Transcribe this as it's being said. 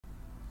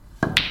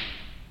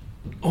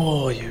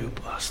Oh, you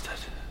bastard.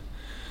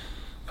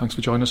 Thanks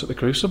for joining us at the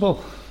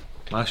Crucible.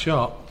 Nice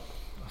shot.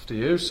 After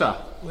you, sir.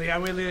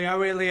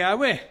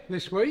 Howey,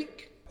 this week.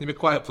 Can you be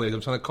quiet, please?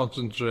 I'm trying to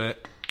concentrate.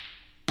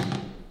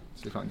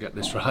 See if I can get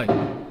this right.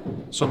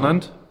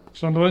 Sunderland.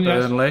 Sunderland,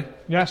 yes. Burnley.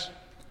 Yes.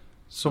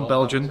 Some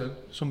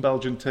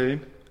Belgian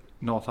team.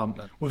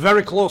 Northampton. We're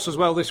very close as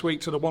well this week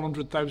to the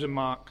 100,000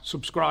 mark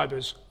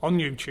subscribers on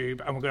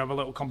YouTube, and we're going to have a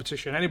little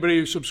competition. Anybody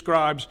who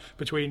subscribes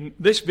between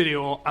this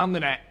video and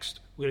the next,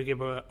 we're going to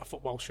give a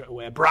football shirt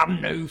away, a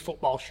brand new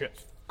football shirt,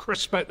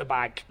 crisp out the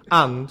bag.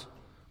 And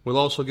we'll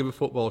also give a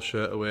football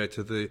shirt away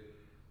to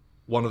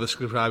one of the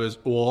subscribers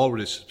who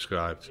already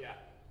subscribed.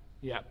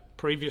 Yeah.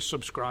 Previous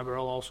subscriber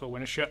will also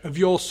win a shirt of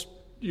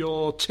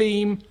your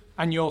team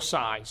and your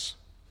size.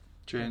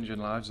 Changing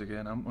lives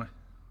again, haven't we?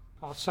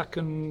 Our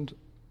second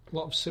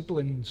lot of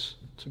siblings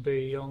to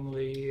be on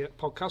the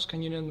podcast.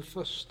 Can you name the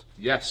first?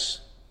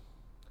 Yes.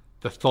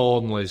 The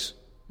Thornleys.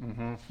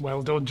 Mm-hmm.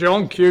 Well done,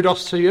 John.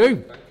 Kudos to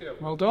you. Thank you.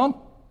 Well done.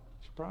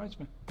 Surprised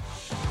me.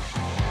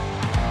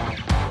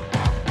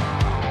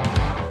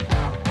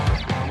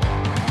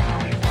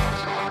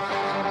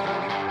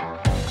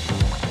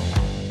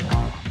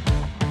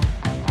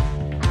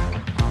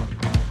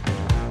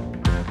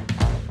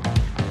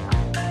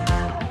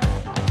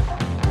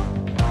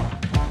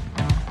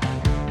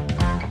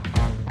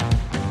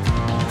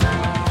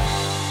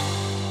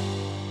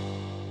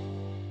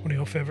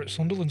 Favourite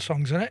Sunderland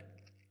songs, isn't it?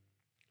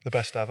 The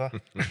best ever.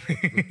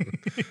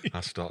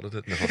 I started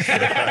it. No.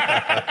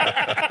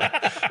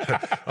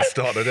 I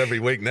started every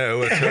week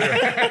now.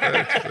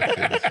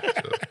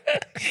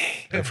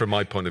 And from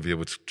my point of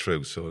view, it's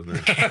true. So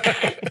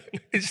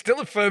it's still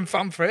a firm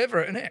fan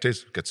favourite, isn't it? It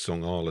is. It gets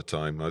sung all the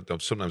time.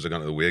 Sometimes I go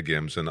to the away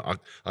games and I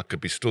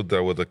could be stood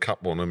there with a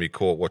cap on in my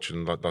coat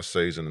watching that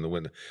season in the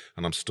winter,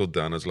 and I'm stood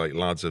there and there's like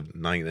lads of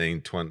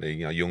 19, 20,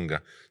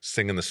 younger,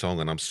 singing the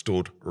song, and I'm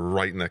stood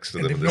right next to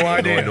them. No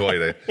idea. No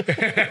idea.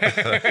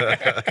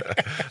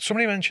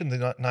 Somebody mentioned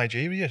the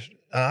Nigeria,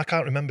 and I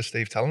can't remember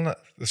Steve telling that.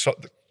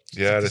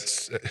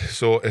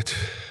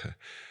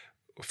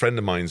 A friend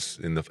of mine's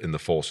in the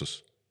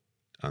forces,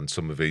 and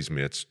some of his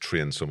mates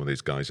trained some of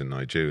these guys in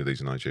Nigeria,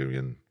 these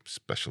Nigerian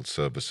special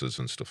services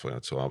and stuff like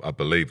that. So I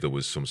believe there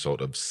was some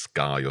sort of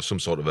sky or some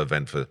sort of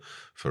event for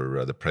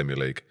the Premier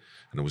League,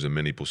 and there was a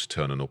minibus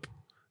turning up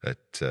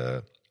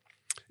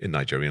in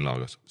Nigeria in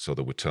Lagos. So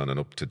they were turning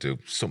up to do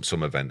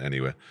some event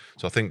anyway.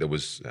 So I think there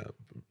was,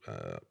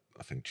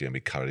 I think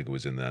Jamie Carragher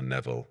was in there,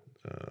 Neville,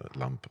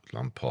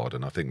 Lampard,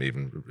 and I think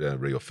even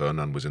Rio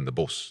Ferdinand was in the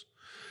bus.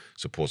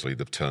 Supposedly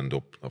they've turned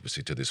up,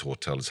 obviously, to this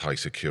hotel. It's high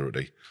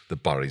security. The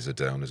barriers are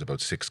down. There's about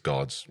 6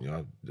 guards,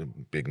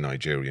 big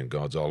Nigerian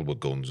guards, all with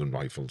guns and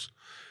rifles.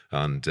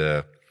 And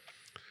so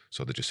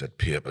they just said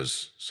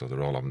papers. So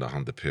they're all having to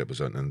hand the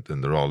papers out, and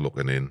they're all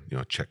looking in,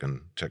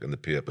 checking the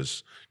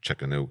papers,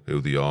 checking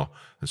who they are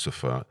and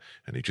stuff like that.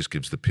 And he just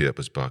gives the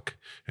papers back,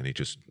 and he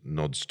just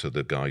nods to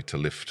the guy to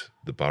lift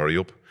the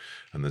barrier up.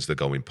 And as they're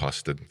going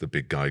past the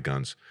big guy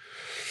goes,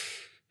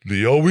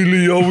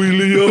 Leowie.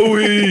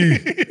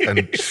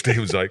 And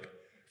Steve's like,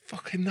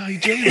 fucking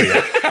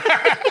Nigeria.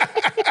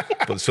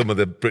 But some of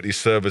the British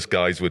service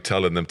guys were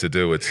telling them to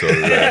do it. So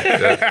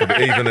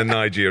but even in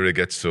Nigeria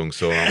gets sung,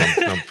 so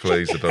I'm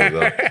pleased about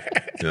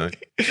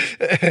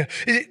that.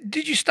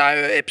 Did you start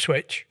at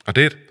Ipswich? I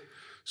did.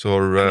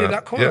 So did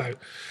that come out?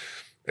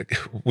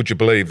 Would you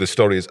believe the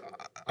story is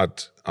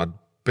I'd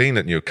been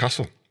at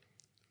Newcastle.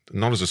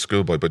 Not as a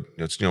schoolboy, but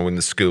it's, when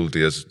the school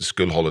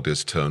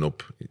holidays turn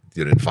up,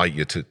 they invite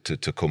you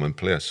to come and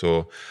play.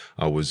 So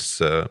I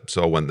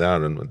went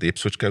there, and the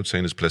Ipswich Scouts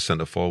saying us play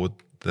centre forward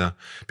there,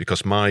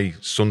 because my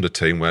Sunday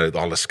team, where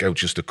all the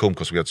scouts used to come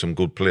because we had some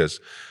good players,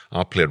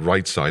 I played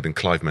right side, and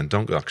Clive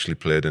Mendonca actually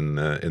played in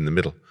the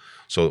middle.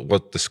 So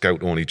what the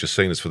scout only just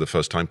seen us for the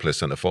first time play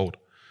centre forward,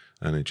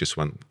 and he just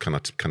went, can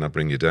I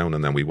bring you down?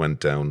 And then we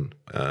went down.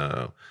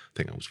 I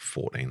think I was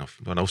 14,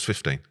 but I was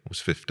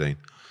 15.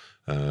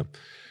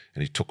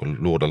 And he took a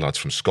load of lads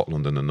from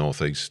Scotland and the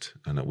North East,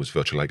 and it was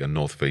virtually like a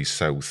North v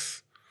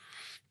South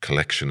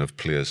collection of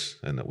players,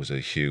 and it was a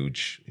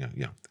huge,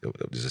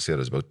 as I said,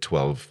 there's about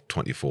 12,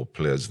 24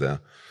 players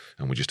there,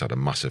 and we just had a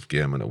massive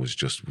game, and it was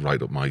just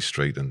right up my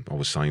street, and I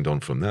was signed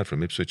on from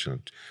Ipswich,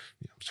 and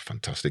it was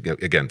fantastic.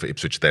 Again, for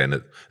Ipswich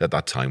then, at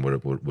that time,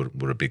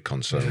 we're a big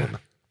concern. Yeah.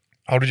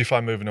 How did you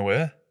find moving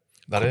away?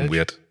 Couldn't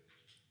wait.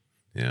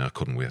 Yeah, I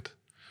couldn't wait.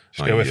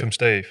 Just go away from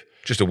Steve?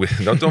 Just a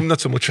not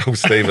so much old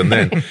Steve, and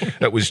then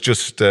it was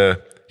just I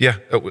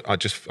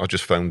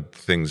just found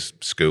things,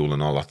 school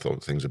and all. I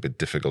thought things a bit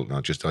difficult, and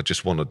I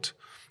just wanted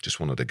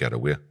to get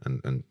away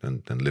and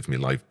live my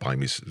life by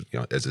me,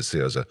 as I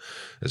say, as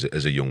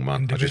a young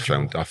man.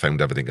 I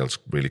found everything else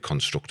really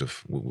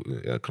constructive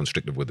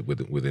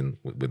within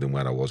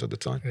where I was at the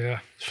time. Yeah,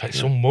 it's like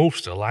some moves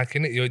still, like,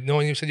 innit?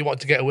 When you said you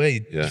wanted to get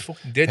away, you just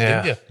fucking did,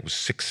 didn't you? It was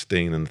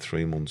 16 and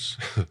 3 months.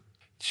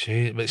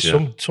 Jeez, but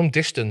some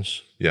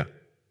distance. Yeah.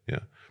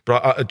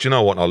 But do you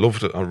know what? I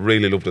loved it. I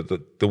really loved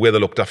it. The way they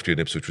looked after you in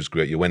Ipswich was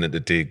great. You went into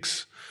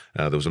digs,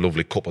 There was a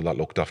lovely couple that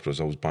looked after us.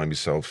 I was by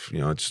myself,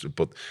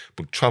 but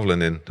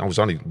travelling in, I was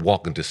only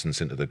walking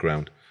distance into the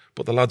ground.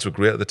 But the lads were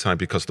great at the time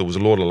because there was a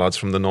load of lads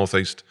from the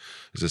northeast.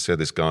 As I said,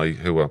 this guy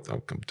who I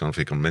don't know if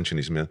he can mention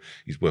his name.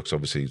 He works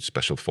obviously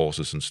special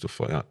forces and stuff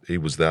like that. He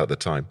was there at the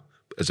time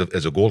as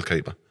a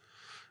goalkeeper.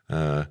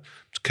 I've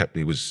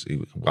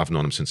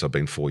known him since I've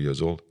been 4 years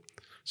old.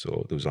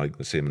 So there was like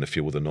the same and a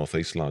few other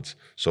northeast lads.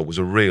 So it was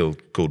a real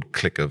good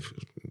clique of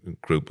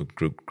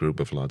group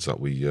of lads that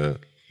we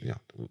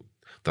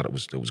that it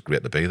was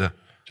great to be there.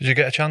 Did you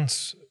get a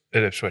chance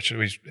at Ipswich?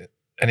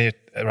 Any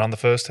around the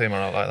first team or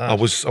not like that?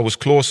 I was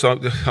close.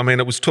 I mean,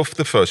 it was tough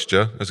the first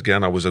year. As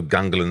again, I was a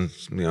gangling,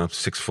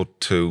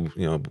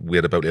 6'2",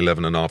 weighed about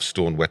 11.5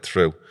 stone wet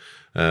through.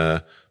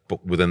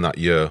 But within that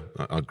year,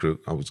 I grew.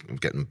 I was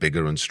getting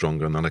bigger and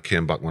stronger, and then I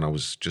came back when I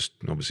was just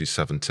obviously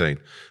 17, and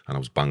I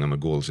was banging the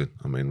goals in.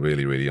 I mean,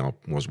 really, I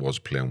was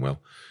playing well.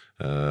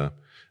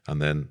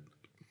 And then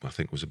I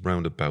think it was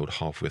around about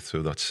halfway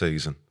through that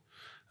season,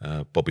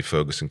 Bobby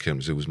Ferguson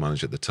came, who was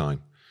manager at the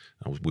time.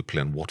 We were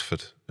playing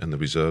Watford in the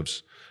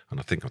reserves, and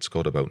I think I'd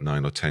scored about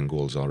 9 or 10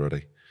 goals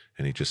already.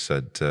 And he just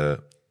said,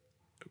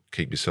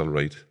 "Keep yourself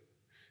right."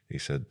 He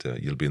said,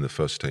 "You'll be in the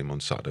first team on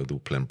Saturday." They were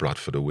playing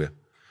Bradford away.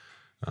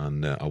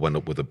 And I went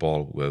up with the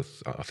ball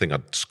I think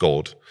I'd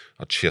scored.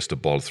 I chased the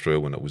ball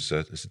through, and it was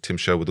Tim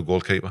Shaw with the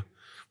goalkeeper.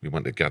 We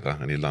went together,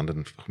 and he landed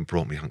and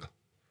broke my ankle.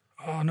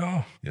 Oh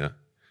no! Yeah,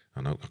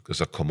 and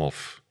as I come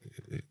off,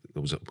 it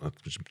was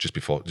just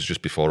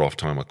before half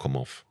time. I come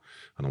off,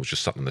 and I was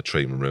just sat in the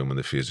treatment room, and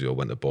the physio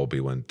went to Bobby.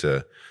 He went,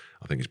 "I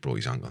think he's broke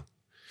his ankle,"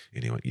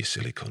 and he went, "You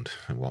silly cunt,"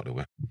 and walked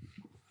away.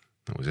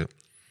 That was it.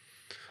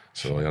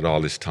 So I had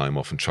all this time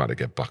off and tried to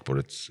get back, but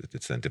it's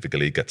then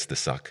difficult. He gets the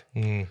sack.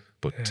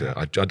 But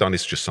I'd only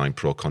just signed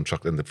pro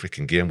contract, and the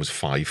freaking game was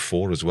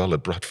 5-4 as well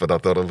at Bradford. I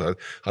thought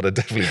I'd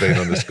definitely been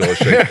on the score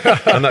sheet.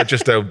 And that's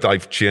just how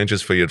life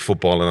changes for you at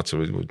football, and that's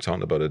what we were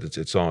talking about it.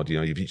 It's odd,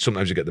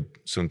 sometimes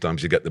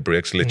you get the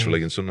breaks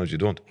literally, and sometimes you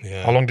don't.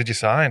 Yeah. How long did you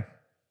sign?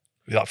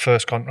 That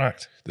first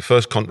contract? The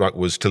first contract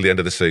was till the end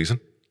of the season.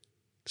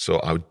 So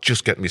I would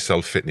just get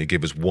myself fit, and he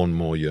gave us one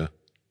more year.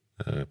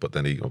 But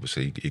then he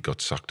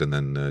got sacked, and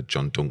then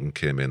John Duncan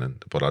came in.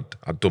 But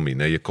I'd done my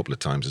knee a couple of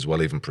times as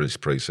well, even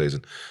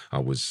pre-season. I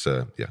was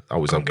going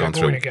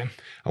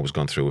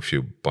through a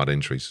few bad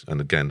injuries, and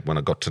again when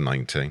I got to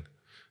 19,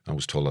 I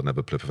was told I'd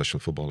never play professional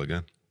football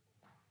again.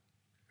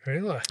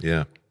 Really?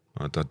 Yeah,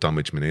 I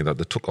damaged my knee.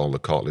 They took all the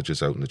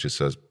cartilages out, and it just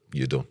says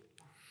you're done.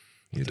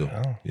 You're done.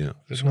 Hell. Yeah.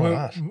 There's no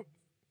that.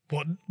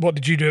 What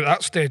did you do at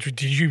that stage?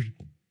 Did you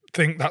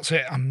think that's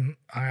it?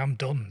 I am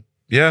done.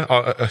 Yeah,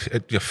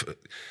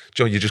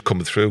 Joe, you're just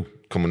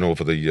coming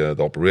over the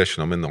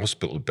operation. I'm in the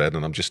hospital bed,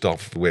 and I'm just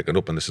off waking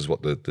up, and this is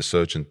what the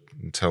surgeon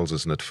tells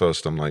us. And at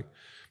first, I'm like,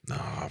 "No,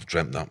 I've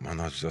dreamt that, man.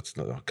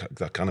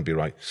 That can't be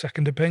right."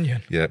 Second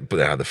opinion. Yeah, but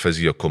they had the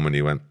physio come, and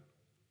he went,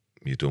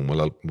 "You're doing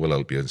well. We'll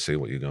help you and see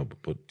what you go,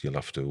 but you'll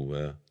have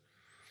to."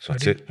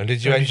 That's it. And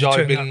did you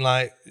enjoy being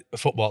like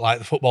football, like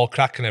the football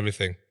crack and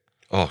everything?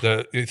 Oh,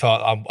 you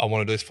thought I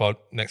want to do this for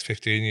the next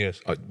 15 years.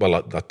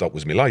 That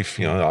was my life.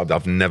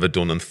 I've never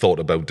done and thought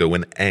about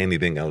doing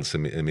anything else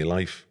in my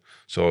life.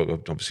 So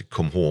I've obviously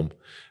come home.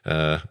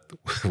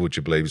 Would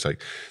you believe it's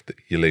like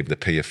you leave the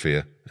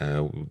PFA,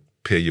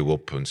 pay you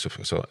up and stuff.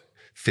 So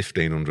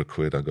 1,500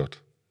 quid I got.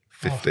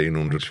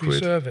 1,500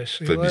 quid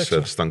for my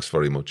service. Thanks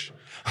very much.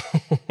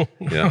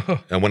 Yeah,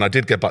 and when I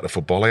did get back to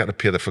football, I had to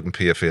pay the fucking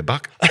PFA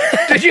back.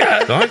 Did you?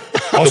 Right?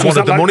 So they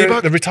wanted the money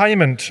back. The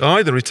retirement.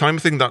 Aye, the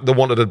retirement thing, that they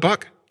wanted it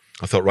back.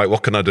 I thought, right,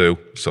 what can I do?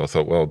 So I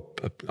thought, well,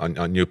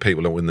 I knew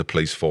people who were in the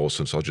police force,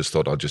 and so I just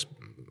thought I'll just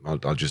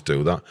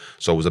do that.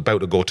 So I was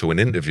about to go to an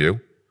interview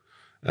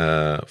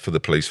for the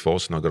police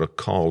force, and I got a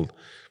call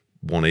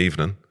one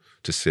evening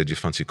to say, "Do you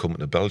fancy coming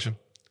to Belgium?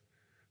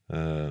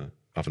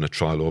 Having a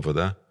trial over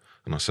there?"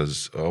 And I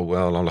says, "Oh,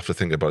 well, I'll have to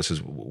think about it." He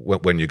says,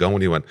 "When you go?"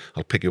 And he went,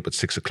 "I'll pick you up at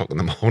 6 o'clock in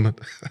the morning."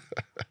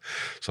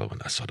 So I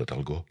went, "I said it,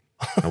 I'll go."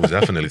 I was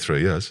there for nearly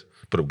 3 years.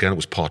 But again, it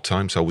was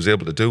part-time, so I was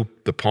able to do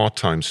the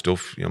part-time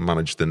stuff,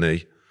 manage the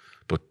knee.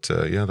 But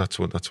that's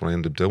what I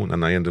ended up doing,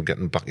 and I ended up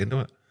getting back into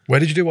it. Where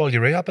did you do all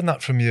your rehab and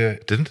that from your...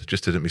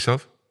 Just did it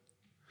myself.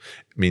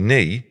 My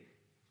knee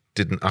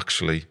didn't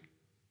actually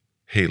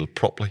heal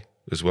properly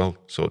as well,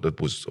 so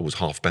it was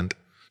half bent,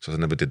 so I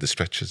never did the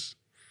stretches,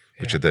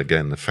 which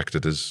again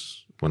affected us.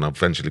 When I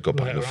eventually got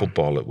back into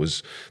football, it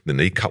was the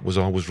kneecap was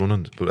always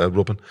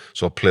rubbing.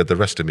 So I played the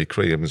rest of my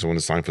career and was on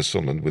the sign for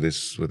Sunderland with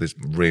this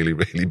really,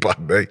 really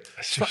bad knee.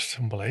 It's just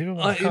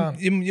unbelievable.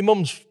 Your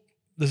mum's,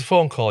 there's a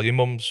phone call, your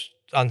mum's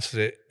answered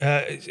it.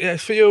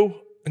 It's for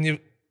you, and you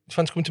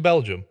fancy coming to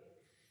Belgium?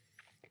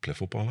 Play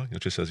football,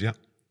 it just says, yeah.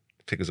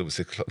 Pick us up at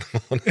 6 o'clock in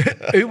the morning.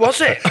 Who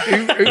was it?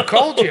 Who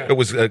called you? It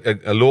was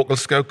a local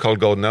scout called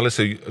Gordon Ellis.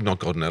 It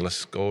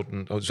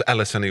was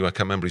Ellis anyway, I can't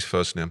remember his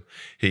first name.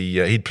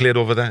 He'd played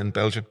over there in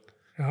Belgium.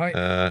 Right.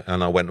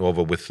 And I went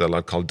over with a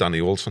lad called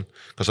Danny Olsen,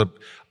 because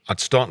I'd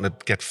started to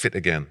get fit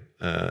again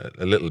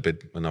a little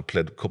bit, and I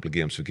played a couple of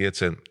games for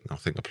Gateshead. I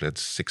think I played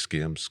 6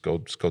 games,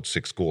 scored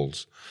 6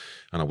 goals,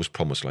 and I was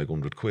promised like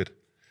 100 quid.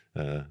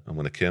 And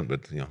when I came to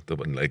it, there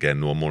wasn't, again,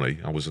 no money.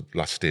 I was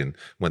last in,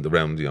 went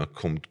around,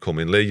 come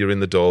in, Lee, you're in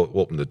the door,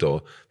 open the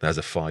door, there's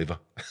a £5.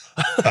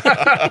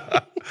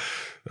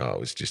 Oh, it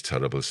was just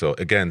terrible. So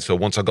again,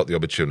 once I got the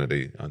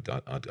opportunity, I'd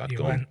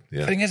go on.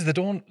 Yeah. The thing is,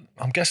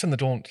 I'm guessing they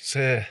don't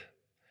say,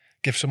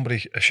 give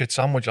somebody a shit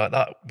sandwich like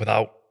that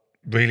without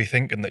really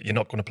thinking that you're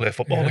not going to play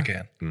football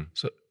again.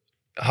 So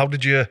how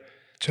did you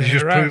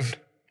prove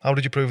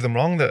them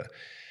wrong that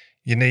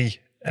your knee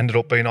ended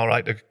up being all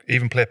right to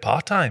even play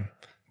part-time?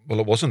 Well,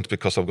 it wasn't,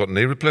 because I've got a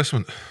knee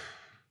replacement.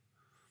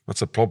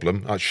 That's a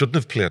problem. I shouldn't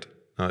have played.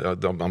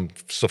 I'm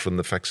suffering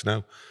the effects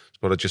now.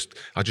 But I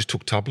just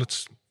took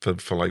tablets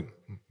for like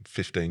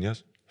 15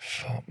 years.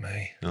 Fuck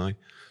me. Aye.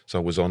 So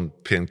I was on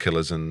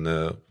painkillers and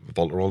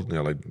Voltarol,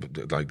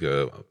 like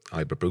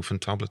ibuprofen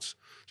tablets,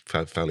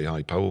 fairly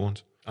high power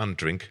ones, and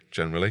drink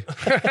generally.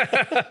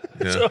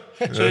 So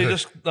you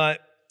just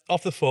like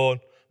off the phone,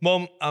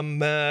 Mum,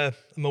 I'm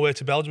away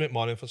to Belgium in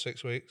morning for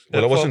 6 weeks.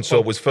 Well, I wasn't. So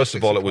it was, first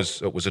of all, it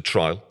was a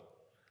trial,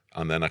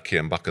 and then I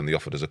came back and they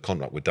offered us a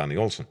contract with Danny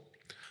Olsen,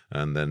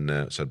 and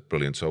then said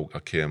brilliant. So I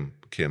came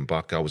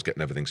back. I was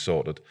getting everything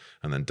sorted,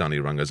 and then Danny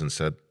rang us and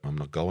said I'm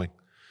not going,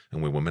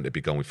 and we were meant to be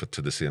going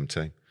to the same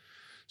team.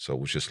 So it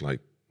was just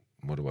like,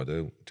 what do I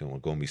do? Do I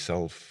want to go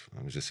myself?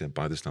 I was just saying,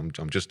 by this time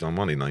I'm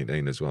only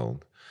 19 as well,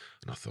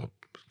 and I thought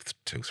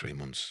 2-3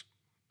 months,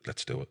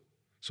 let's do it.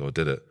 So I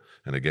did it,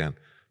 and again.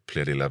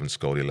 Played 11,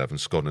 scored in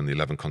the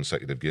 11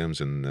 consecutive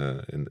games in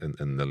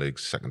the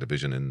league's second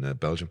division in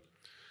Belgium,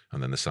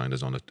 and then they signed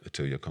us on a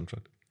 2-year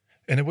contract.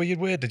 In a weird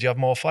way, did you have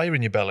more fire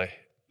in your belly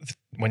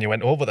when you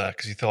went over there?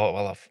 Because you thought,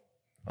 well,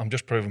 I'm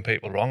just proving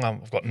people wrong.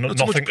 I've got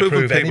nothing to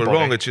prove anybody.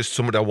 Wrong. It's just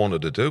something I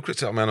wanted to do,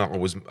 Chris. I mean,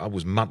 I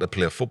was mad to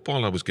play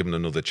football. I was given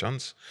another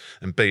chance,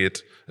 and be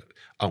it,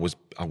 I was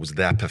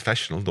their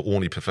professional, the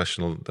only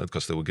professional,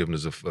 because they were giving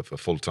us a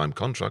full-time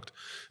contract,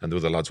 and the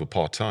other lads were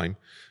part-time.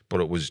 But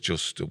it was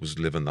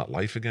living that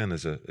life again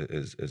as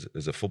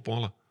a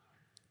footballer.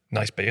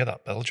 Nice beer,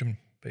 that Belgium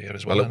beer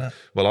as well, isn't it?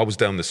 Well, I was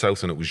down the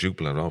south and it was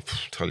Jupiler. I'll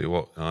tell you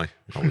what, I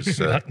was...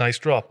 nice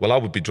drop. Well,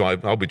 I'll be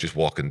just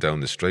walking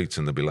down the streets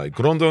and they'll be like,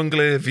 Grand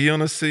Anglais,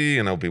 Vienne,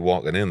 and I'll be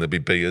walking in, there'll be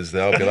beers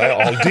there. I'll be like,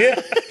 all day.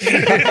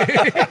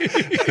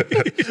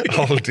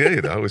 All day,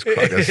 it was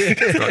crackers.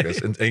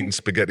 And eating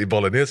spaghetti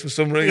bolognese for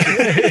some reason.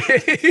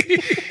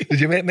 Did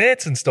you make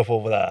mates and stuff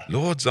over there?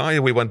 Loads,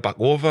 we went back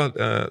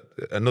over.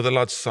 Another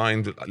lad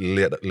signed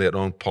later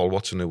on, Paul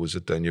Watson, who was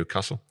at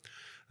Newcastle.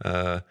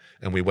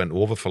 And we went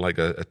over for like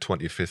a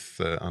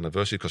 25th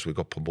anniversary because we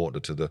got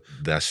promoted to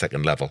their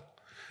second level.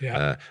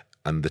 Yeah.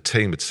 And the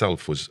team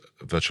itself was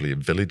virtually a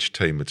village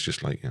team. It's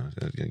just like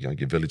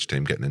your village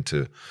team getting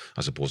into,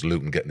 I suppose,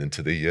 Luton getting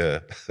into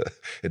the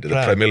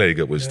Premier League.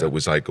 It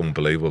was like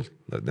unbelievable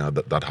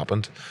that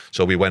happened.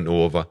 So we went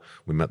over,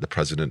 we met the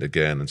president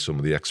again and some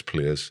of the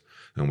ex-players,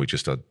 and we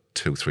just had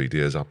 2-3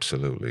 days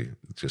absolutely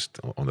just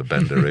on the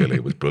bender. Really,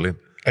 it was brilliant.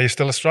 Are you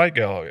still a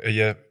striker? Or are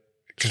you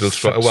still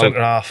centre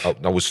half?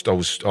 I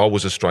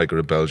was a striker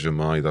in Belgium.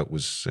 I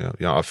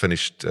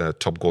finished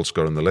top goal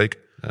scorer in the league.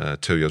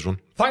 2 years run.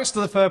 Thanks to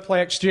the Fair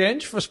Play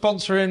Exchange for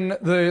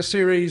sponsoring the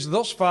series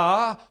thus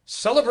far.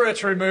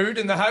 Celebratory mood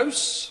in the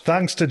house.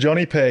 Thanks to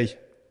Johnny P.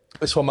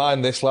 This one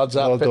mine, this lads.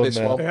 Well done, this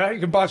mate. one. Yeah, you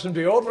can buy some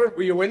deodorant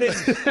with your winning.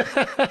 Is it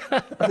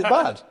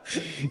bad?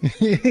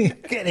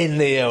 Get in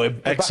there. We're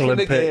Excellent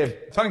back in the game.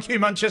 Thank you,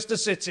 Manchester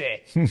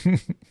City.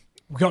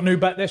 We've got a new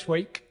bet this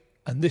week,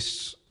 and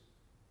this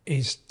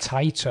is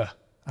tighter,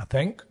 I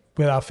think,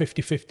 with our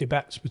 50-50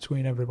 bets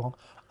between everyone.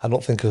 I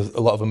don't think a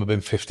lot of them have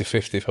been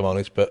 50-50, if I'm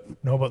honest, but...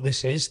 No, but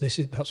this is,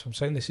 that's what I'm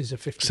saying, this is a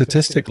 50-50.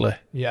 Statistically?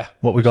 Yeah.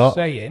 What we got?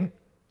 Saying,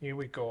 here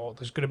we go,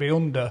 there's going to be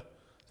under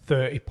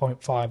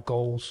 30.5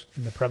 goals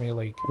in the Premier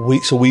League.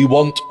 So we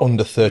want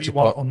under 30 We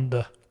want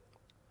under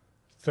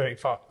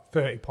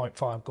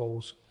 30.5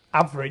 goals.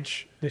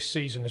 Average this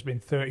season has been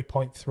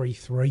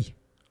 30.33.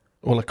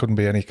 Well, it couldn't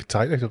be any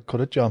tighter,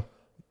 could it, John?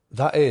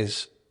 That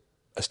is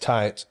as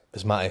tight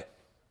as Matty.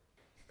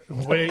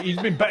 Well, he's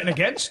been betting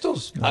against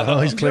us. I know,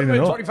 he's cleaning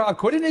up. 25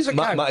 quid in his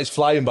account. Matt is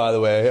flying, by the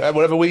way.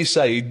 Whatever we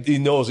say, he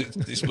knows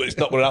it's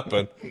not going to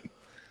happen.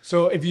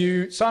 So if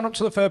you sign up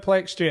to the Fair Play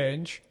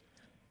Exchange,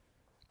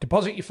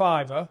 deposit your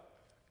 £5.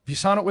 If you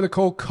sign up with the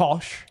code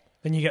KOSH,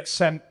 then you get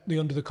sent the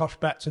Under the Kosh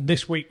bets. And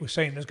this week we're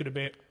saying there's going to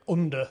be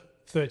under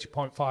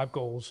 30.5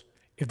 goals.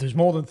 If there's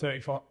more than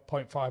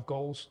 30.5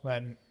 goals,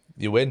 then...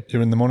 You win.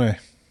 You're in the money.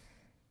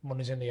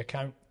 Money's in the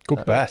account.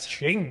 Good bet.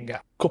 Ching.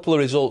 Couple of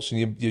results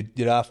and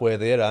you're halfway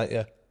there, aren't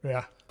you?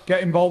 Yeah.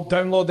 Get involved,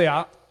 download the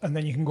app, and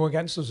then you can go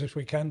against us this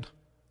weekend.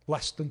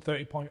 Less than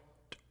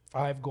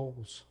 30.5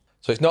 goals.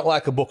 So it's not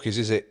like a bookies,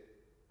 is it?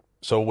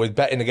 So we're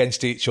betting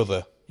against each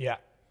other. Yeah.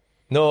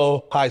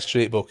 No high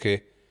street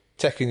bookie,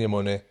 taking your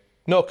money,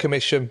 no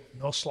commission.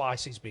 No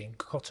slices being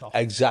cut off.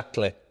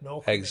 Exactly. No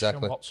commission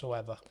exactly.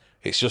 whatsoever.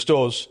 It's just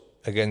us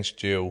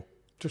against you.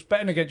 Just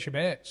betting against your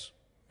mates.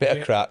 Bit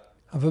of crack.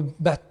 Have a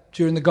bet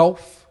during the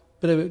golf.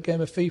 Bit of a game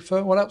of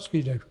FIFA. What else can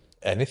you do?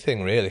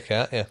 Anything really,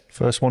 can't you?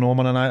 First one home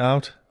on a night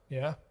out.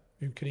 Yeah.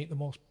 Who can eat the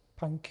most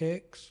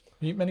pancakes?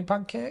 You eat many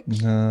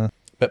pancakes? Nah.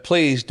 But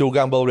please do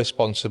gamble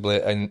responsibly,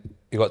 and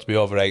you've got to be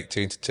over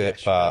 18 to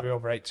take part. Be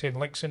over 18.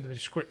 Links in the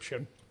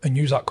description. And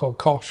use that code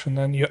KOSH, and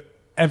then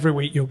every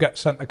week you'll get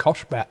sent a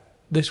KOSH bet.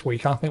 This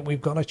week, I think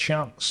we've got a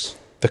chance.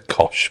 The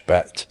KOSH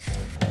bet.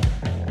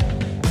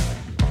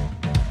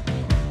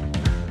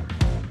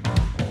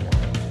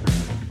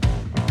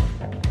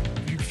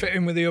 You fit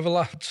in with the other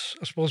lads,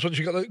 I suppose. Once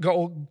you got to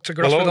grasp with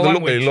the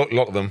luckily, language. a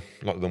lot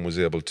of them was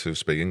able to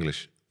speak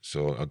English,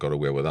 so I got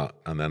away with that.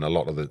 And then a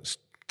lot of the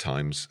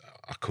times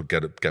I could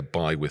get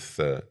by with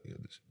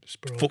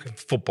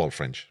football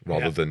French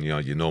rather than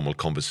your normal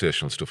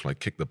conversational stuff like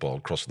kick the ball,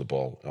 cross the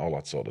ball, all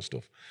that sort of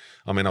stuff.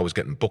 I mean, I was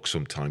getting booked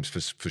sometimes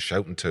for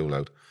shouting too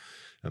loud.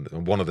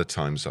 And one of the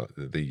times,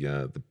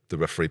 the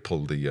referee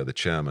pulled the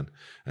chairman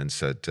and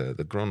said,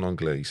 "The Grand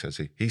Anglais,"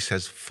 he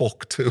says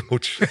fuck too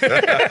much.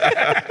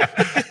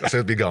 I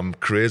said, "I'm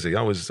crazy."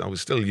 I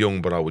was still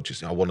young, but I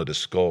wanted to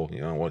score.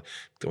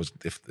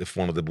 If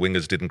one of the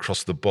wingers didn't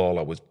cross the ball,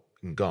 I was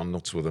gone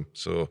nuts with him.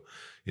 So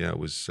yeah, it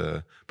was.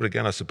 But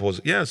again, I suppose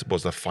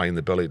I find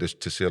the belly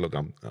to say, look,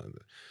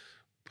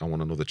 I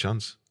want another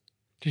chance.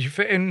 Did you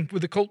fit in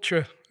with the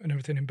culture and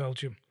everything in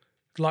Belgium?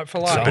 Like for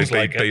like? Sounds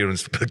like beer and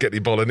spaghetti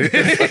bolognese.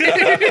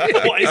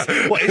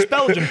 What is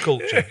Belgium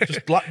culture?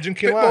 Just black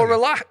drinking A bit wine? more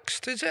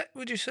relaxed, is it,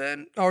 would you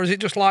say? Or is it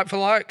just like for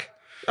like?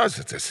 I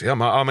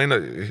mean,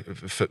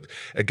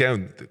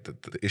 again,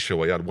 the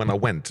issue I had when I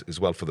went as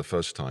well for the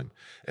first time,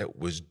 it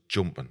was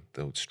jumping.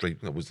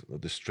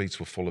 The streets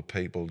were full of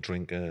people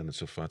drinking and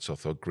stuff like that. So I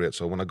thought, great.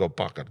 So when I got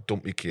back, I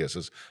dumped my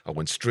cases. I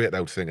went straight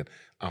out thinking,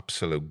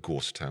 absolute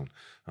ghost town.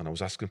 And I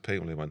was asking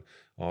people, and they went,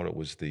 "Oh, it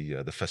was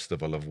the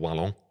festival of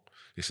Wallon."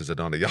 He says it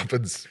only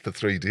happens for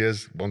 3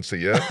 days, once a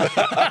year. He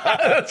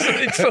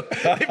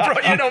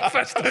brought you on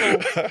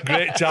festival.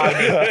 Great time.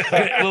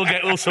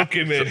 We'll suck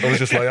him in. I was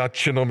just like, I had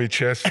chin on my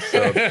chest.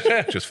 So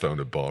just found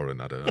a bar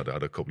and had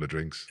a couple of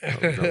drinks.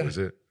 That was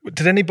it.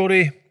 Did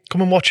anybody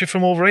come and watch it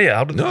from over here?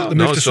 How did they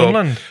move to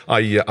Sunderland?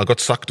 I got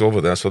sacked over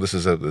there, so there's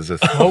a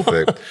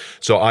thing.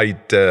 So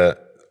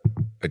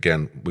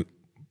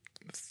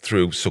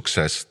through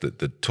success,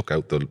 that took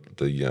out the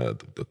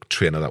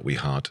trainer that we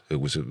had. It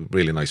was a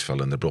really nice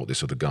fella, and they brought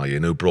this other guy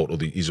in who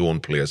brought his own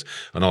players,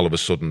 and all of a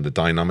sudden the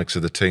dynamics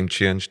of the team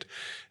changed,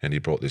 and he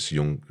brought this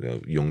young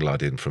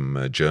lad in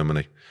from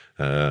Germany,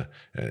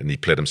 and he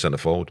played him centre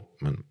forward,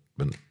 and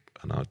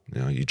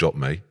he dropped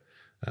me.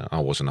 I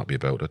wasn't happy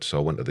about it, so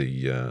I went to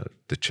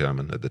the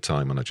chairman at the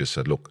time, and I just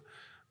said, "Look,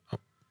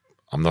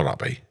 I'm not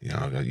happy.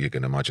 You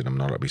can imagine I'm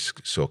not happy.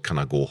 So can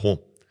I go home?"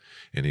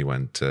 And he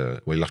went, "Well,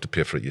 you'll have to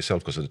pay for it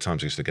yourself," because at the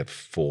times I used to get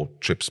 4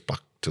 trips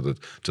back to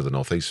the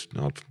northeast,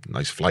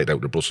 nice flight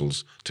out to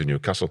Brussels to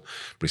Newcastle.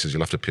 But he says,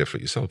 "You'll have to pay for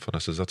it yourself." And I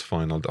says, "That's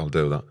fine, I'll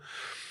do that."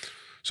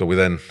 So we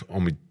then,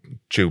 on we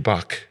due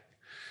back,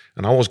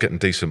 and I was getting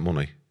decent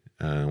money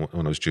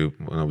when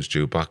I was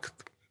due back.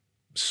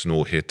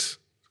 Snow hit,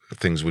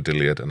 things were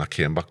delayed, and I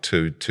came back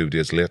two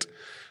days late.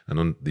 And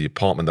on the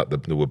apartment that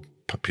they were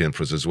paying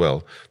for us as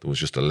well, there was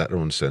just a letter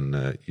on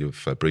saying,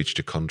 "You've breached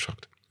your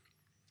contract."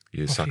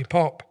 Off your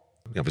pop.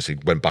 Obviously,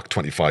 went back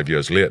 25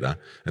 years later,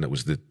 and it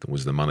was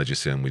the manager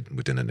saying we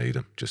didn't need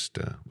him. Just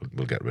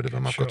we'll get rid of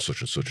him. I've got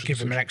such and such. Give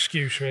him an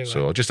excuse, really.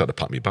 So I just had to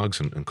pack my bags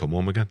and come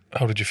home again.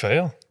 How did you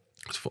feel?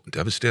 I was fucking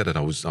devastated.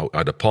 I had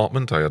an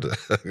apartment. I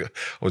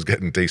was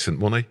getting decent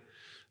money,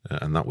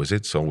 and that was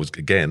it. So I was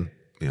again,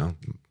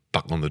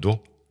 back on the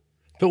door.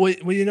 But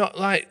were you not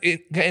like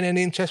getting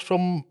any interest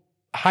from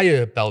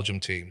higher Belgium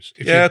teams?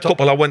 A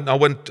couple. I went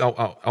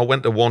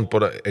to one,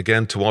 but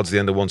again, towards the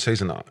end of one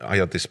season, I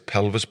had this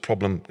pelvis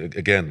problem.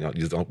 Again,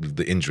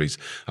 the injuries.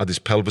 I had this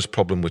pelvis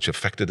problem which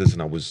affected us,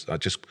 and I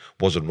just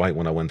wasn't right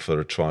when I went for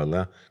a trial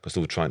there because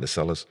they were trying to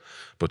sell us.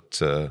 But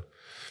I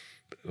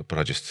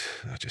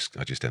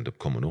just ended up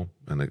coming home,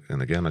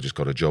 and again, I just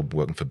got a job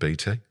working for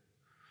BT.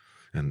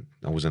 And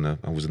I was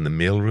in the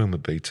mail room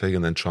at BT,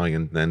 and then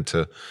trying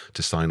to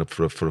sign up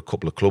for a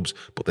couple of clubs.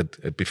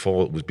 But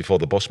before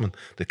the Bossman,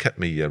 they kept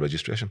me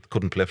registration.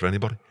 Couldn't play for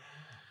anybody.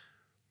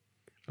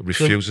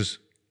 Refuses.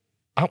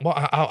 I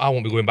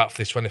won't be going back for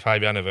this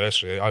 25th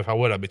anniversary. If I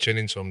would, I'd be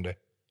tuning someday.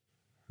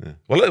 Yeah.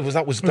 Well,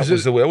 that was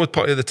the way I was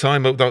part of the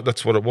time.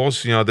 That's what it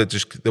was.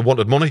 They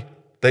wanted money.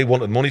 They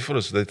wanted money for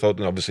us. They thought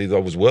obviously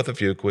that was worth a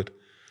few quid.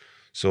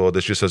 So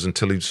this just says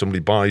until somebody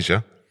buys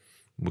you,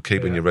 we're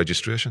keeping your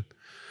registration.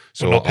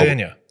 So not paying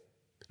you?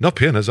 Not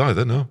paying us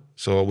either, no.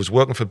 So I was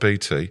working for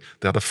BT.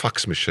 They had a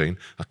fax machine.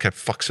 I kept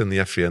faxing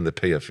the FA and the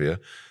PFA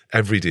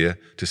every day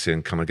to say,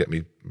 can I get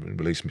me,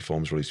 release me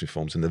forms.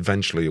 And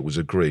eventually it was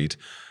agreed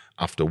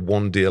after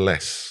 1 day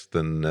less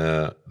than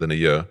a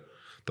year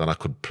that I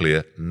could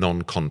play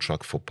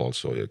non-contract football.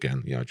 So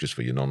again, just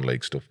for your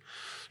non-league stuff.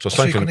 So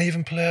you couldn't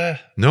even play?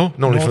 No,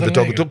 not only for the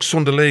League? Doug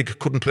Sunday League.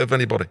 Couldn't play for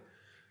anybody.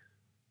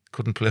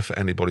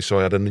 So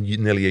I had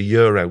nearly a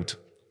year out.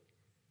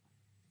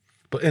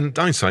 But in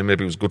hindsight,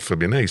 maybe it was good for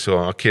my knee. So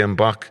I came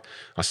back.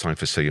 I signed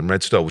for Seaham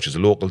Red Star, which is a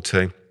local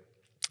team.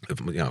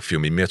 A few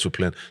of my mates were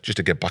playing just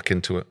to get back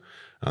into it.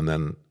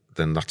 And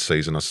then that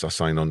season, I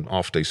signed on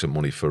half decent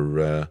money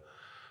for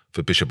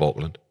Bishop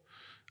Auckland,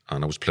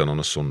 and I was playing on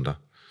a Sunday.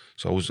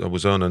 So I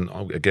was earning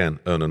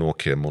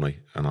okay money,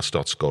 and I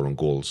started scoring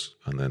goals.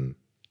 And then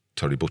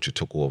Terry Butcher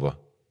took over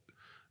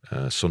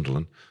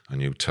Sunderland. I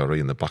knew Terry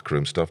and the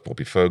backroom staff,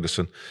 Bobby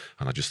Ferguson,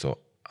 and I just thought,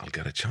 I'll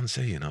get a chance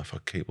here, if I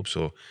keep up.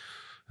 So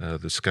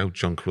the scout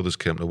John Carruthers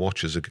came to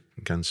watch us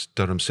against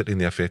Durham City in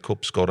the FA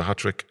Cup, scored a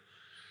hat-trick.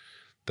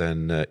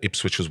 Then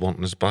Ipswich was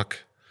wanting us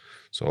back.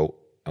 So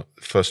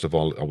first of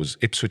all, I was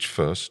Ipswich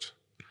first.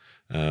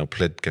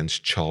 Played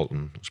against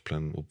Charlton. I was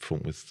playing up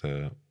front with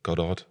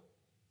Goddard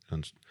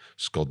and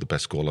scored the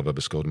best goal I've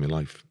ever scored in my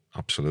life.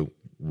 Absolute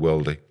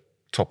worldie.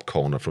 Top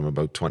corner from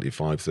about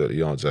 25, 30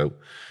 yards out.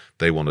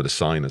 They wanted to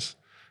sign us.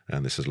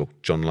 And they said,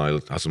 look, John Lyle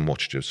hasn't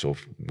watched you, so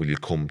will you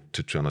come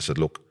to... And I said,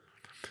 look,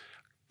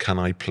 can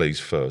I please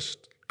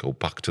first go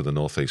back to the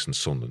North East and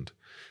Sunderland?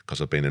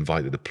 Because I've been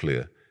invited to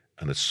play,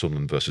 and it's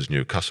Sunderland versus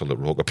Newcastle at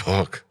Roker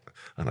Park.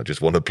 And I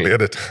just want to play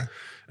it.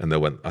 And they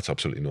went, that's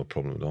absolutely no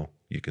problem at all.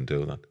 You can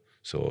do that.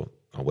 So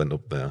I went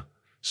up there,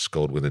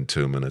 scored within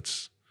 2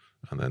 minutes,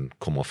 and then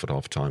come off at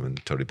half time,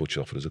 and Terry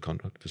Butcher offered us a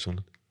contract for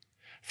Sunderland.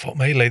 Fuck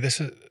me, Lee. This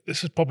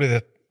is probably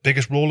the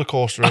biggest roller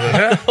coaster of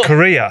a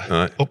career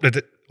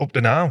up to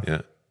now.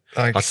 Yeah.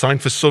 Like, I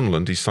signed for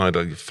Sunderland. He signed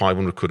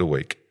 £500 a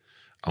week.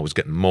 I was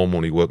getting more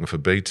money working for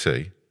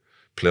BT,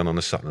 playing on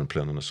a Saturday and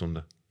playing on a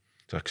Sunday.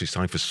 So I actually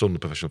signed for Sunderland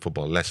professional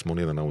football, less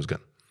money than I was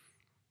getting.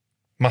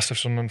 massive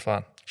Sunderland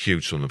fan.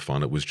 Huge Sunderland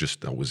fan. That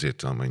was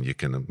it. I mean, you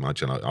can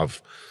imagine.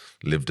 I've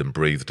lived and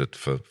breathed it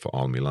for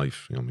all my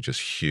life. I'm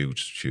just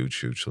huge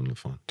Sunderland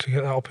fan. To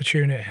get that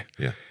opportunity.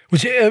 Yeah.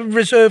 Was it a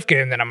reserve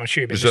game then, I'm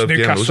assuming? Reserve game.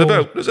 Newcastle.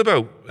 It was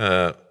about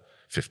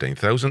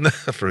 15,000 there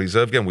for a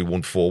reserve game. We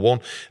won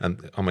 4-1.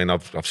 And I mean,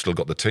 I've still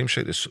got the team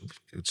sheet. There's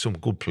some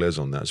good players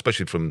on there,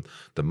 especially from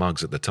the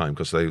Mags at the time,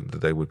 because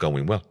they were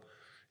going well.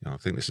 I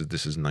think this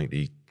is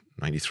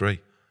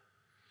 93.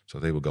 So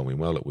they were going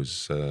well. It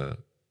was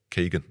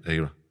Keegan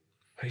era.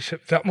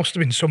 That must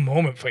have been some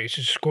moment for you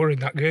to score in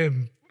that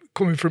game,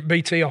 coming from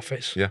BT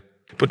office. Yeah.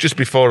 But just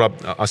before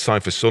I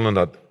signed for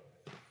Sunderland,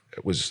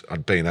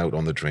 I'd been out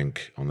on the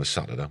drink on the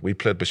Saturday. We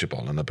played Bishop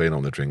Hall and I'd been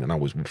on the drink and I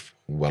was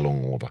well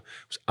hungover.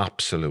 It was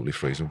absolutely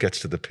freezing. Gets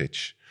to the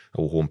pitch,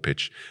 our home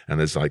pitch, and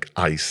there's like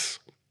ice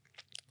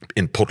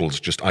in puddles,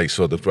 just ice.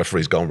 So the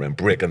referee's going around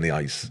breaking the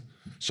ice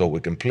so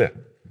we can play.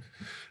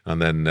 And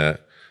then,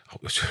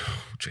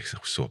 jeez,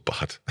 that was so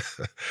bad.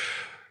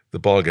 The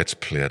ball gets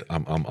played.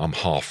 I'm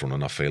half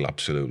running. I feel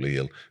absolutely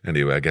ill.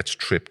 Anyway, I get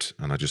tripped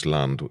and I just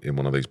land in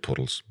one of these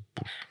puddles.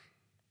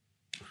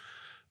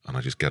 And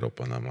I just get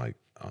up and I'm like,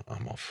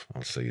 I'm off.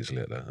 I'll see you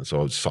later. And so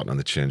I was sat in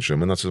the change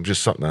room, and I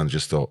just sat there and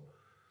just thought,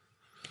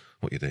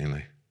 "What are you doing,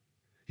 Lee?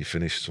 You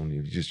finished, son.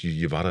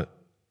 You've had it.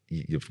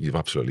 You've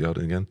absolutely had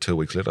it again." 2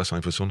 weeks later, I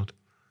signed for Sunderland.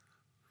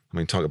 I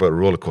mean, talk about a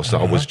roller coaster.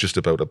 I was just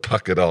about to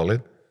pack it all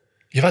in.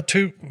 You've had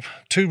two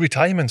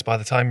retirements by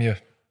the time you're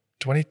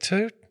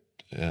 22.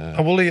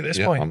 How old are you at this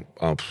point?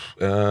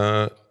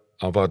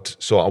 I've had.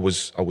 So I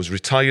was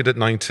retired at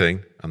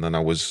 19, and then I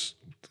was.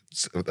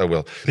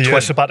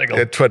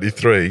 Sabbatical.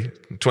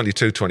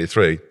 22,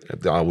 23.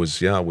 I was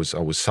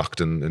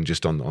sacked and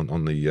just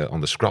on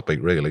the scrap heap,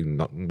 really,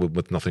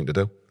 with nothing to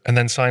do. And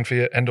then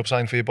end up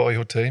signing for your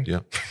boyhood team. Yeah.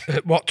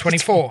 What,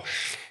 24?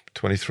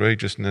 23,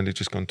 nearly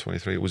just gone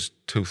 23. It was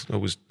just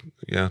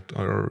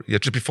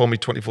before my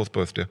 24th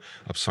birthday.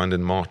 I've signed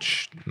in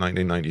March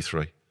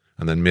 1993,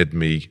 and then made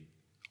me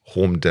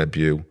home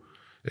debut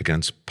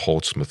against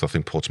Portsmouth. I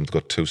think Portsmouth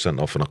got 2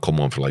 sent off, and I come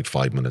on for like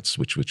 5 minutes,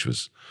 which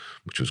was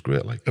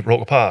great. Like at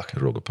Roker Park.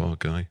 At Roker Park,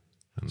 guy.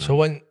 So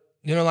when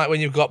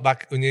when you got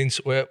back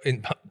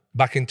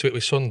back into it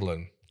with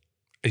Sunderland,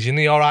 is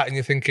you all right, and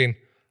you're thinking,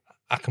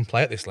 I can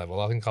play at this level.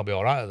 I think I'll be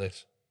all right at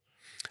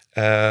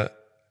this.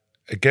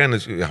 Again,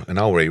 in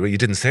our era, you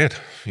didn't say it.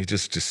 You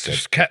just said,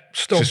 Just kept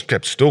stum. Just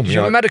kept stum. Did you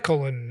have a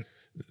medical and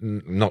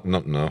no.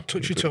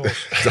 touch your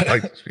toes?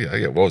 Yeah,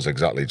 it was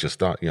exactly just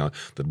that.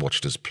 They'd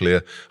watched us play.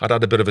 I'd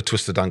had a bit of a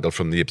twisted ankle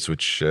from the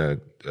Ipswich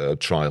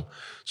trial,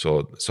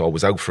 so I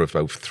was out for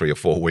about 3 or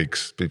 4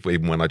 weeks,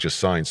 even when I just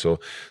signed. So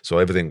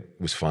everything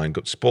was fine.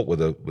 Spoke with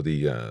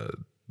the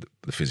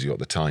physio at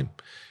the time,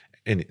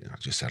 and I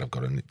just said I've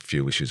got a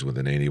few issues with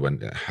the knee. And he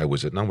went, "How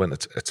was it?" And I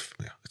went,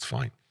 "It's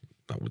fine."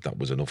 That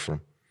was enough for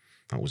him.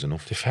 That was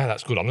enough. To be fair,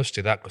 that's good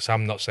honesty, because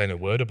I'm not saying a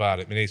word about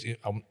it. I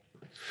mean,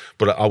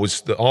 but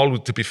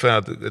to be fair,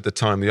 at the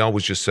time, they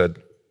always just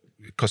said,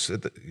 because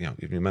if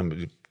you remember,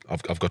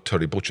 I've got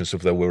Terry Butcher and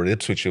stuff that were at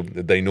Ipswich.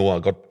 They know I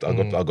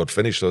got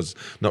finished. So it's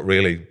not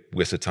really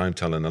waste of time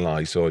telling a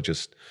lie. So I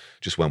just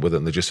went with it,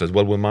 and they just said,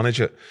 "Well, we'll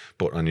manage it."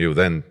 But I knew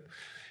then,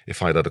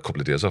 if I'd had a couple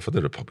of days off,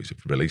 they'd have probably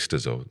released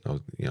us,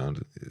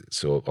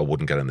 so I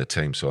wouldn't get in the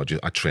team. So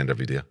I trained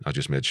every day. I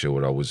just made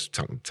sure I was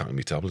taking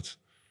my tablets,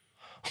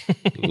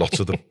 lots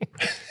of them.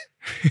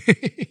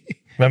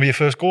 Remember your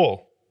first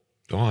goal?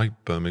 Oh,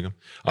 Birmingham.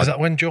 Is that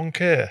when John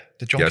Kay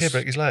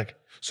break his leg?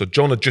 So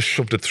John had just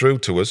shoved it through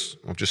to us.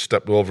 I've just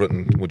stepped over it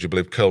and, would you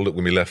believe, curled it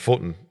with my left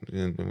foot and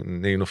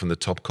near enough in the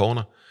top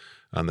corner.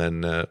 And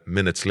then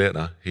minutes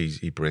later,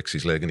 he breaks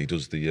his leg and he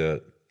does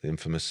the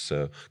infamous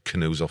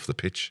canoes off the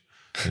pitch.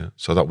 Yeah.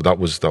 So that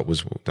was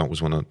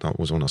when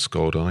I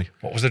scored.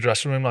 What was the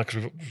dressing room like? 'Cause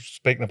we were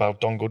speaking about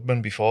Don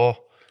Goodman before.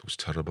 It was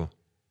terrible.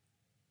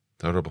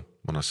 Terrible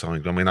when I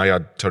signed. I mean, I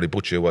had Terry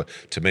Butcher, who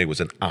to me was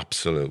an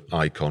absolute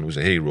icon, was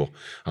a hero.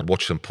 I'd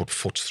watched him put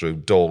foot through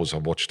doors. I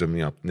watched him,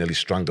 nearly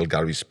strangle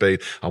Gary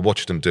Speed. I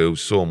watched him do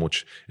so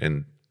much.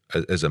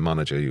 As a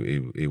manager,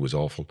 he was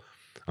awful.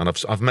 And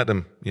I've met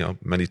him,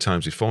 many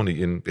times before.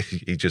 And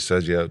he just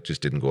says, it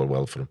just didn't go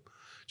well for him.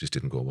 Just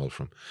didn't go well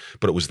for him.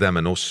 But it was them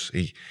and us.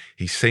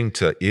 He seemed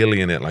to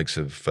alienate likes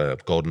of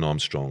Gordon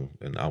Armstrong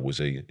and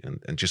Howey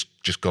and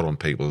just got on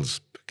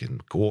people's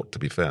goat, to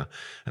be fair.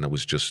 And it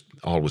was just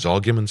always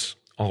arguments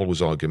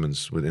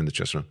within the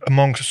dressing room.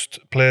 Amongst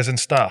players and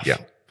staff? Yeah.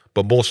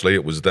 But mostly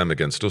it was them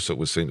against us. It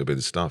was seemed to be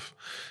the staff.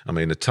 I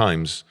mean, at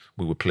times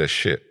we would play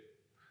shit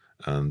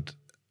and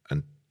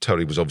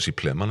Terry was obviously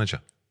player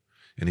manager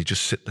and he'd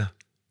just sit there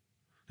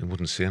and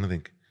wouldn't say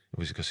anything. It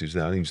was because he was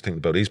there and he was thinking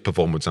about his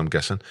performance, I'm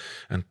guessing.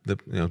 And the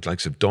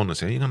likes of Don and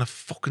say, "Are you going to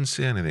fucking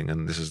say anything?"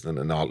 And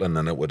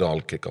then it would all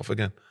kick off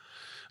again.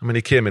 I mean,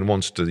 he came in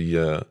once to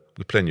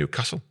we played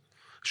Newcastle.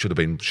 Should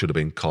have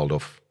been called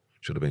off.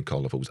 Should have been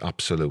called off. It was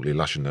absolutely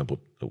lashing there, but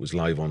it was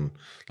live on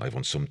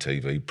some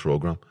TV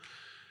program,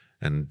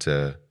 and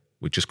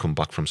we'd just come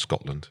back from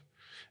Scotland,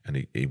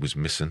 and he was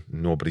missing.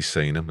 Nobody's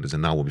seen him. It was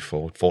an hour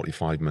before,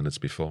 45 minutes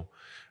before,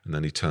 and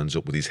then he turns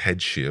up with his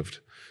head shaved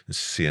and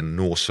saying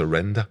 "No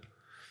surrender."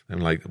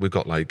 And we've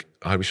got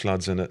Irish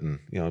lads in it, and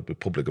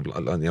Republic of,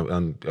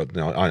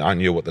 I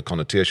knew what the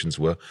connotations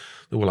were.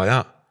 They were like,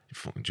 "You're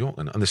fucking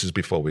joking." And this is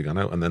before we got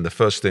out. And then the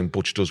first thing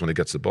Butch does when he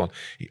gets the ball,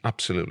 he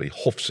absolutely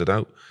huffs it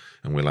out.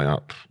 And we're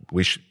like,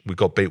 we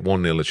got beat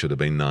 1-0, it should have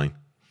been 9.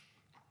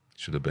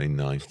 Should have been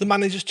 9. The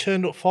manager's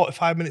turned up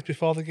 45 minutes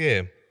before the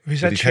game. With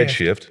his head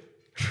shaved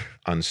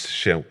and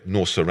shout,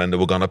 "No surrender.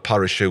 We're going to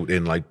parachute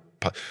in like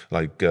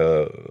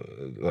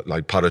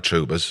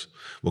paratroopers.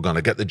 We're going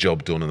to get the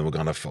job done and then we're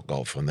going to fuck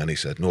off." And then he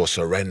said, "No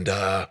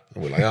surrender."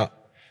 And we're like,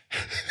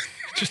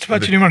 Just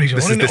imagine him on his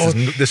own.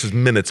 This is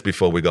minutes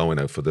before we're going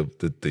out for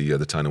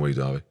the Tyne-Away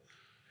derby.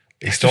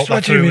 He's thought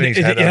that through in his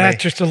head,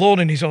 just alone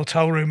in his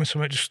hotel room or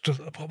something. Just,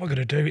 what am I going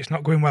to do? It's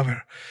not going well.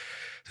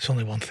 There's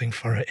only one thing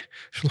for it.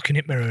 Just looking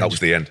at mirrors. That was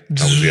the end.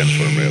 That was the end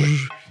for him, really.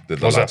 The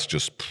lads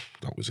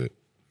that was it.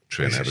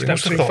 Train everything.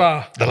 Too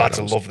far. The lads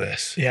will love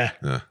this. Yeah.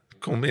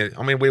 Come in.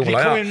 I mean, we were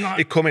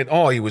he come in.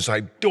 Oh, he was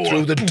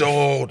through the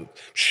door,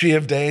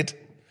 shaved head.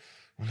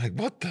 I'm like,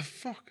 what the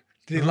fuck?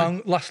 Did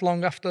it last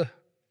long after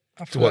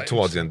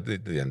towards the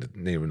end,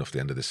 near enough the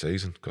end of the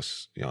season,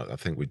 because I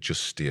think we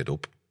just stayed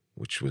up,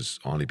 which was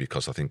only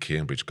because I think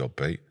Cambridge got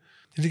beat.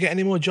 Did he get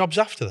any more jobs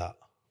after that?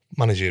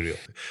 Managerial?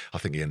 I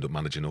think he ended up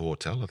managing a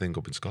hotel, up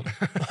in Scotland.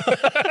 I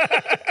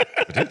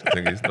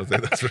think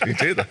that's what he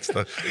did.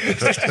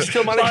 He's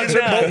still managing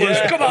now.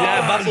 Yeah. Come on!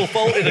 Yeah, Basil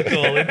Fawlty they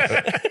call him.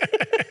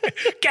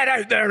 Get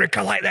out there and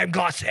collect them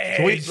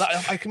glasses. So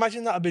I can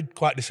imagine that would be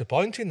quite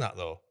disappointing, that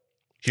though.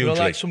 Hugely.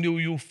 Like somebody who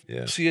you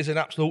see as an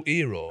absolute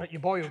hero.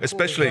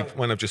 Especially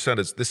when I've just said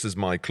this is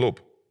my club.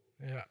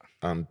 Yeah.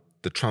 And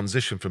the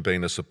transition from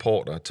being a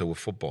supporter to a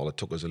footballer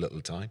took us a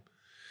little time.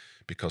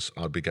 Because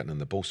I'd be getting in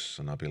the bus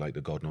and I'd be like,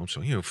 to God, no,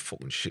 so you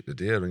fucking shit the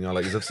deer. And you're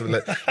like,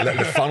 let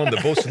the fan on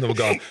the bus and they were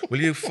going, "Will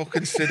you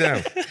fucking sit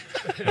down?"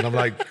 And I'm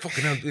like,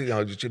 fucking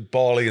hell, just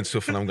bawling and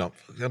stuff. And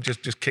I'm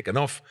just kicking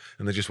off.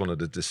 And they just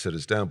wanted to sit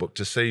us down. But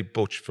to see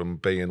Butch from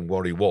being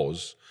what he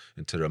was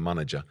into a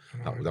manager,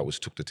 that was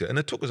took the tear. And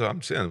it took us,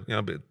 I'm saying,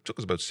 it took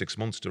us about 6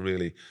 months to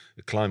really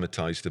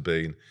acclimatise to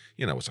being,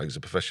 it's like as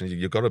a professional,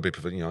 you've got to be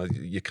professional,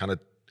 you kind of,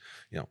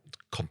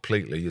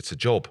 completely, it's a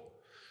job.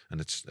 And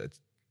it's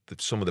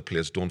some of the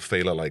players don't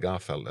feel it like I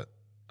felt it,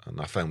 and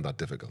I found that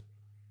difficult.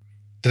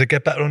 Did it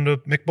get better under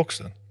Mick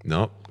Buxton?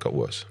 No, it got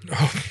worse.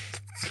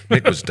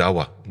 Mick was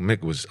dour.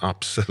 Mick was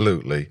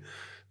absolutely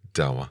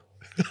dour.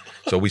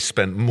 So we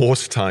spent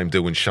most time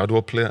doing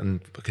shadow play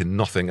and fucking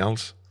nothing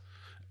else.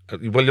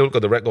 Well, you look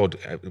at the record.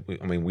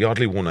 I mean, we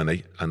hardly won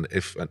any, and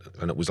it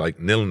was like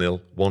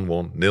 0-0,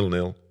 1-1,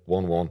 0-0,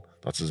 1-1.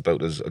 That's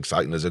about as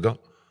exciting as it got.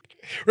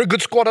 We're a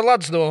good squad of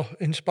lads, though,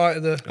 in spite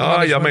of the.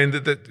 Yeah, I mean,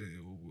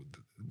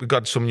 we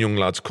got some young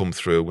lads come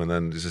through, and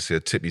then, as I say,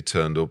 Tippy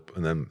turned up,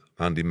 and then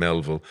Andy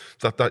Melville.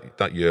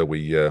 That year,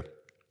 we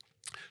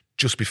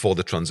just before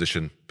the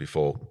transition,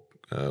 before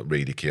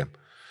Reedy came,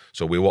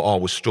 so we were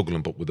always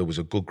struggling. But there was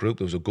a good group.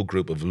 There was a good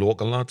group of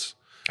local lads.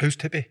 Who's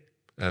Tippy?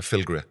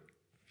 Phil Gray.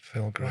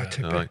 Phil Gray.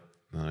 Tippy.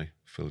 Aye,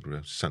 Phil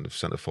Gray.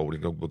 Centre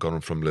forward. We got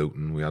him from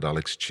Luton. We had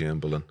Alex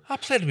Chamberlain. I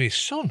played with his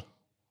son,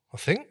 I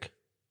think.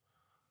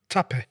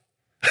 Tappy.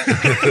 No,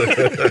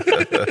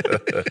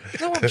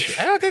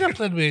 I did. I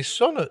played with his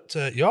son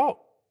at York.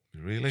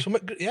 Really?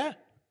 Yeah.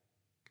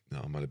 No,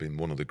 it might have been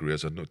one of the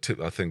Greys. I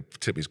think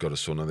Tippy's got a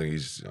son. I think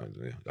he's.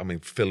 I mean,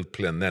 Phil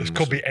playing then. There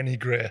could be any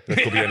Grey. There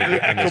could be any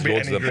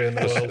Grey in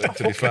the world.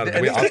 To be fair,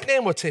 his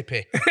nickname was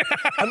Tippy.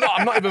 I'm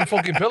not even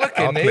fucking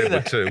pillicking either. I played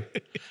with 2.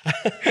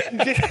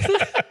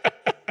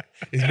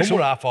 His mum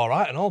were half all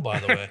right and all, by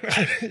the way.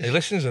 He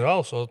listens and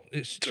all, so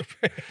it's...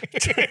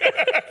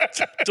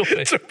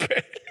 Duffy.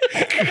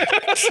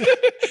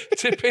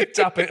 Tippy,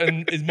 Tappy,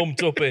 and his mum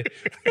Tuppy.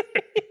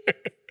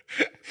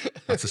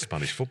 That's a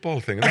Spanish football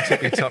thing, isn't it?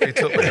 Tippy, tappy,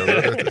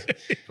 tappy.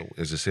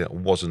 As I say, it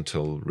wasn't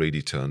until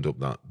Reedy turned up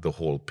that the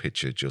whole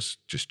picture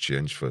just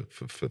changed for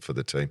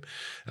the team.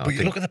 But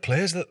you look at the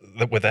players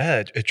that were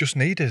there, it just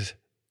needed,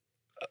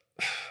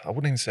 I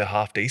wouldn't even say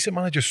half decent,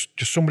 man. Just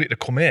somebody to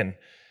come in,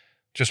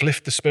 just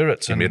lift the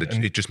spirits.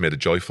 It just made it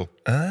joyful.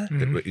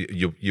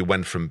 You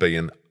went from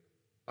being,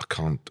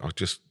 I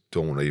just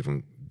don't want to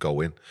even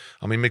go in.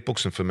 I mean, Mick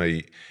Buxton for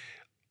me,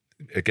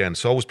 again,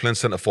 so I was playing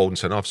centre forward and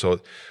centre off.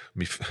 So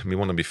me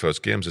one of my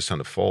first games as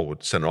centre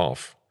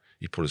off,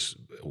 he put us.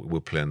 We were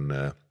playing.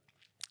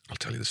 I'll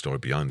tell you the story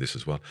behind this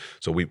as well.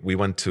 So we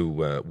went to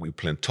we were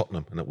playing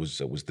Tottenham, and it was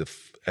the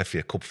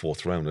FA Cup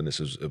fourth round, and it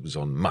was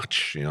on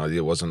Match. You know,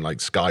 it wasn't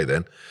like Sky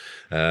then.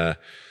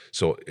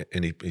 So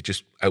and he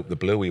just out the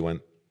blue, he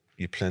went,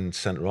 "You playing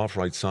centre off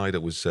right side?"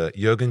 It was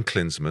Jurgen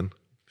Klinsmann,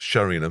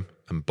 Sheringham,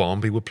 and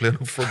Barmby were playing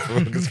up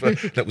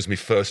front. That was my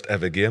first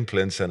ever game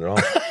playing centre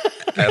off.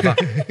 Ever.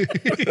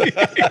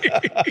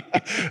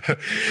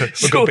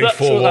 So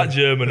that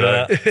German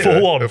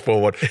 4-1.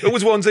 4-1. It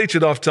was ones each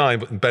at half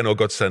time, but Benno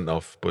got sent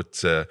off. But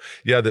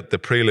the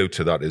prelude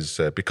to that is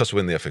because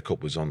when the FA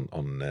Cup was on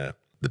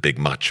the big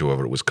match,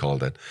 however it was called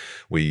then,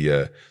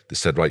 they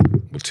said, right,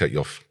 we'll take you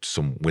off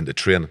some winter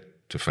training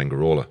to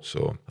Fingarola.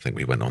 So I think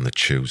we went on the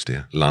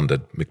Tuesday,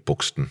 landed Mick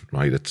Buxton,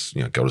 right? It's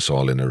got us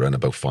all in around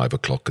about 5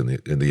 o'clock in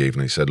the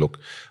evening. He said,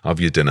 look, have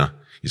your dinner.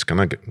 You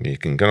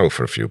can go out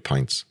for a few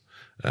pints.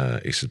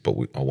 He said, but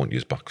I want you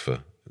back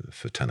for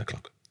 10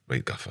 o'clock.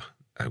 Right, gaffer,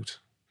 out.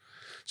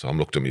 So I'm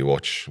looked at my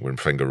watch. We're in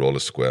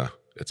Fingarola Square.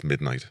 It's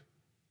midnight.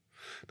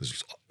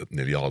 There's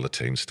nearly all the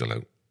team's still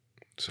out.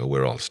 So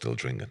we're all still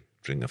drinking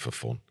for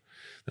fun.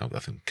 Now, I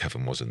think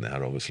Kevin wasn't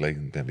there, obviously,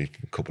 and maybe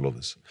a couple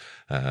others.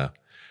 And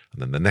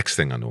then the next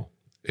thing I know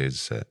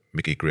is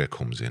Mickey Gray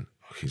comes in.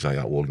 He's like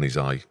holding his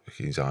eye.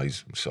 His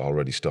eyes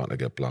already starting to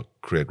get black.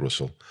 Craig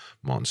Russell,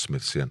 Martin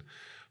Smith saying,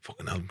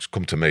 fucking hell,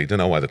 come to me. Don't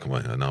know why they come.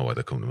 I know why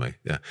they come to me.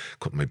 Yeah,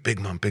 come to me. Big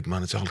man.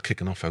 It's all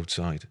kicking off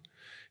outside.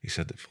 He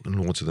said that fucking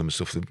loads of them and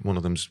stuff. One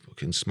of them's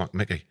fucking smacked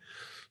Mickey.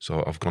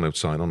 So I've gone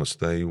outside. Honest,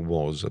 there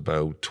was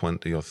about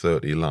 20 or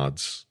 30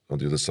 lads on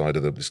the other side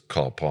of this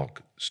car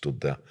park stood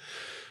there,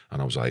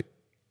 and I was like,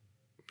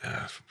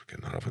 yeah, fucking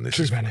not having this.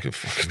 Too many.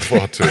 Fucking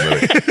far too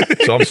many.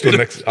 So I'm stood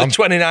next. I'm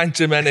 29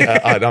 too many.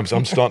 I'm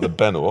starting to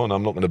Benno, and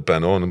I'm looking at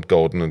Benno and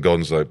Gordon, and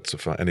Gordon's like,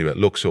 anyway,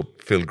 looks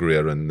up Phil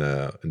Greer and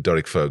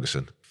Derek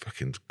Ferguson.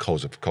 Fucking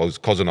cause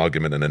an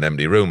argument in an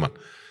empty room, man.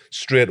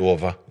 Straight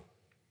over.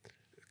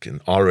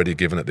 Already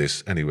giving it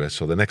this. Anyway,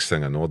 so the next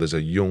thing I know, there's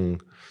a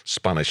young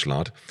Spanish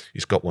lad.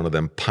 He's got one of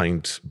them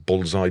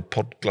bullseye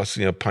pint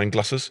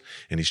glasses,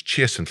 and he's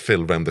chasing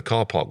Phil around the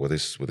car park with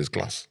his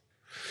glass.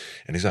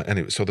 And he's like,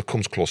 anyway, so that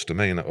comes close to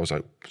me, and I was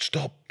like,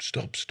 stop.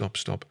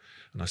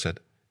 And I said,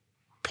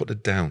 put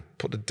it down,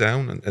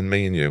 and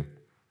me and you,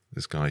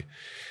 this guy.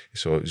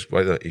 So it was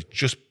right there. He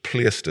just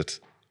placed it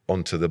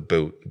onto the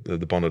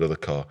bonnet of the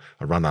car.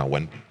 I ran out,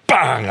 went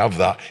bang, have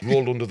that,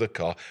 rolled under the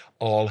car.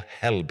 All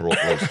hell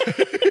broke loose.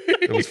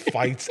 There was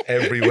fights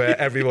everywhere.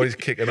 Everybody's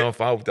kicking off.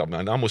 I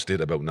must have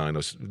hit about 9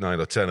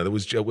 or 10. It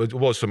was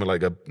something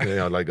like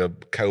a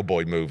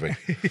cowboy movie.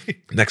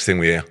 Next thing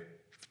we hear,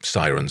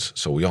 sirens.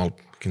 So we all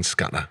can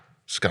scatter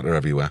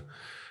everywhere.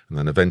 And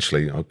then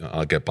eventually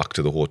I'll get back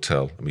to the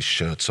hotel and my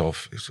shirt's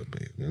off.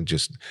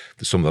 Just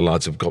some of the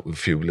lads have got a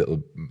few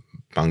little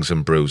bangs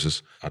and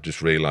bruises. I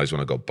just realised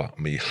when I got back,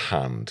 my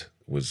hand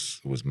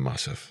was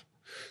massive.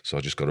 So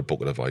I just got a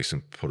bucket of ice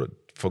and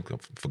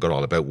forgot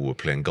all about we were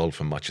playing golf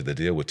and Match of the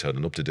Day. We're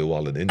turning up to do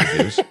all the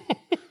interviews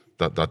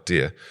that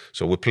day.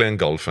 So we're playing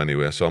golf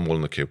anyway, so I'm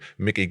holding the cue.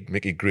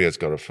 Mickey Gray's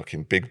got a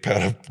fucking big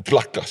pair of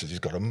black glasses. He's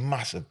got a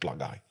massive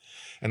black eye.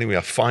 Anyway,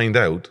 I find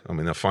out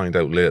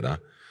later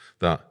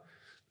that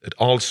it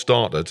all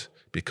started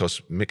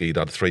because Mickey'd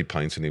had 3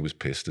 pints and he was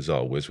pissed, as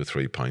always, with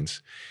 3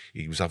 pints.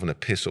 He was having a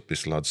piss up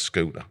this lad's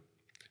scooter,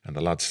 and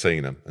the lad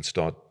seen him and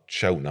started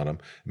shouting at him.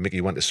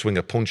 Mickey went to swing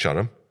a punch at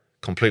him,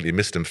 completely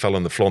missed him, fell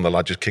on the floor, and the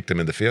lad just kicked him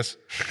in the face.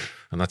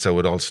 And that's how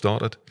it all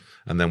started.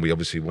 And then we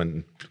obviously went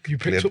and... You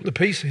picked up the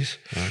pieces.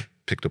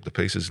 Picked up the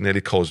pieces, nearly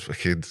caused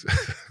fucking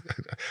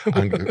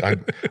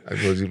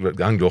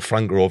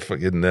Anglo-Franco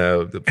fucking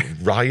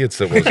riots.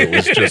 It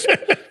was just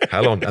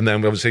hell on. And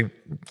then obviously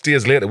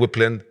days later we're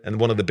playing in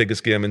one of the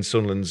biggest games in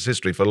Sunderland's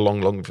history for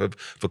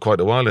for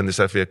quite a while in this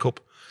FA Cup.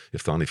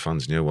 If the only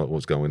fans knew what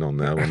was going on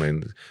there, I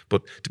mean,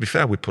 but to be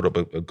fair, we put up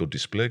a good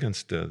display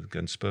against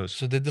Spurs.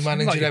 So did the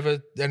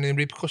manager any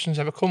repercussions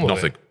ever come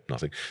of it?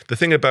 Nothing. The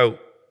thing about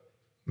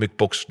Mick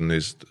Buxton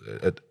is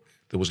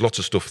there was lots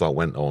of stuff that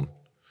went on.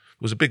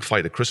 It was a big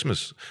fight at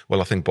Christmas.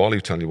 Well, I think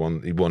Barley tell you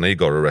he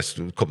got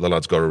arrested. A couple of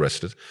lads got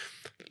arrested.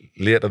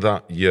 Later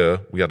that year,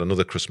 we had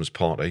another Christmas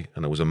party,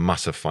 and there was a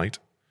massive fight.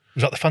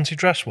 Was that the fancy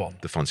dress one?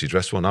 The fancy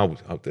dress one,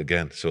 out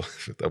again. So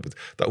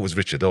that was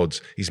Richard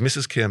Odds. His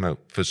missus came out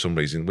for some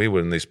reason. We were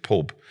in this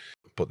pub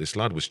but this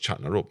lad was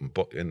chatting her up,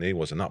 and he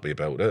wasn't happy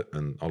about it,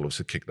 and all of us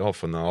had kicked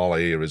off, and all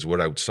I hear is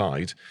we're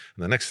outside,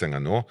 and the next thing I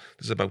know,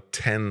 there's about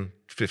 10,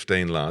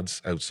 15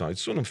 lads outside,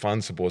 Sunderland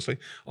fans supposedly,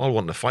 all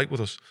wanting to fight with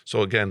us.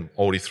 So again,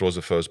 Ori throws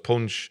the first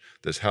punch,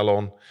 there's hell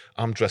on,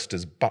 I'm dressed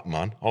as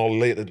Batman, all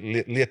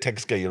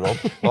latex gear on,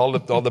 all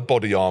the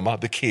body armour,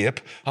 the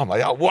cape, I'm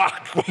like, oh,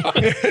 whack, whack.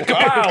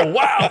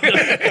 wow.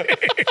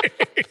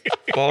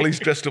 Barley's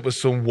dressed up as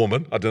some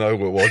woman, I don't know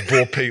who it was,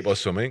 Bo Peep or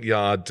something. He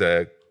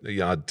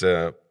had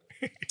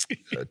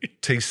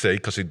TC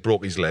because he'd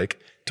broke his leg.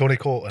 Tony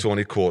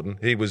Corton.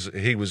 He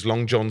was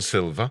Long John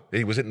Silver.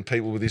 He was hitting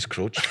people with his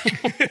crutch.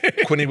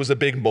 Quinny was a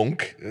big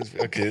monk.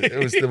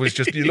 There was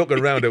just, you look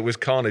around, it was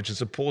carnage, and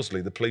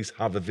supposedly the police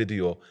have a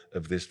video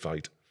of this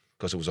fight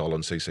because it was all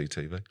on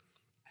CCTV.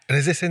 And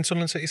is this in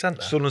Sunderland City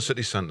Centre? Sunderland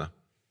City Centre,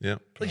 yeah.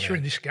 Police are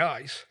in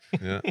disguise.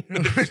 Yeah.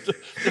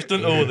 Just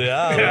don't know who they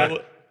are. Yeah.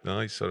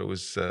 Nice, so it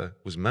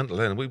was mental.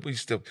 And we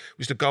used to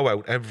go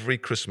out every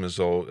Christmas,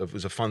 or if it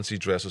was a fancy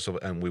dress or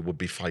something, and we would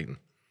be fighting.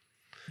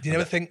 Do you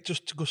never think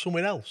just to go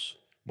somewhere else?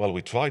 Well,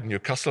 we tried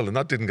Newcastle, and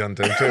that didn't go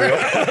down too well.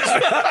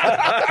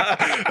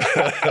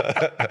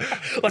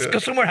 Let's go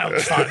somewhere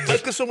else.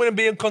 Let's go somewhere and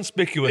be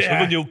inconspicuous. Yeah.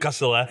 We'll go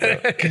Newcastle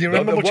there. Can you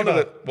remember much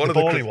about the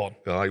Bally one?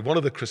 One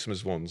of the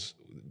Christmas ones,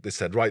 they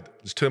said, right,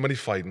 there's too many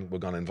fighting, we're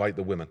going to invite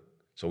the women.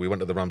 So we went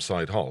to the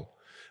Ramside Hall,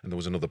 and there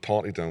was another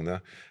party down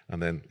there,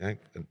 and then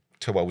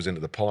 2 hours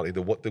into the party,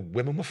 the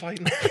women were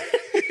fighting.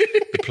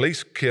 The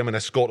police came and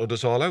escorted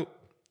us all out.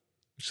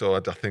 So I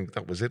think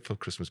that was it for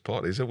Christmas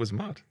parties. It was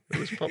mad. It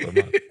was proper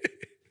mad.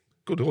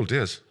 Good old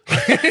days.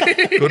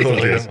 Good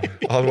old days.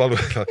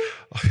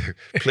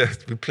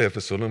 We played for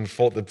Sunderland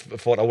and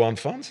fought our own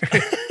fans.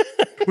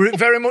 Were it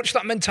very much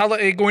that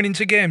mentality going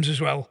into games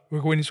as well?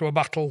 We're going into a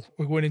battle,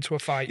 we're going into a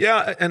fight.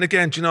 Yeah, and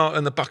again, do you know,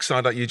 on the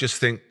backside that you just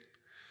think,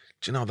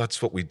 do you know,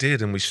 that's what we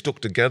did, and we stuck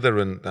together,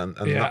 and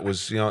that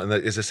was, you know, and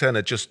as I said,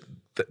 it just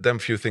them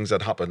few things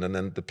that happened, and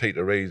then the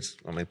Peter Reid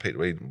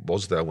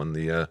was there when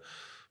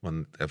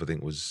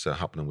everything was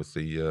happening with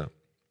the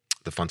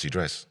fancy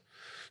dress.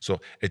 So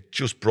it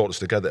just brought us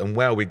together, and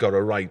where we got it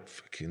right,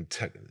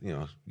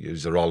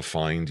 they're all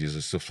fine,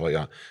 stuff like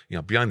that. You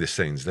know, behind the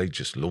scenes, they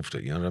just loved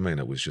it. You know what I mean?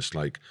 It was just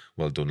like,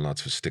 well done,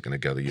 lads, for sticking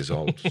together. You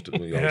all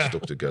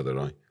stuck together,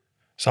 right?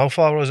 So how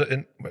far was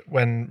it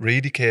when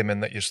Reedy came in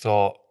that you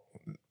thought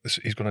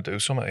he's going to do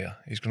something here?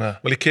 Well,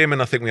 he came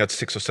in. I think we had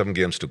 6 or 7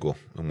 games to go,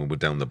 and we were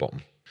down the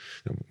bottom.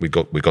 We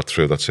got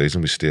through that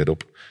season. We stayed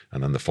up,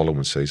 and then the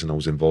following season, I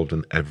was involved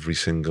in every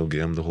single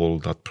game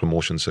that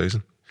promotion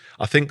season.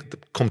 I think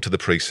come to the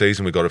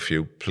pre-season, we got a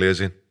few players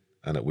in,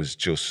 and it was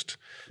just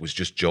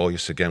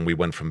joyous. Again, we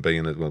went from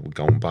being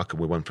going back, and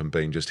we went from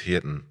being just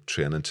hating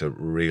training to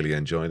really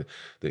enjoying it.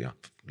 The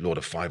load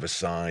of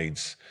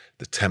 5-a-sides,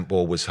 the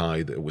tempo was high.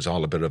 It was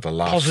all a bit of a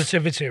laugh.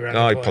 Positivity,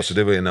 right?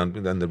 Positivity, and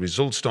then the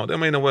results started. I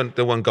mean,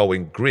 they weren't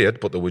going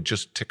great, but they were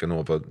just ticking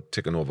over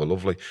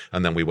lovely.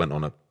 And then we went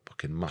on a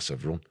fucking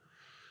massive run.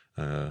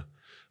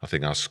 I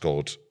think I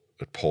scored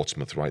at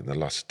Portsmouth right in the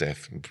last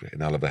death in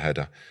hell of a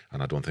header,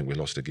 and I don't think we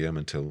lost a game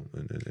until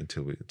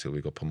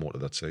we got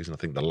promoted that season. I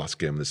think the last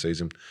game of the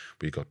season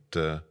we got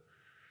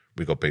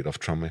beat off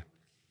Tranmere,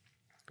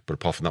 but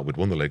apart from that, we'd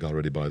won the league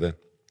already by then.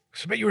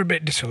 So I bet you were a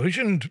bit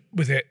disillusioned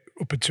with it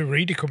up until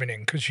Reedy coming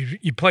in, because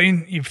you've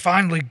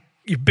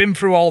been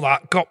through all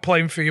that, got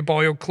playing for your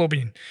boyhood club,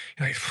 and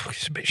you're like,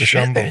 it's a bit shit.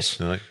 Shambles.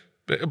 Right.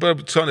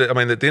 But I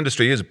mean, the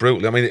industry is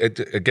brutal. I mean,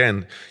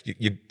 again,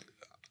 you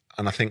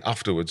and I think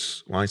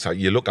afterwards, hindsight,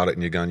 you look at it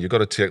and you're going, you've got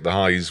to take the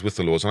highs with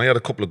the lows. And I had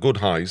a couple of good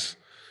highs,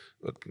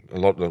 a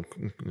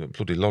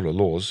bloody lot of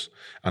lows,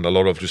 and a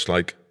lot of just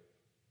like,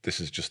 this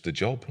is just the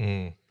job.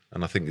 And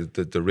I think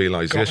the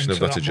realisation of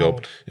that's a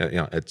job.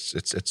 Yeah,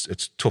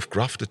 it's tough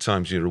graft at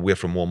times. You're away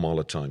from home all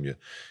the time.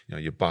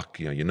 You're back.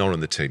 You're not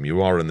in the team.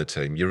 You are in the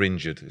team. You're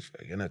injured.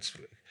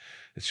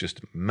 It's just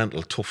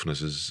mental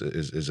toughness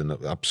is an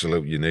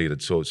absolute you need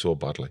it so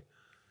badly.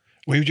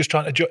 Were you just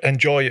trying to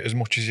enjoy it as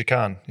much as you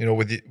can,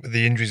 with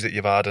the injuries that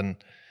you've had,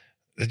 and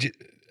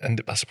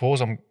I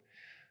suppose I'm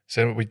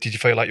saying, did you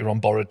feel like you're on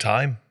borrowed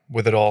time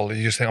with it all?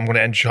 You just think, I'm going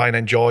to try and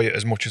enjoy it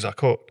as much as I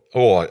could?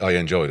 Oh, I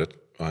enjoyed it.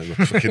 I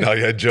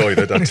enjoyed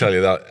it. I tell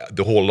you that,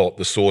 the whole lot,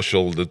 the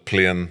social, the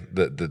playing,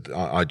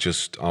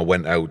 I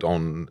went out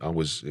on.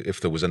 If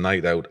there was a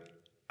night out,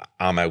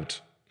 I'm out.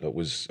 I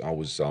was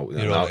out,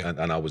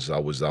 and I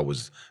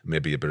was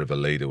maybe a bit of a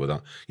leader with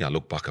that. Yeah, I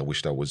look back, I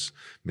wished I was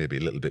maybe a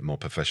little bit more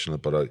professional,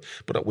 but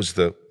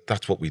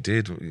that's what we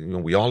did.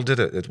 We all did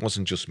it. It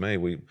wasn't just me.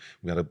 We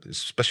had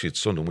especially at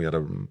Sunderland, we had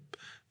a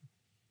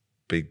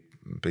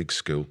big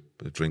school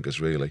of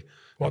drinkers really.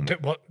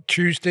 What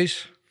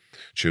Tuesdays,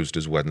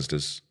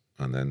 Wednesdays,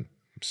 and then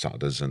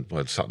Saturdays, and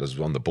Saturdays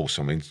on the bus.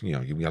 I mean,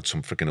 we had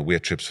some freaking away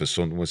trips for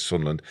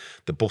Sunderland.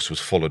 The bus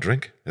was full of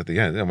drink at the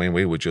end. I mean,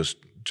 we were just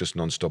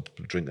non-stop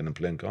drinking and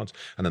playing cards,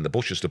 and then the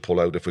bus used to pull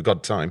out if we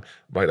got time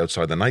right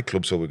outside the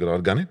nightclub so we could all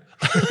get in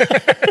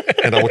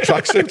and our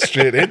tracksuit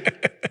straight in.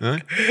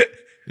 Right?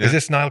 Yeah. Is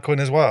this Niall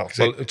Quinn as well?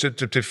 Well,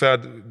 to be fair,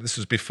 this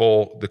is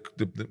before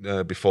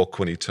before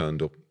Quinny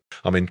turned up.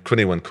 I mean,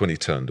 when Quinny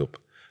turned up,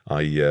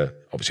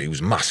 obviously he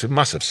was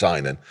massive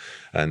signing,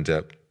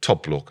 and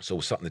top bloke. So I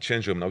was sat in the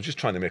change room, and I was just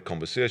trying to make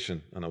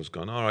conversation, and I was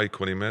going, "All right,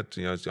 Quinny, mate,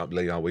 you know,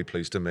 Lee, are we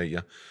pleased to meet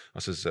you?" I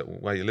says,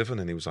 "Where are you living?"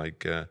 And he was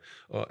like,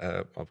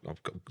 "I've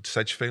got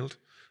Sedgefield."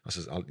 I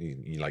says,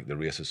 "You like the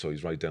races?" So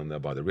he's right down there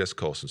by the race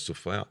course and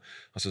stuff like that.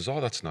 I says, "Oh,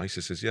 that's nice."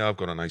 He says, "Yeah, I've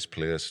got a nice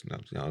place, you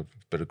know, a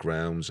bit of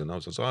grounds." And I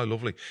was, "Oh,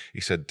 lovely."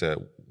 He said,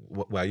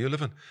 "Where are you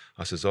living?"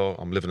 I says, "Oh,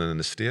 I'm living in an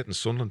estate in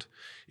Sunderland."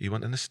 He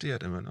went, "An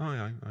estate?" And I went, "Oh,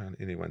 yeah."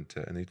 And he went,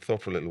 and he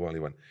thought for a little while. He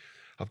went,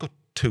 "I've got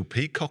 2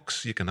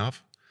 peacocks you can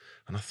have."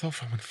 And I thought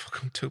for a minute,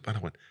 "Fuck, I'm 2." And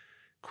I went,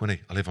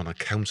 "Quinny, I live on a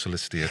council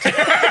estate." And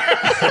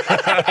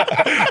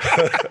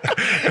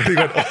he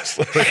went, "Oh,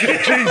 sorry."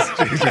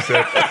 Jeez, he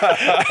said.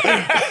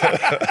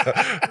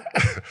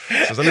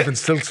 Says, "I live in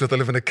Silksworth, I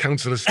live in a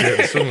council estate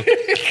in Sunderland."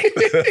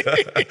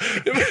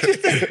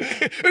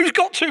 Who's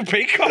got 2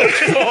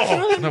 peacocks?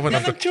 And I went,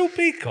 "I've got 2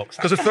 peacocks.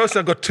 Because at first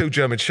I got 2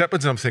 German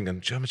Shepherds, and I'm thinking,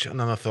 German Shepherd, and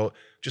then I thought,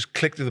 just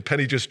clicked, the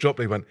penny just dropped.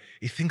 He went,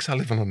 "He thinks I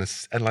live on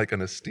like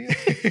an estate."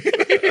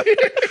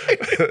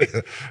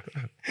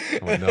 I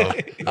went, "No.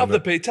 Take the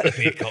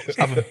peacocks.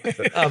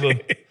 Have them.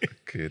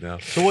 Okay, now.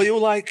 So were you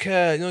like,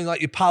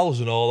 like your pals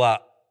and all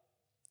that?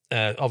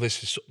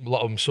 Obviously, a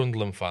lot of them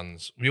Sunderland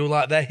fans. Were you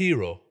like their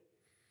hero?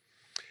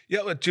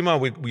 Yeah, well, do you know,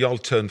 we all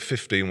turned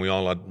 50 and we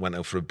all went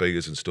out for a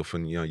beers and stuff,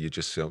 and, you know, you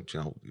just,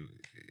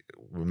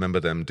 remember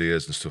them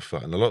days and stuff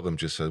like that. And a lot of them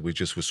just said, we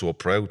just were so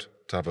proud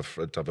to have a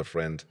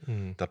friend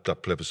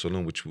that played for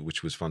Sunderland,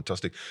 which was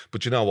fantastic.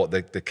 But you know what?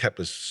 They kept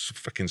us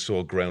fucking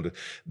so grounded.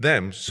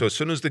 So as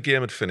soon as the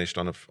game had finished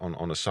on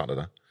a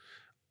Saturday,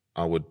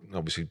 I would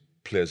obviously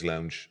players'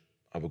 lounge,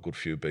 have a good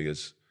few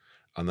beers,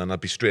 and then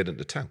I'd be straight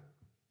into town.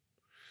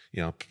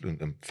 You know,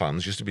 and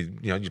fans used to be,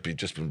 you know, you'd be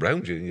just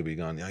around you, and you'd be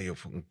going, "Yeah, you're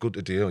fucking good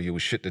today," or "You were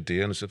shit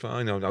today," and stuff.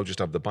 I know, I'll just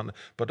have the banter.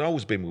 But I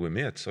always been with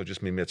my mates, so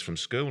just my mates from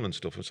school and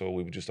stuff, and so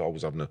we were just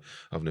always having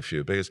a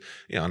few beers.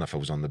 Yeah, and if I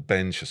was on the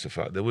bench or stuff,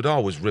 they would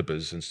always rib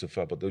us and stuff,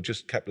 but they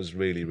just kept us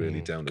really, really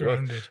down to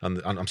earth.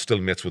 And I'm still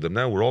mates with them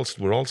now. We're all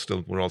still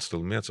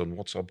mates on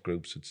WhatsApp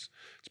groups. It's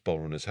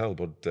boring as hell,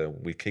 but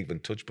we keep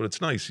in touch. But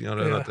it's nice, you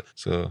know. Yeah.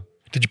 So,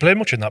 Did you play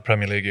much in that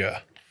Premier League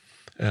year?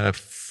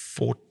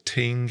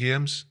 14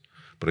 games.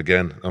 But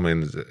again, I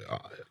mean,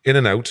 in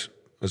and out.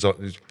 But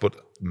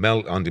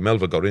Andy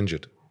Melver got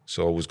injured,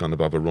 so I was going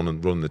to have a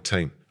run the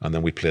team. And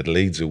then we played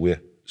Leeds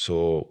away.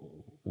 So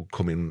we're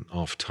coming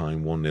half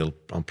time 1-0.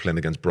 I'm playing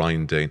against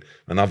Brian Dean,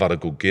 and I've had a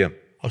good game.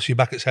 Oh, so you're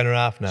back at centre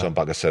half now? So I'm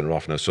back at centre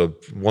half now. So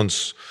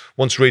once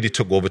Reedy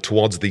took over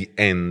towards the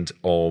end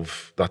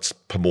of that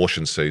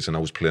promotion season, I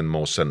was playing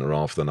more centre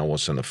half than I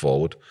was centre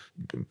forward.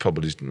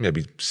 Probably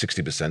maybe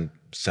 60%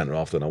 centre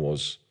half than I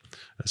was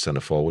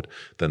centre forward.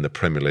 Then the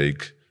Premier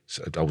League,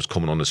 I was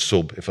coming on a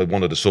sub. If I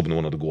wanted a sub and I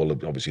wanted a goal,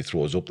 I'd obviously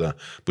throw us up there.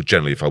 But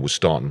generally, if I was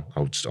starting,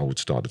 I would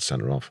start at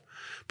centre half.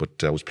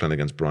 But I was playing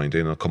against Brian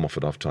Dean, and I come off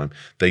at half time.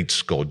 They'd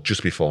scored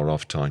just before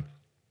half time.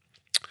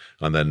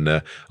 And then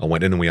I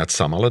went in and we had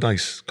Sam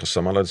Allardyce, because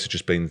Sam Allardyce had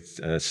just been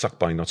sacked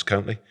by Notts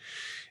County.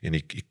 And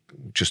he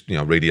just, you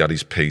know, really had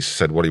his piece,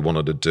 said what he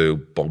wanted to do.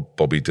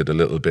 Bobby did a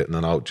little bit, and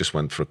then I just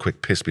went for a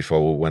quick piss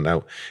before we went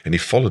out. And he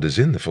followed us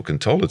in the fucking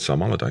toilet,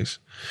 Sam Allardyce.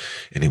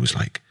 And he was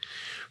like,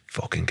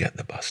 "Fucking get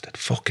the bastard,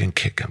 fucking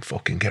kick him,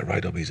 fucking get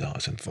right up his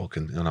arse," and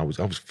I was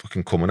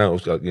fucking coming out. I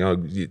was like, you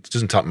know, it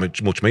doesn't take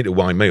much me to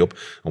wind me up.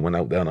 I went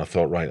out there and I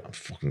thought, right, I'm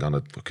fucking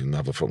gonna fucking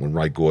have a fucking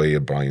right go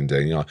here, Brian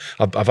Dean. You know,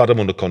 I've had him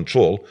under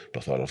control,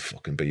 but I thought I'll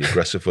fucking be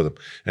aggressive with him.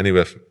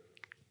 Anyway,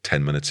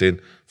 10 minutes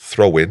in,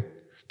 throw in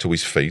to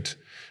his feet,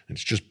 and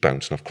it's just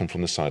bounced, and I've come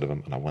from the side of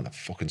him, and I went to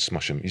fucking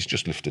smash him. He's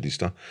just lifted his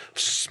stuff,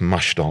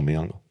 smashed on my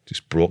ankle,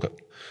 just broke it,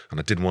 and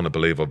I didn't want to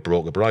believe I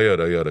broke it, but I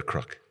heard a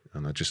crack.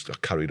 And I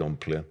carried on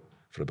playing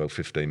for about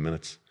 15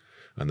 minutes.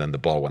 And then the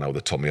ball went out the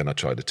top of me and I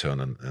tried to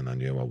turn and I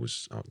knew I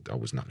was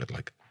knackered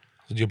like.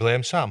 Did you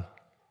blame Sam?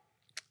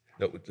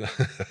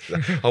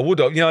 I would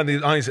have, you know,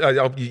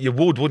 you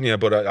would, wouldn't you?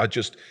 But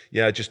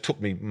it just took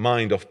me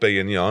mind off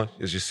being, you know,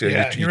 as you say,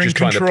 you're just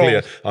trying to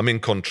play. I'm in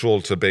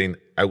control to being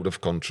out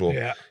of control.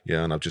 Yeah,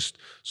 and I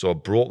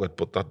broke it,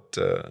 but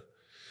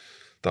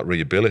that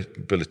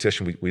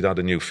rehabilitation, we'd had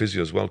a new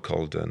physio as well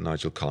called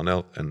Nigel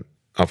Carnell, and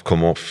I've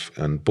come off,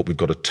 but we've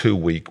got a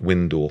 2-week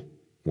window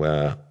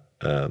where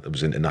it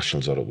was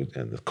internationals, or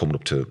coming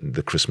up to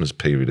the Christmas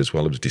period as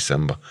well. It was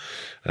December.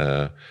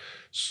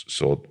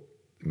 So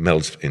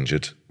Mel's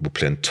injured. We're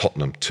playing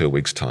Tottenham 2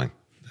 weeks' time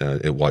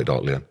at White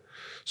Hart Lane.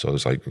 So I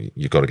was like,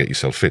 you got to get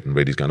yourself fit. And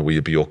Brady's going, will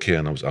you be okay?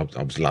 And I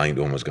was lying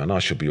to him. I was going, no, I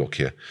should be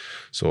okay.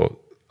 So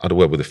I had a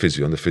word with the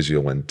physio, and the physio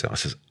went, I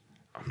says,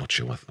 I'm not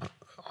sure.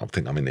 I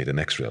think I'm going to need an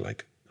X-ray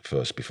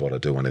first before I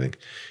do anything.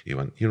 He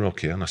went, you're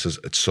okay? And I says,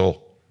 it's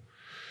sore.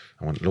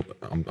 I went, look,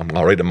 I'm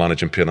all right to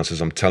manage pain. I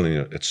says, I'm telling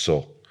you, it's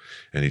sore.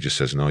 And he just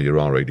says, no, you're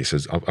all right. He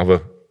says, have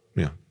a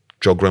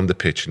jog round the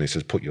pitch. And he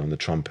says, put you on the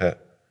trumpet.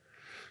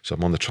 So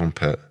I'm on the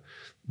trumpet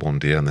one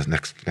day, and the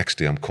next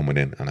day I'm coming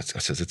in, and I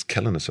says, it's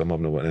killing us. I'm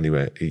having a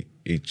anyway.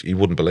 He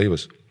wouldn't believe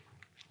us.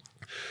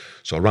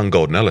 So I rang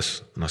Gordon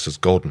Ellis, and I says,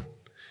 Gordon,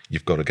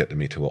 you've got to get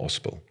me to a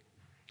hospital.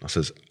 I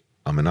says,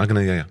 I'm in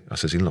agony here. I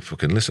says, he'll not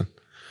fucking listen.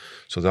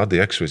 So they had the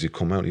x-rays, he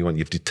come out, he went,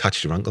 you've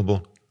detached your ankle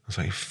bone. I was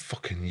like,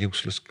 fucking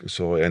useless.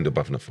 So I ended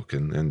up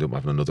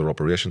having another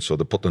operation. So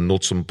they put the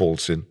nuts and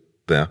bolts in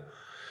there.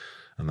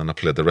 And then I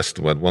played the rest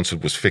of it. Once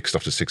it was fixed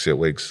after 6-8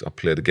 weeks, I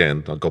played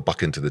again. I got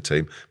back into the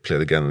team,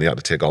 played again, and they had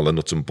to take all the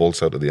nuts and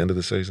bolts out at the end of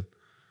the season.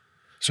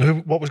 So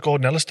what was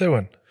Gordon Ellis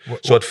doing?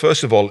 So at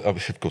first of all,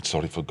 good,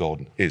 sorry for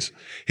Gordon, he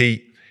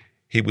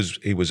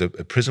was a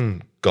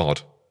prison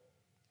guard,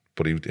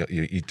 but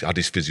he had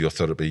his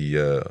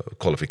physiotherapy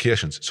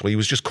qualifications. So he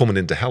was just coming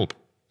in to help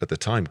at the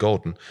time,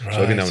 Gordon. Right.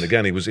 So every now and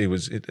again, the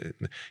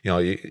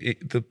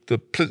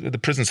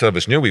prison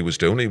service knew he was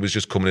doing. He was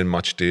just coming in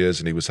match days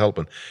and he was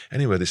helping.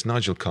 Anyway, this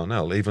Nigel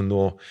Cornell, even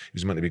though he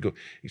was meant to be good,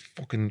 he's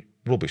fucking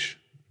rubbish.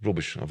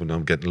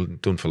 I'm getting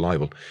done for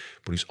libel,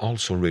 but he's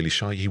also really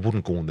shy. He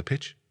wouldn't go on the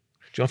pitch.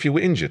 Do you know, if you were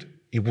injured,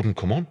 he wouldn't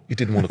come on. He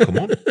didn't want to come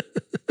on.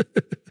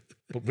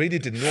 But really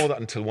didn't know that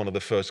until one of the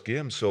first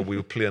games. So we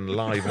were playing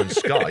live on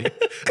Sky.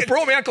 I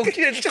broke my ankle.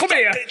 Can you just come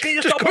here? Can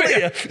you just come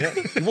here? Yeah,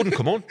 he wouldn't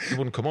come on.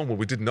 Well,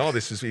 we didn't know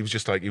this. He was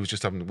just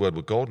having a word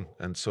with Gordon.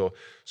 And so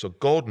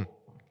Gordon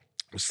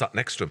was sat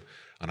next to him.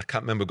 And I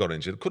can't remember got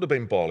injured. It could have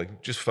been Barley.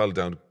 Just fell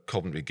down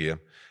Coventry game.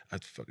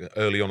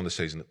 Early on in the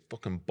season,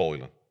 fucking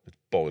boiling. It's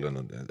boiling,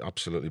 and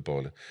absolutely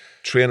boiling.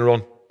 Trainer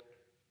on,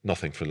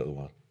 nothing for a little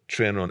while.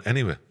 Trainer on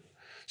anyway.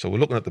 So we're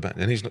looking at the bench,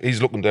 and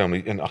he's looking down,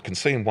 and I can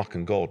see him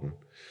whacking Gordon.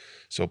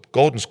 So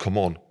Gordon's come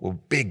on with a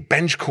big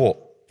bench coat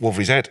over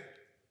his head.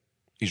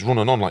 He's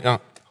running on like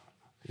that.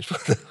 He's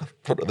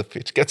front of the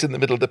pitch, gets in the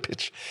middle of the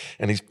pitch,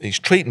 and he's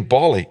treating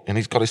Barley, and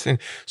he's got his thing.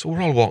 So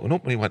we're all walking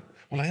up, and he went,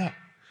 well, like that.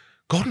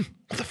 Gordon,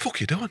 what the fuck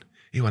are you doing?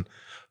 He went,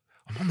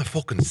 I'm on the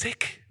fucking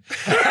sick.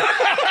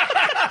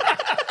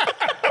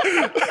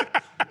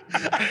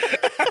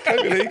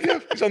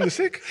 He's on the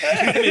sick.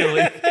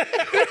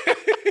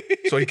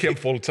 So he came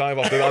full time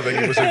after that. I think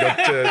he was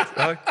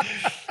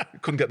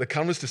couldn't get the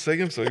cameras to see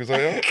him, so he was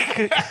like, oh.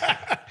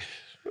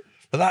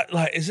 But that,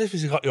 like, as if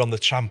he's got you on the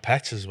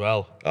trampette as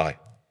well. Aye.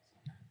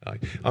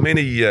 I mean,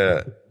 he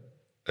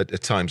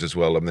at times as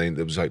well. I mean,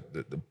 there was like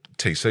the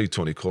TC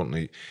Tony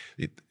Courtney.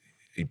 He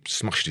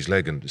smashed his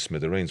leg in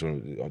smithereens.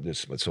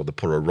 So they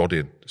put a rod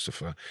in,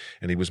 stuff,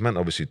 and he was meant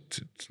obviously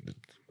to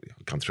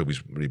come through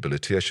his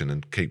rehabilitation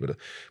and keep it,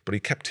 but he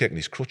kept taking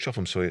his crutch off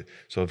him. So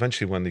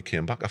eventually, when he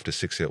came back after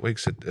 6-8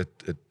 weeks,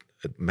 it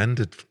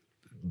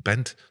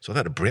bent. So they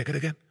had to break it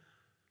again.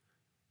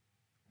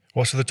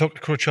 Well, so they took the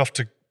crutch off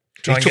to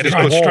try and get his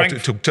strength.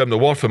 It took him to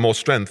walk for more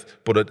strength,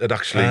 but it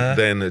actually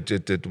then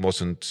it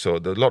wasn't. So a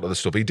lot of the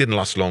stuff, he didn't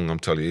last long. I'm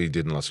telling you, he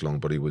didn't last long.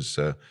 But he was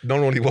not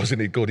only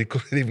wasn't he good, he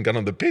couldn't even get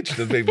on the pitch.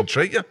 They didn't even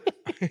treat you.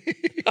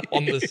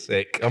 On the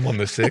sick. I'm on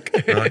the sick.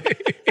 Right.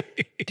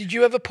 Did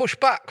you ever push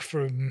back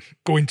from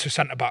going to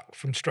centre back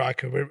from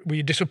striker? Were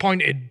you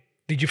disappointed?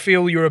 Did you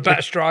feel you were a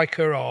better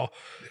striker, or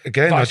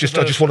again? I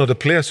just wanted to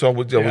play. So I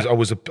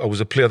was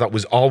a player that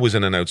was always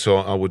in and out. So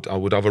I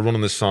would have a run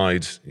on the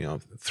side,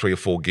 3 or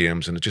 4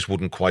 games, and it just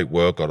wouldn't quite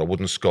work, or I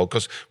wouldn't score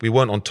because we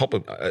weren't on top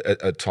of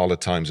at all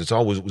at times. It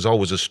was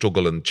always a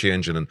struggle and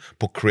changing and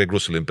put Craig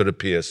Russell in, bit of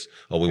pace,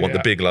 or we want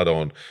the big lad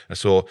on. And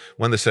so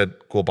when they said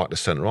go back to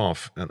centre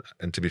half,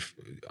 and to be,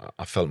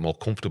 I felt more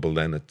comfortable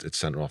then at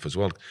centre half as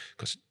well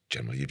because.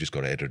 Generally, you've just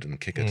got to head it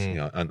and kick it,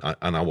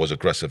 and I was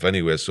aggressive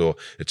anyway, so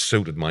it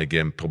suited my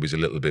game probably a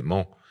little bit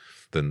more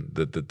than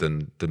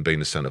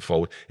being a centre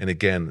forward. And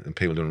again, and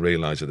people don't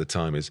realise at the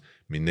time is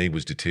my knee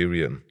was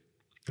deteriorating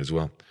as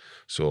well.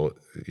 So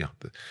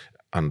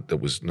and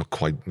it was not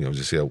quite, as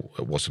I say,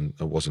 it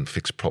wasn't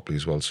fixed properly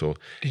as well. So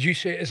did you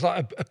see it as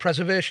like a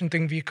preservation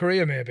thing for your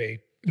career, maybe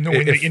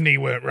knowing that your knee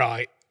weren't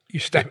right? You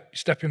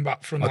stepping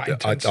back from that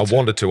intensity. I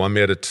wanted to. I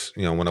made it,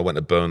 when I went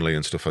to Burnley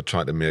and stuff, I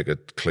tried to make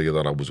it clear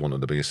that I was wanting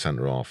to be a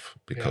centre half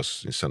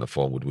because centre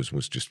forward was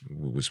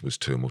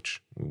too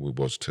much. It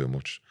was too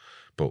much.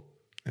 But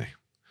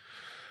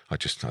I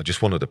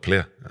just wanted to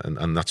play,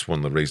 and that's one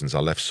of the reasons I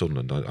left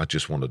Sunderland. I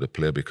just wanted to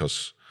play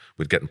because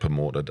we'd getting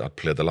promoted. I'd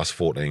played the last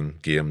 14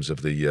 games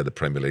of the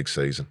Premier League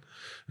season.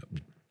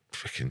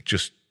 Freaking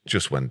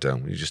just went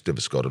down. You just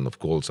never scored enough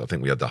goals. I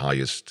think we had the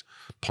highest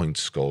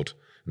points scored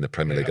in the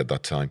Premier League at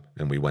that time,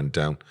 and we went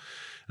down.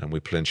 And we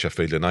played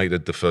Sheffield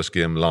United, the first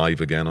game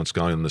live again on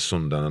Sky on the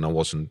Sunday, and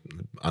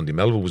Andy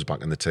Melville was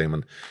back in the team,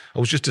 and I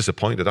was just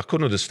disappointed. I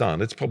couldn't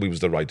understand. It probably was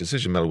the right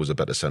decision. Melville was a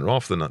better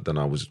centre-half than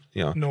I was,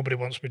 Nobody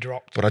wants to be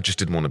dropped. But I just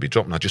didn't want to be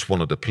dropped, and I just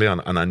wanted to play,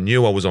 and I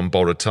knew I was on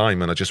borrowed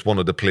time, and I just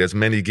wanted to play as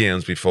many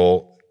games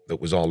before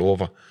it was all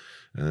over.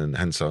 And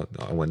hence I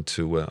went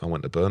to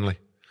Burnley.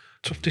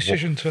 Tough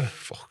decision what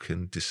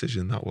fucking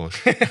decision that was.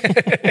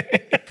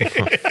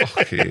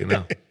 Fucking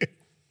hell. Yeah.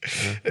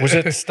 Was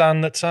it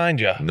Stan that signed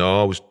you?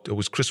 No, it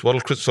was Chris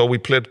Waddle. So we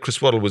played. Chris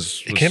Waddle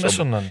he came to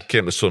Sunderland.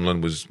 Came to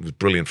Sunderland, was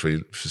brilliant for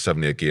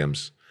 7-8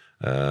 games,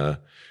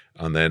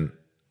 and then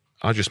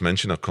I just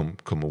mentioned I'd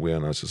come away,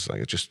 and I was just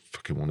like, I just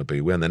fucking want to be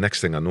away. And the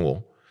next thing I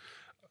know,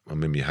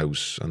 I'm in my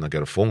house, and I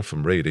get a phone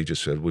from Reid. He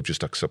just said, "We've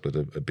just accepted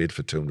a bid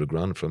for 200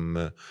 grand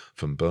from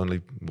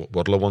Burnley.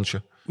 Waddle wants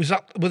you."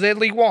 Were they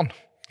League One?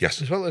 Yes,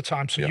 as well at the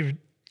time. So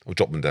I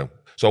dropped them down.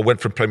 So I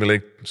went from Premier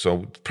League.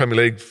 So Premier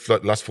League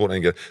last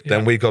 14 years.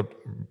 Then we got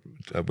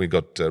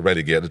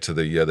relegated to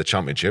the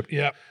Championship.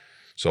 Yeah.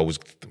 So I was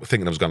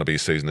thinking there was going to be a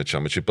season of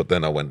Championship, but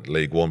then I went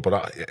League One.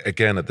 But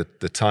again, at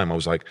the time, I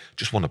was like,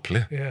 just want to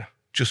play. Yeah.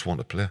 Just want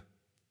to play.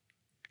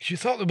 You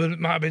thought there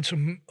might have been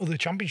some other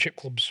Championship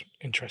clubs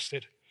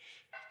interested,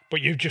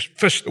 but you just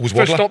first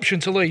option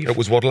to leave. It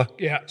was Waddler.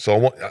 Yeah.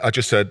 So I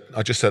just said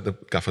the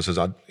gaffer says,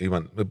 he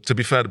went, to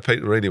be fair to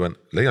Peter Reid, he went,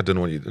 Lee, I don't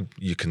know what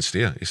you can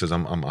steer. He says,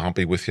 I'm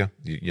happy with you.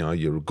 You know,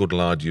 you're a good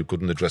lad, you're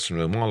good in the dressing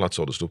room, all that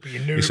sort of stuff. But you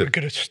knew he we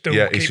could have still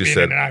keep you in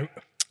and out.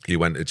 He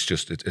went,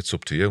 it's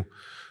up to you.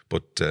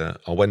 But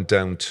I went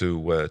down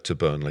to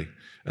Burnley,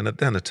 and at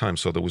the time,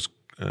 so there was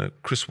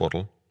Chris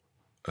Waddle,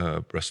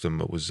 rest of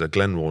them, it was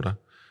Glenn Roder,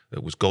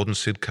 it was Gordon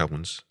Sid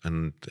Cowens,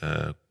 and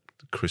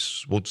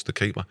Chris Woods, the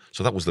keeper.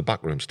 So that was the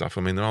backroom staff.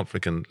 I mean, they're all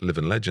freaking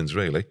living legends,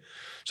 really.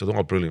 So they're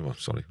all brilliant. Well,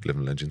 sorry,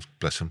 living legends,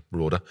 bless them,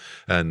 Roder.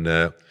 And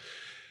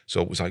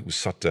so it was like we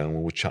sat down,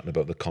 we were chatting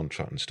about the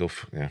contract and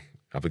stuff. Yeah,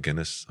 have a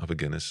Guinness, have a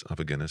Guinness, have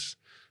a Guinness.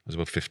 I was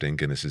about 15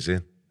 Guinnesses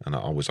in. And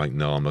I was like,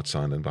 no, I'm not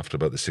signing. After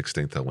about the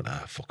 16th, I went,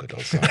 fuck it, I'll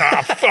sign.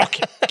 Fuck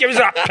it. Give us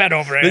that pen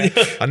over here.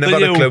 I never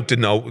had a clue,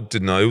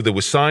 didn't know who they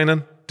were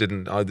signing.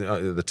 I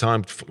at the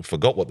time,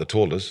 forgot what they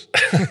told us.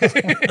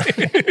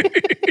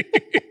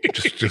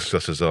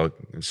 just as I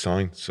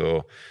signed.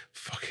 So,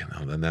 fucking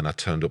hell. And then I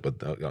turned up,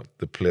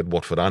 they played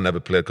Watford. I never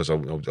played because I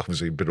was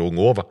obviously a bit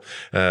hungover.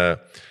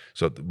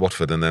 So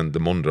Watford, and then the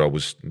Monday I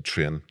was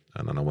training,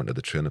 and then I went to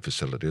the training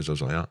facilities. I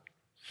was like,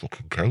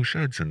 fucking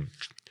cowsheds and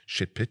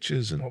shit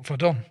pitches. And what have I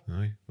done?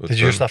 Did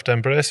you just have to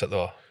embrace it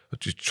though? I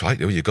just tried.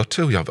 You got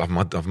to. I've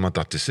made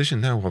that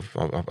decision now.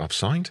 I've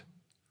signed.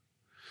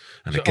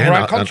 And again, a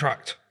right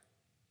contract.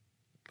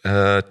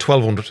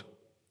 1,200,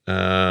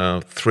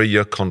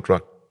 3-year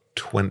contract,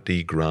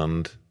 20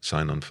 grand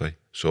sign-on fee.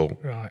 So,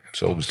 right.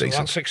 So it was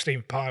decent. That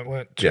 16 pound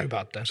weren't too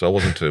bad then. So it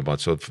wasn't too bad.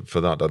 So for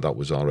that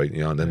was all right.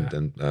 You know, and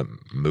then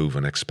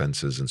moving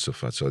expenses and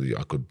stuff like that. So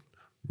I could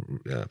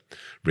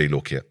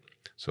relocate.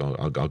 So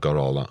I got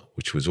all that,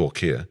 which was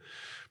okay.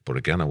 But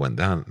again, I went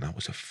down, and that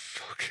was a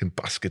fucking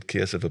basket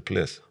case of a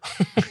place.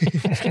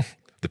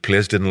 The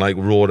players didn't like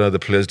Roder. The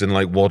players didn't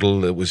like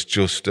Waddle. It was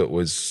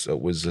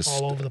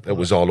all over the place. It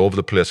was all over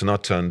the place. And I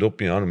turned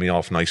up, you know, in my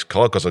half nice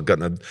car because I'd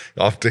gotten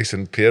a half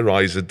decent pay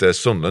rise at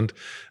Sunderland,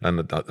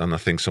 and I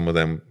think some of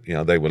them, you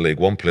know, they were League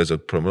One players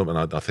at Premier,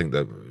 and I think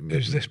that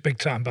who's this big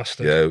time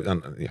bastard? Yeah,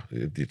 and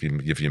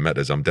if you met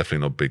us, I'm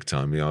definitely not big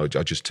time. You know,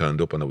 I just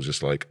turned up, and it was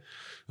just like,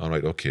 all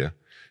right, okay,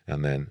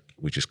 and then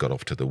we just got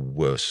off to the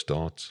worst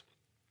starts.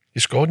 You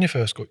scored in your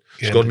first game.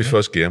 Scored my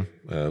first game.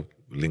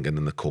 Lincoln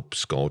in the Cup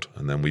scored,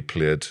 and then we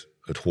played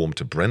at home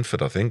to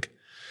Brentford, I think.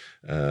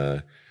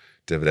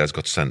 David Ayres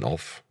got sent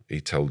off. He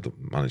told the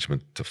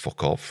management to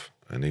fuck off,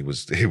 and he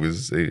was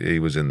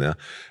in there.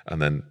 And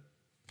then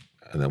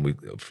I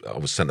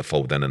was centre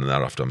forward then, and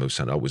thereafter I moved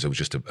centre. It was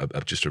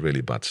just a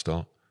really bad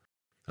start.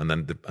 And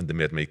then they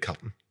made me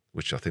captain,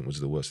 which I think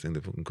was the worst thing they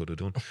fucking could have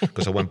done,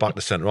 because I went back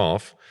to centre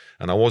half,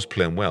 and I was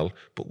playing well,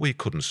 but we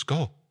couldn't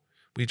score.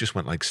 We just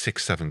went like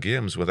 6-7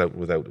 games without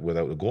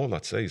a goal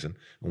that season,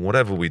 and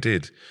whatever we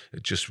did,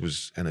 it just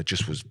was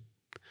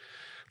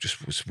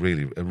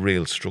really a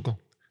real struggle.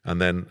 And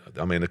then,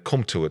 I mean, it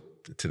come to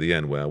the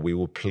end where we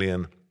were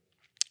playing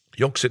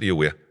York City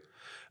away.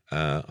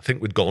 I think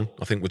we'd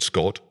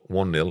scored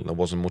 1-0. There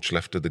wasn't much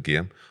left of the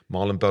game.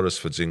 Marlon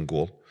Beresford's in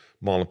goal.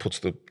 Marlon puts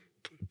the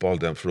ball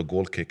down for a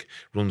goal kick,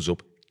 runs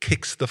up,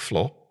 kicks the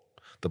floor.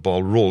 The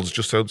ball rolls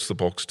just out the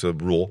box to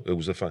Rowe. It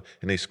was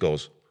and he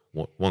scores.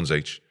 One's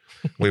each.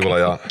 We were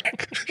like,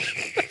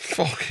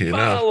 fucking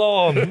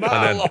hell. And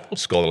then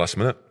score the last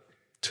minute,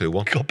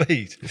 2-1. Got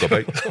beat.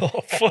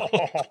 Oh, fuck.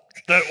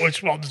 That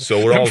was one.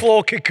 So we're all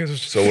floor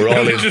kickers. So we're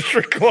all in. Just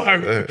trickle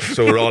out.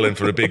 So we're all in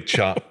for a big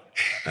chat.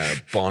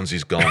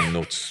 Barnsley's gone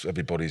nuts.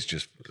 Everybody's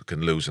just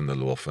losing the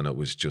loaf, and it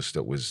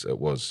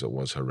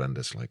was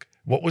horrendous. Like,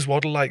 what was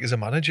Waddle like as a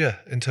manager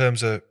in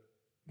terms of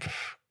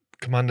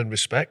commanding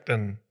respect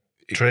and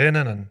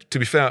training? And to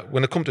be fair,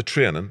 when it come to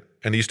training,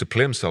 and he used to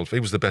play himself, he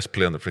was the best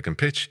player on the freaking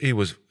pitch. He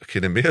was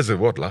kidding me as a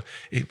Waddler.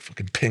 He'd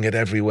fucking ping it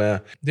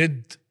everywhere.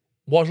 Did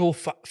Waddle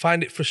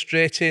find it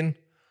frustrating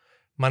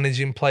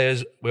managing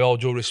players, with all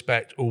due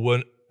respect, who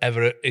weren't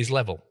ever at his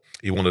level?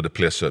 He wanted to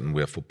play a certain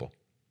way of football.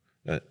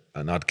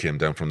 And I'd came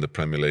down from the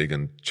Premier League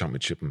and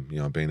Championship, and, you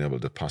know, being able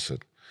to pass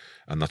it.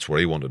 And that's what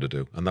he wanted to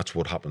do. And that's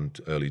what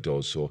happened early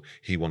doors. So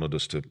he wanted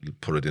us to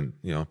put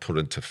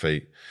into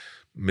fate.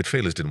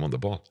 Midfielders didn't want the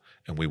ball,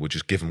 and we would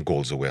just give them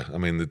goals away. I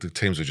mean, the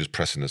teams were just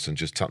pressing us and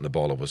just tapping the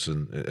ball off us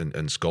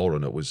and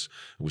scoring. It was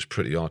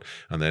pretty hard.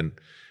 And then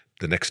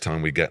the next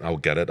time I'll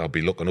get it, I'll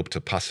be looking up to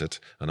pass it,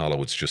 and all I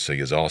would just see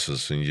is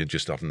arses, and you're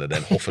just having to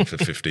then huff it for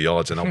 50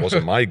 yards, and that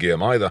wasn't my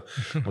game either.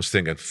 I was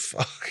thinking,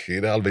 fuck,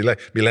 my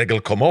leg will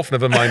come off,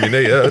 never mind my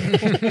knee.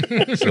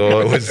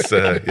 So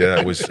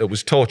it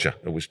was torture.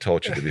 It was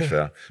torture, to be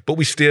fair. But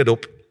we stayed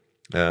up.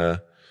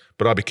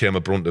 But I became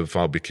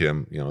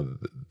you know,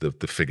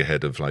 the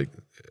figurehead of, like,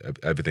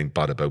 everything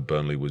bad about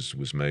Burnley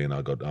was me, and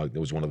it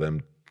was one of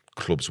them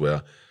clubs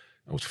where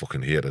I was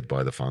fucking hated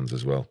by the fans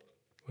as well.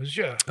 Was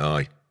you?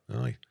 Aye.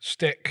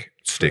 Stick.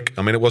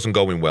 I mean, it wasn't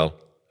going well.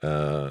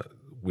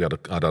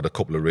 I'd had a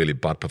couple of really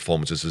bad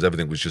performances as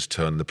everything was just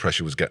turning. The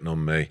pressure was getting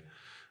on me.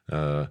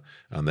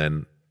 And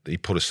then he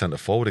put a centre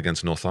forward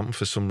against Northampton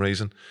for some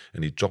reason,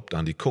 and he dropped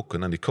Andy Cook,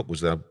 and Andy Cook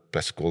was their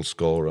best goal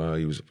scorer.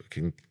 He was a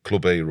fucking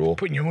club hero.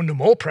 Putting you under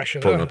more pressure.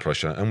 Putting under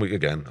pressure.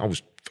 And I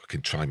was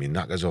fucking trying my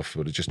knackers off,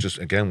 but it just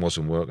again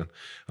wasn't working.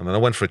 And then I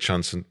went for a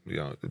chance and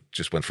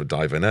just went for a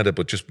dive and header,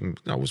 but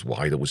I was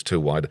wide. It was too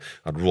wide.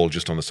 I'd roll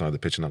just on the side of the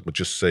pitch, and I could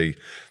just see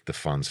the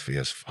fans'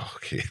 fears.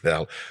 Fucking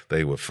hell,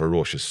 they were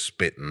ferocious,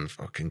 spitting,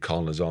 fucking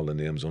calling us all the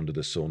names under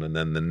the sun. And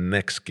then the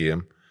next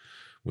game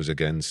was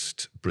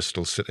against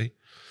Bristol City.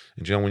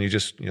 And when you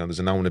just, there's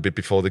an hour and a bit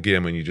before the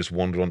game and you just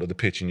wander onto the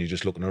pitch and you're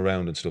just looking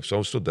around and stuff. So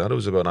I stood there, there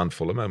was about a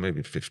handful of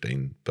maybe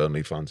 15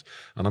 Burnley fans.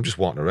 And I'm just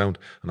walking around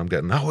and I'm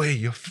getting, Howey,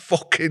 you're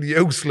fucking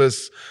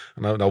useless.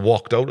 And I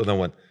walked out and I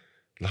went,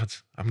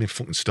 lads, I haven't even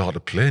fucking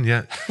started playing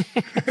yet.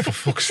 For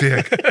fuck's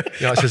sake.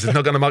 I says, it's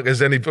not going to make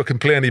us any fucking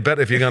play any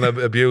better if you're going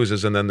to abuse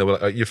us. And then they were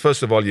like,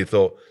 first of all, you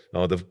thought,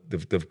 oh,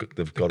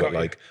 they've got it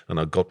like, and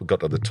I got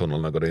to the tunnel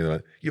and I got in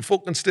like, you're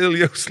fucking still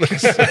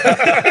useless.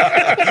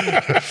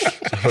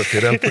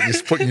 Okay, then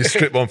putting your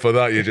strip on for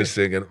that, you're just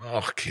thinking,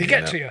 oh, you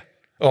get to you.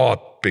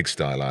 Oh, big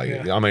style.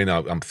 I mean,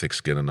 I'm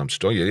thick-skinned and I'm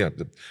strong. Yeah,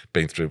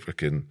 been through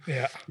freaking,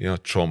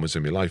 traumas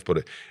in my life,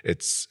 but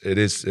it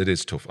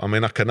is tough. I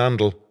mean, I can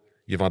handle.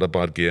 You've had a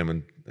bad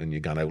game and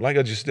you're gone out. Like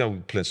I just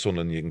playing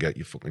Sunderland, you can get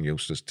your fucking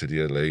useless to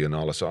the league and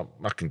all that. So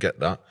I can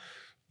get that.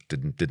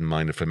 Didn't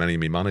mind it from any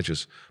of my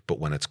managers. But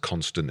when it's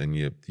constant and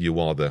you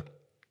are the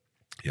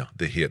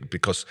hate,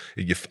 because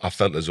I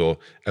felt as though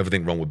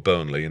everything wrong with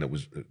Burnley, and it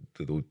was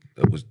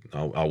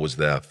I was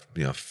there,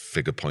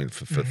 figure point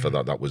for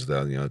that. That was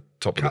there,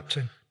 top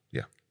captain.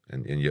 Of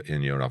the,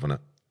 and you're having it.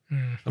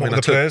 What were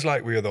the players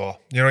like were you though?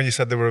 You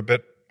said they were a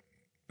bit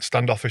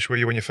standoffish with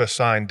you when you first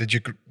signed. Did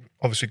you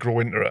obviously grow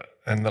into it?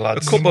 And the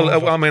lads,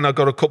 I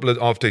got a couple of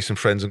half decent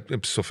friends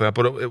and stuff there,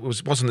 but it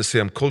wasn't the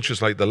same cultures.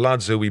 Like the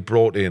lads who we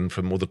brought in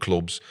from other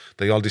clubs,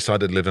 they all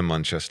decided to live in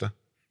Manchester.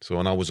 So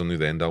when I was on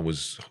the end,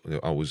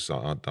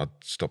 I'd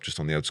stopped just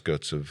on the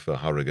outskirts of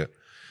Harrogate,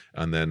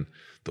 and then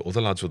the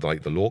other lads were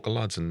like the local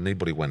lads, and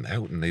nobody went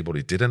out and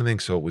nobody did anything.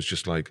 So it was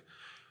just like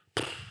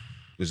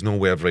there's no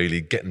way of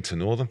really getting to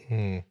know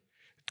them.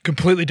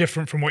 Completely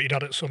different from what you'd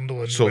had at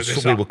Sunderland. So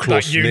we were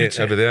close knit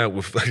over there.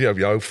 With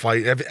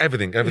fight,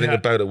 everything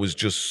about it was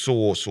just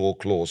so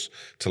close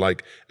to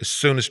like as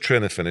soon as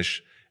training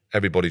finished,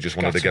 everybody just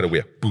wanted to get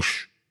away,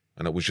 boosh,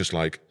 and it was just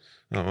like,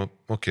 oh,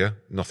 okay,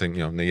 nothing.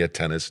 No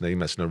tennis, no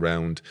messing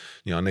around.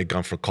 No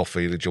gone for a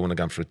coffee. Do you want to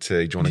go for a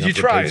tea? Do you want to? Did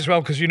you try as well?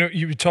 Because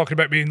you were talking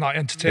about being like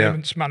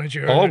entertainment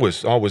manager.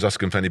 Always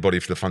asking for anybody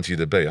if they fancied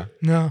a beer.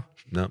 No,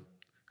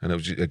 and it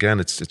was,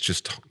 again, it's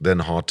just then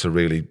hard to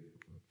really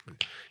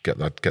get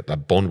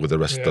that bond with the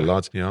rest of the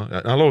lads. And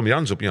I'll hold my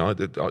hands up.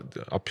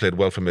 I played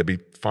well for maybe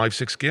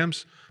 5-6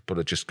 games, but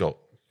it just got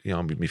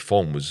my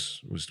form was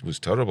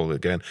terrible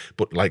again.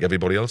 But like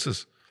everybody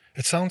else's,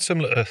 it sounds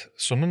similar to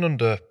Sunderland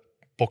under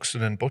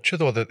Buxton and Butcher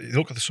though. That you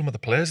look at some of the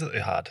players that they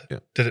had. Yeah.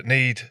 Did it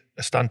need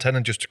a Stan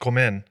Tennant just to come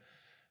in,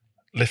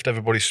 lift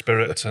everybody's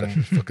spirits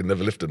and fucking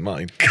never lifted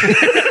mine?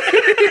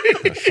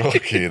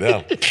 Fucking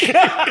hell.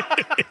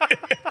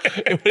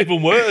 It was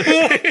even worse.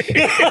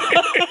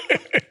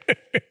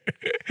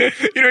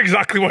 You know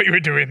exactly what you were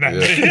doing then.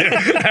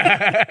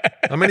 Yeah.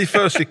 I mean, he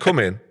come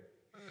in,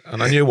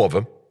 and I knew of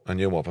him.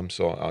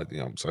 So I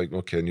was like,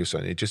 okay, and you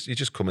saying he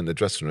just come in the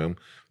dressing room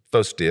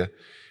first day,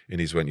 and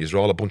he's went, you're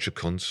all a bunch of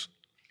cunts.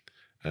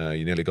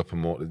 You nearly got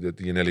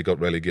promoted. You nearly got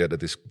relegated to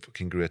this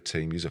fucking great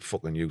team. You're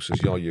fucking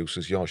useless. You're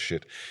useless. You're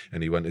shit.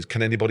 And he went,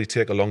 can anybody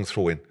take a long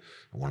throw in?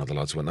 And one of the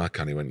lads went, I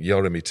can. He went,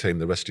 you're in my team.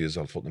 The rest of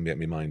you, I'll fucking make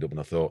my mind up. And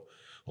I thought,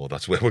 oh,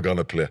 that's where we're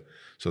gonna play.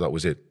 So that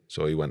was it.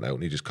 So he went out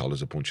and he just called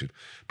us a bunch of.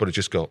 But it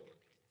just got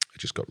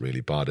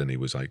really bad. And he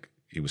was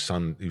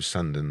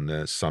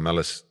sending Sam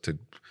Ellis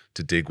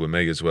to dig with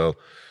me as well.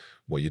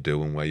 What you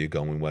doing? Where you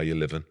going? Where you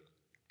living?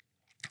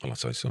 Well,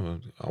 so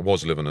I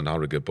was living in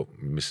Harrogate, but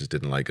Mrs.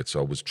 didn't like it, so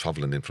I was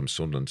travelling in from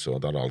Sunderland, so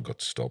that all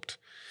got stopped.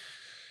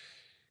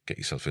 Get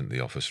yourself into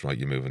the office, right?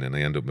 You're moving in.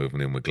 I ended up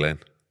moving in with Glenn,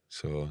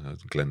 so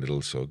Glenn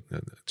Little. So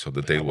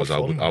the deal was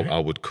I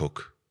would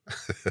cook,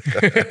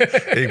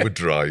 he would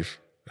drive.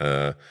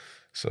 But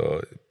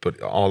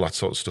all that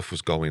sort of stuff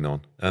was going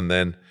on, and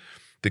then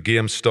the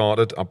game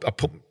started. I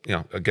put,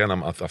 again,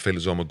 I feel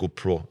as though I'm a good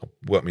pro. I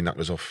work my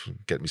knackers off,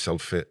 get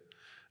myself fit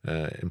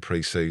in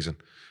pre-season.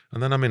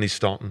 And then I'm in his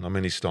starting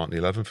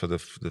 11 for the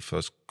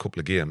first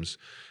couple of games,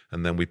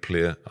 and then we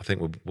play. I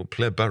think we'll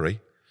play Bury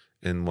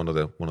in one of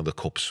the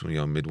cups,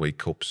 midweek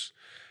cups,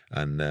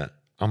 and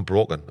I'm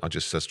broken. I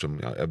just says to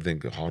him, everything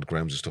hard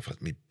grounds and stuff.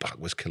 Like me back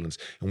was killing,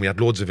 and we had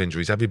loads of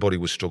injuries. Everybody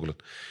was struggling,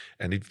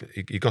 and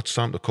he got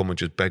Sam to come and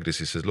just begged us.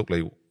 He says, look,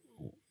 Lee,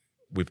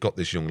 we've got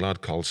this young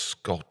lad called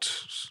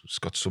Scott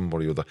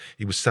somebody or other.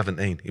 He was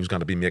 17. He was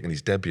going to be making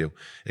his debut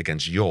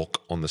against York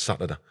on the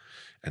Saturday.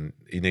 And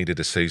he needed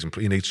a season.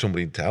 He needs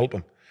somebody to help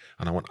him.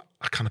 And I went,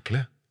 I can't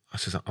play. I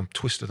says, I'm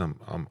twisted.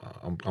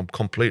 I'm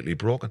completely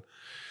broken.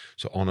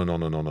 So on and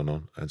on and on and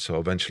on. And so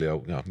eventually,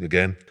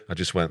 I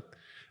just went,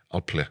 I'll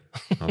play.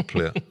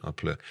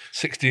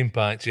 16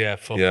 pints, yeah,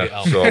 fuck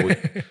Yeah.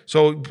 it.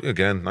 So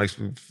again, nice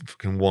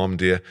fucking warm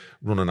day.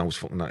 Running, I was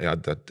fucking. I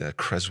had that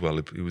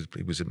Creswell.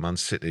 He was at Man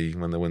City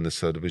when they won the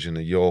third division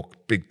of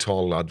York. Big,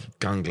 tall lad,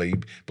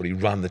 gangly, but he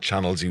ran the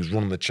channels. He was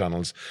running the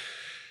channels.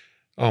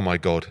 Oh my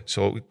God!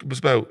 So it was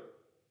about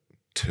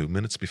 2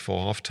 minutes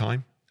before half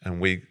time,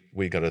 and we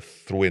got a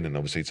throw in, and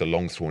obviously it's a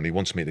long throw, and he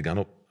wants me to get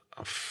up.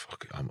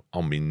 I'm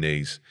on my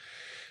knees.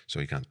 So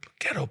he can't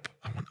get up.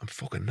 I went, I'm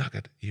fucking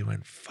knackered. He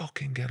went,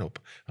 fucking get up.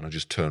 And I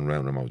just turned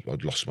around and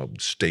I'd lost my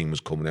steam was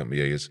coming out my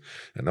ears.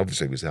 And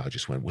obviously it was there. I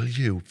just went, will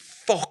you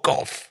fuck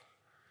off?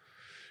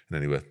 And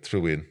anyway,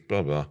 threw in,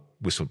 blah, blah,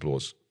 whistle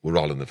blows. We're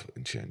all in the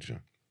fucking change. You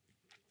know?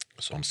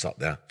 So I'm sat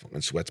there,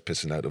 fucking sweat's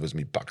pissing out of us,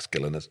 me back's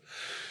killing us.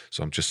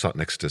 So I'm just sat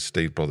next to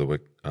Steve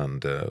Brotherwick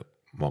and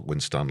Mark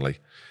Winstanley.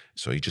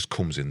 So he just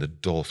comes in, the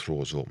door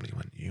throws open. He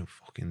went, you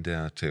fucking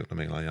dare take to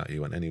me like that? He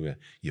went, anyway,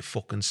 you're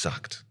fucking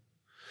sacked.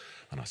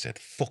 And I said,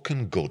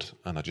 fucking good.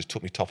 And I just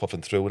took my top off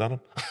and threw it at him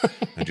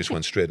and just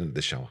went straight into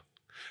the shower.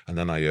 And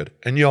then I heard,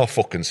 and you're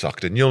fucking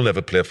sacked and you'll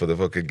never play for the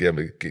fucking game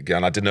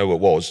again. I didn't know who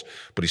it was,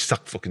 but he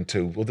sacked fucking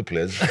 2 other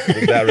players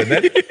there and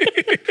then.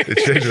 It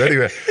changed it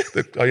anyway.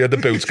 I heard the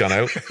boots gone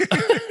out.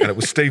 And it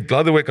was Steve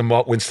Blatherwick and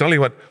Mark Winstanley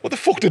went, what the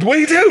fuck did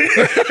we do?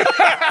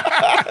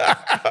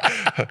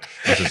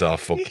 I says,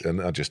 fuck.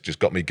 And I just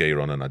got my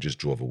gear on and I just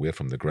drove away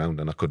from the ground.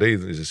 And I could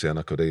hear, as I say,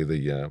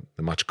 the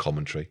match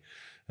commentary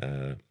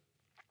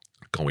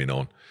going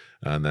on,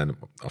 and then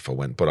off I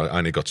went. But I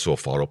only got so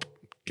far up,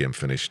 game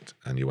finished,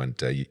 and you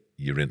went,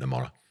 you're in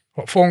tomorrow.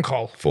 What, phone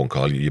call? Phone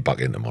call, you're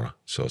back in tomorrow.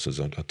 So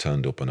I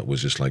turned up, and it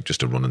was just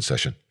a running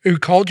session. Who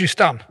called you,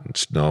 Stan?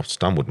 No,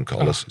 Stan wouldn't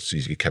call us. So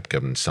he kept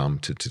giving Sam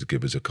to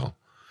give us a call.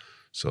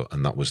 So,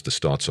 and that was the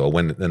start. So I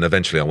went, and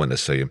eventually I went to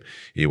see him.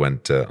 He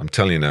went, I'm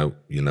telling you now,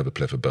 you'll never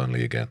play for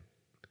Burnley again.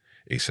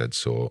 He said,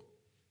 so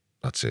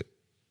that's it,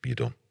 you're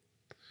done.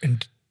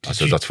 And I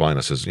said, that's fine.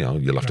 I says,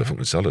 you'll have to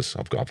fucking sell us.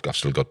 I've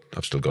still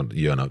got a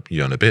year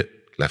and a bit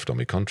left on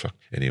my contract.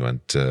 And he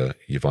went,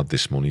 you've had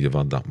this money, you've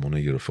had that money,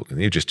 you're a fucking...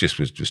 He just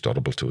was just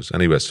horrible to us.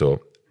 Anyway,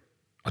 so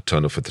I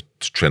turned up for the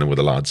training with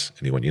the lads,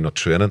 and he went, you're not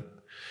training?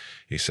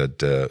 He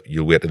said,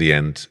 you'll wait to the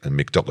end, and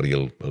Mick Doherty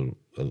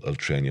will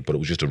train you. But it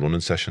was just a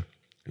running session.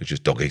 It was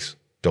just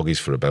doggies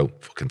for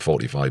about fucking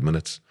 45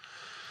 minutes.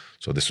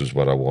 So this was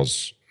what I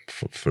was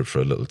for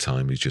a little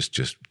time. He's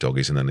just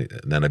doggies, and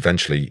then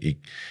eventually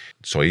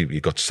he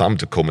got Sam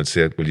to come and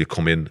say, will you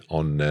come in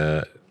on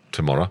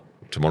tomorrow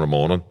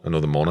morning,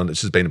 another morning.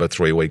 This has been about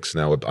 3 weeks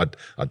now.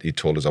 He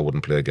told us I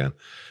wouldn't play again,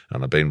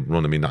 and I've been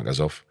running me knackers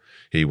off.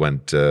 He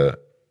went,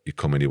 he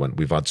come in, he went,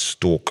 we've had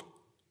Stoke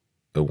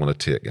who want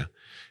to take you.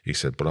 He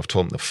said, but I've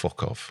told him to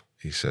fuck off.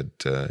 He says,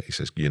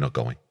 you're not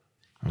going.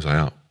 I was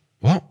like,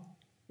 what?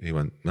 He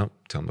went, no,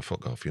 tell him to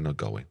fuck off, you're not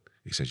going.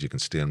 He says, you can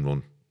stay and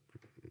run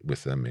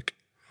with them, Mick.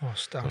 Oh,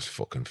 stop. I was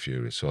fucking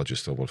furious. So I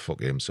just thought, well,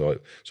 fuck him. So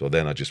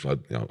then I just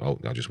went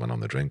on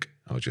the drink.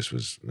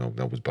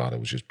 That was bad. I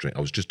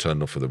was just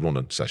turning up for the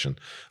running session.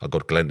 I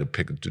got Glenn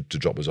to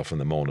drop us off in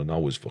the morning. I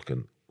was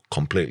fucking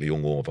completely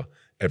hungover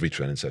every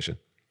training session.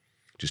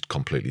 Just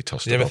completely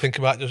tossed it off. Did you ever think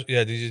about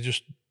did you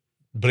just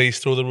breeze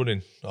through the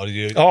running? Or did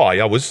you... Oh,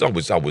 I was. To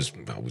be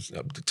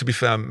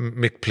fair,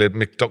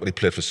 Mick Doherty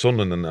played for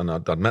Sunderland, and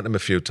I'd met him a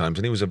few times,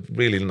 and he was a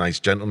really nice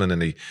gentleman,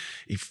 and he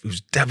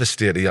was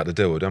devastated he had to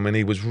do it. I mean,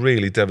 he was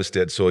really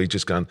devastated, so he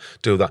just gone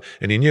do that,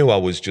 and he knew I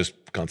was just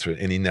gone through it,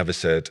 and he never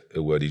said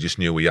a word. He just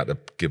knew he had to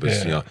give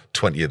us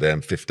 20 of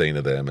them, 15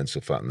 of them, and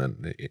stuff like that,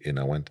 and then in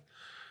I went.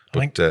 But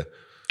I think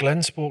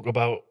Glenn spoke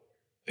about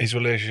his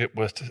relationship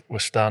with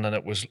Stan, and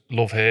it was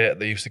love-hate.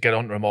 They used to get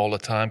onto him all the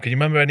time. Can you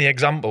remember any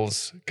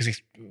examples? Because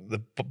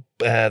the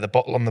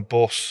bottle on the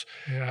bus,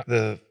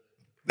 the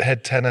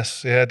head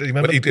tennis. Yeah, do you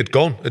remember? Well, it'd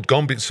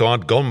gone. So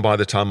I'd gone by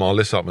the time all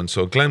this happened.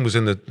 So Glenn was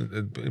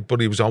but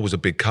he was always a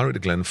big character.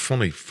 Glenn,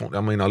 funny. I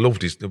mean, I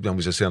loved his. I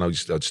was saying I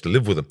used to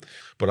live with him.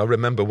 But I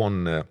remember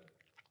one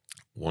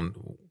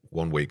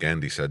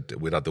weekend he said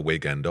we'd had the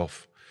weekend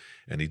off.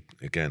 And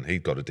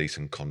he'd got a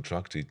decent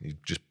contract. He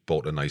just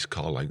bought a nice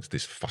car, like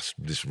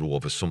this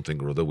Rover something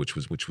or other, which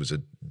was a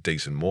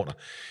decent motor.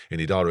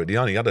 And he'd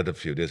only had it a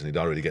few days, and he'd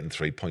already getting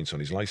 3 points on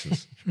his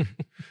license.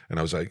 And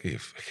I was like, you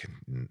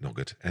fucking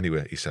nugget.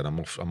 Anyway, he said, I'm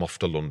off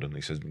to London.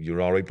 He says,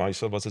 you're all right by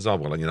yourself? I says, oh,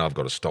 well, I've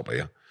got to stop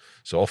here.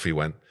 So off he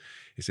went.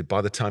 He said,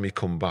 by the time he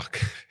come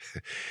back,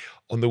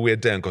 on the way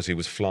down, because he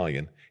was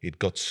flying, he'd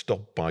got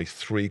stopped by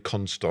 3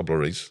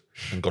 constabularies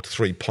and got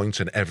 3 points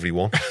in every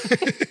one.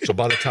 So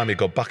by the time he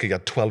got back, he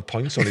had 12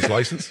 points on his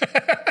license.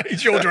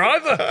 He's your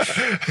driver.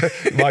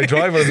 My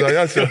driver,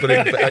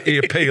 but he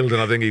appealed,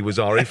 and I think he was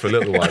all right for a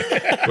little while.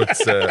 But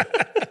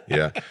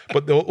yeah,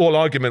 but the whole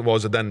argument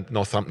was that then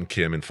Northampton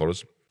came in for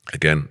us.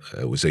 Again,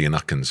 it was Ian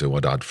Atkins, who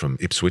I'd had from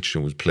Ipswich,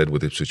 who was played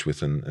with Ipswich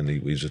with, and he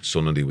was at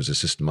Sunderland. He was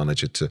assistant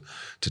manager to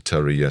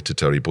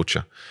Terry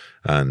Butcher,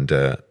 and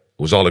it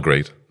was all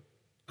agreed,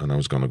 and I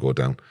was going to go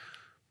down,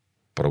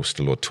 but I was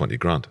still owed 20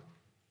 grand.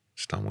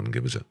 Stan wouldn't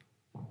give us it.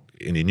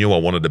 And he knew I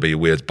wanted to be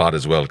away as bad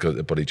as well,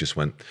 but he just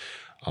went,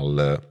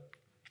 you're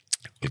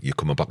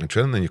coming back in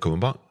training, then you're coming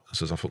back. I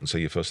says, I'll fucking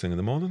see you first thing in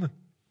the morning then.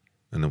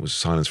 And there was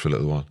silence for a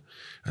little while.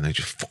 And they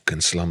just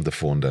fucking slammed the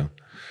phone down.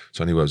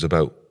 So anyway, it was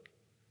about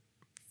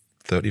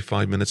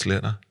 35 minutes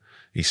later,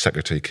 his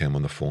secretary came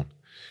on the phone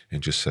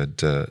and just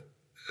said,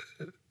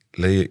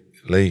 Lee,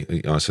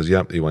 I says,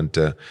 yeah. He went,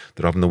 they're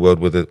having a word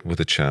with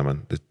the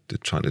chairman. They're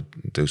trying to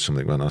do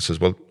something. And I says,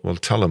 well,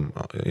 tell him,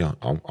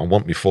 I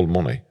want me full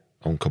money.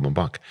 I'm coming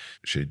back.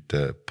 She'd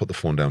put the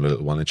phone down a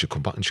little while and she'd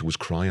come back and she was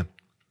crying.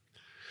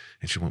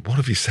 And she went, what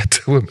have you said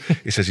to him?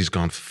 He says, he's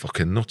gone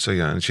fucking nuts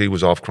here. And she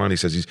was half crying. He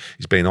says,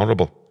 he's being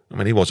horrible. I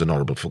mean, he was an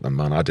horrible fucking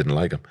man. I didn't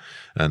like him.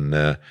 And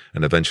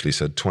eventually he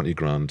said, 20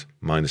 grand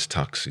minus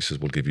tax. He says,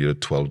 we'll give you a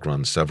 12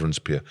 grand severance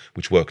pay,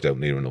 which worked out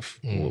near enough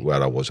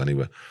where I was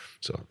anyway.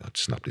 So I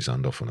snapped his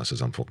hand off and I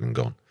says, I'm fucking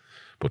gone.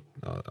 But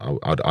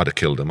I'd have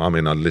killed him. I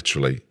mean, I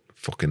literally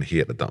fucking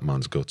hated that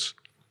man's guts.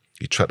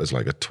 He treated us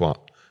like a twat.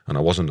 And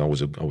I wasn't. I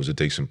was a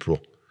decent pro.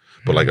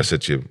 But like I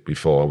said to you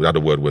before, we had a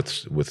word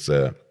with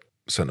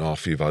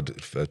centre-half. You've had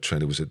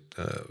trainer, was it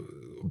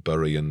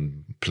Bury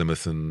and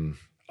Plymouth and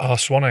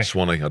Swanee.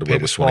 Swanee. I had a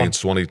word with Swanee, and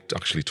Swanee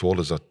actually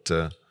told us that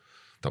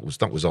that was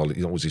all.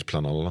 That was his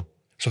plan all along.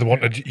 So they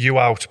wanted you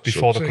out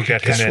before they could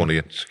get him Swanee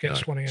in. in.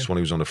 Swanee in.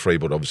 Swanee was on a free,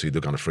 but obviously they're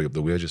going to free up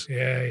the wages.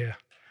 Yeah.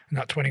 And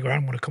that 20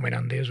 grand would have come in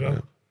handy as well.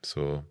 Yeah.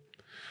 So,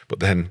 but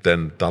then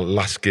that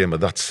last game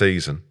of that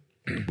season,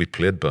 we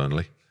played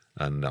Burnley,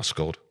 and I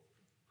scored.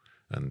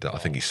 And I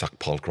think he sacked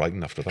Paul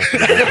Crichton after that.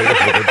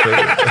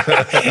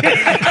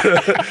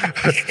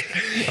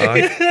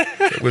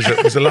 It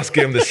was the last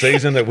game of the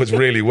season. It was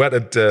really wet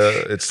at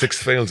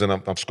Sixfields, and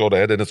I've scored a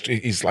header. And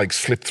he's like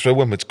slipped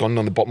through him. It's gone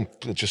on the bottom.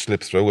 It just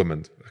slipped through him,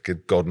 and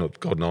Gordon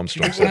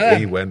Armstrong said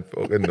he went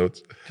fucking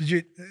nuts. Did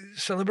you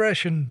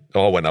celebration?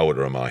 Oh, I went out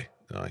of him. I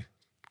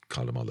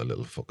called them all the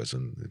little fuckers,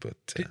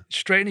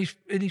 Straight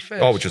in his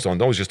face. I was just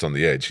on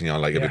the edge.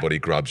 Like everybody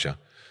grabs you.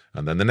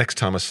 And then the next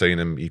time I seen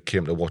him, he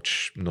came to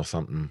watch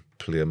Northampton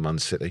play Man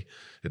City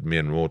at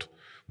Main Road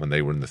when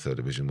they were in the third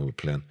division. We were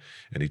playing,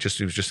 and he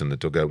was just in the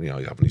dugout,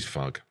 having his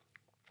fag.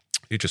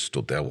 He just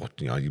stood there,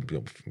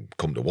 you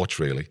come to watch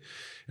really,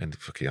 and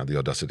he had the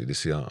audacity to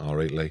say, "All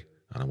right, Lee,"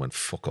 and I went,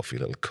 "Fuck off, you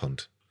little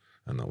cunt,"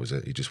 and that was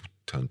it. He just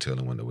turned tail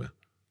and went away.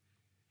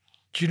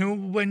 Do you know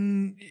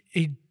when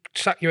he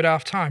sacked you at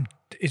half time?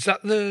 Is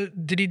that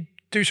did he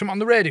do something on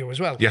the radio as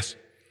well? Yes.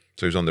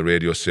 So he was on the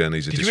radio saying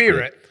he's a disgrace. Did you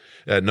hear it?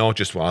 No,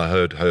 just what I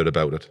heard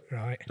about it.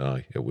 Right.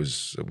 Aye, it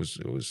was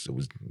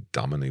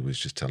damning. He was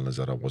just telling us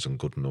that I wasn't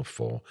good enough,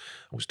 or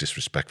I was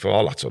disrespectful,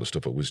 all that sort of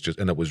stuff. It was just,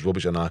 and it was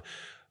rubbish. And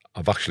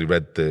I've actually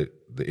read the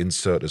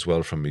insert as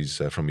well from his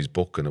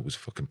book, and it was a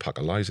fucking pack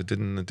of lies. It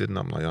didn't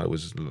happen like that. It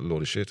was a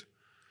load of shit.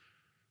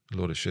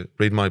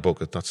 Read my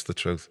book. That's the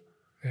truth.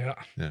 Yeah.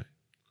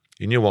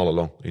 He knew all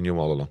along.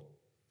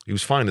 He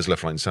was fine as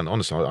left, right, and centre.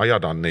 Honestly, I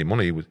had any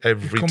money. He was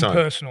every time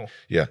personal.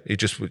 Yeah, you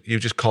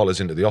just call us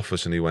into the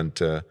office, and he went,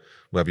 "Where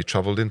have you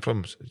travelled in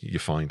from?" You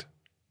find.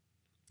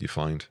 You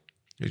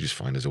just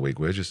find as a week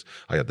wages.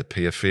 I had the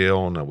PFA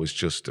on. It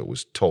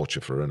was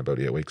torture for around about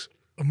 8 weeks.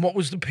 And what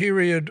was the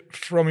period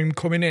from him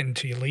coming in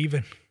to you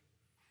leaving?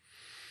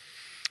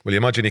 Well, you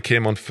imagine he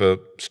came on for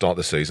start of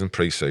the season,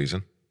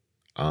 pre-season,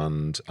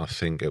 and I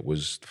think it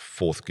was the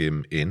fourth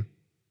game in.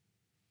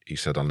 He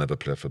said, "I'll never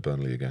play for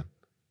Burnley again."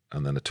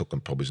 And then it took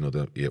him probably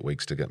another 8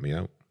 weeks to get me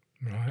out.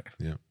 Right.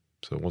 Yeah.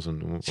 So it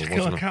wasn't. I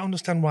can't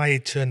understand why he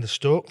turned the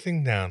Stoke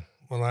thing down.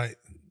 Well, like,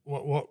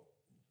 what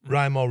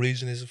rhyme or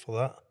reason is it for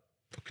that?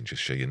 Fucking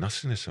just show your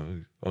nastiness.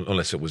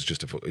 Unless it was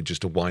just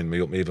to wind me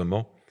up even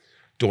more.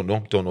 Don't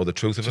know the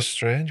truth of it. It's a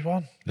strange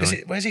one. No.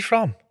 Where's he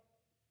from?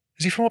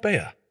 Is he from up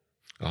here?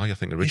 I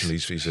think originally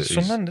he's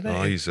Sunderland,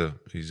 isn't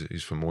he?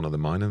 He's from one of the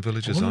mining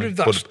villages. I wonder if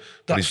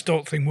that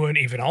Stoke thing weren't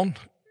even on.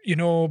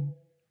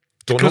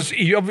 Because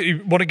you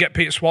want to get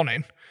Peter Swan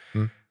in,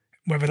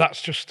 whether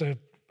that's just a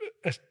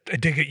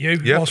dig at you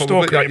or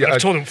Stoke. I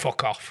told him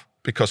fuck off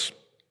because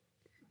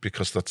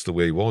that's the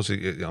way he was.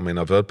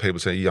 I've heard people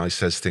say he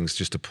says things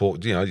just to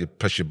put, you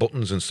press your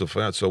buttons and stuff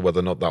like that. So whether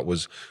or not that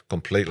was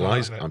complete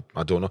lies,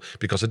 I don't know.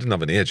 Because I didn't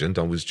have an agent.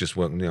 I was just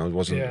working. It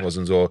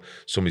wasn't so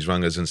somebody's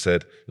rang us and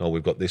said, "No,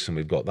 we've got this and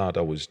we've got that."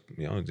 I was,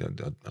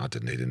 I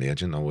didn't need an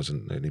agent. I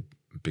wasn't any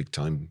big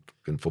time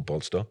in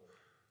football star.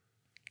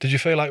 Did you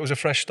feel like it was a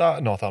fresh start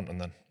at Northampton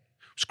then?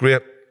 It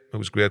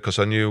was great because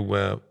I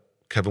knew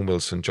Kevin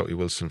Wilson, Jockey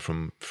Wilson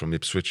from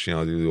Ipswich,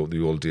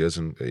 the old days,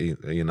 and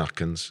Ian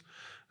Atkins,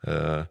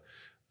 and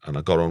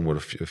I got on with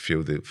a few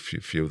of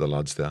the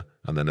lads there,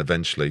 and then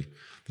eventually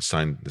they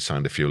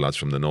signed a few lads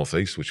from the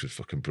northeast, which was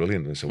fucking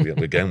brilliant. And so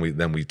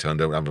we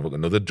turned out having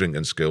another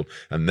drinking school,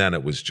 and then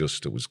it was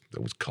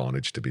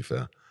carnage, to be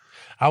fair.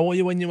 How were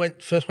you when you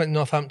first went to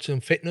Northampton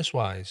fitness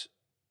wise?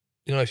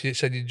 You know, if you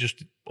said you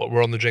just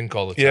were on the drink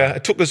all the time. Yeah,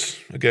 it took us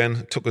a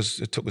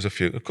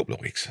couple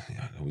of weeks.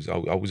 Yeah,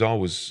 I was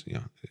always,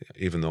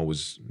 even though I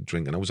was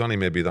drinking, I was only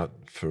maybe that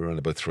for around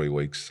about 3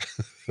 weeks,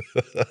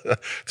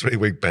 3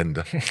 week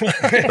bender.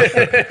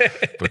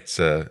 But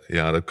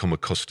I'd become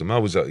accustomed. I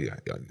was,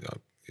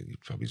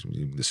 probably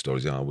the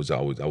stories. I was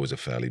a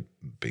fairly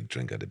big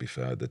drinker, to be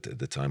fair, at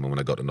the time. And when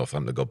I got to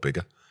Northampton, I got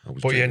bigger.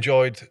 But you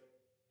enjoyed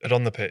it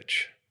on the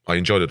pitch. I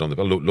enjoyed it on the.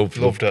 I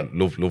loved it.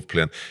 Loved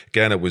playing.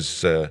 Again, it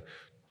was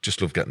just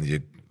loved getting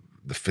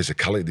the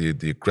physicality,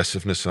 the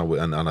aggressiveness,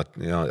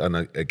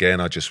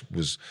 again, I just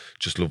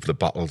loved the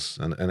battles,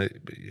 and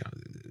it,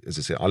 as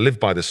I say, I live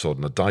by the sword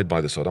and I died by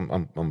the sword.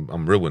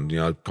 I'm ruined,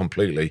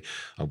 completely.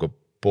 I've got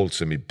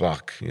bolts in my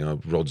back,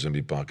 rods in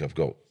my back. I've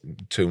got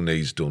 2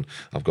 knees done.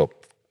 I've got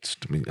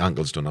my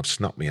ankles done. I've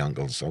snapped my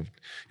ankles.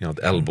 The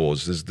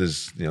elbows.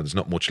 There's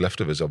not much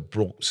left of us. I've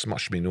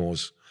smashed my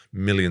nose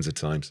millions of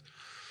times.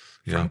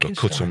 I've got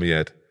cuts on my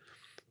head.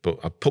 But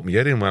I put my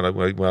head in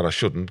where I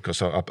shouldn't,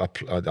 because I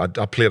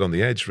played on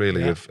the edge,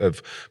 really,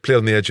 of played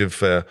on the edge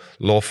of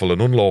lawful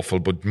and unlawful,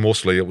 but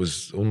mostly it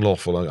was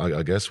unlawful,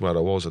 I guess, where I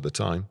was at the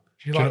time.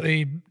 Do you like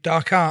the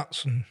dark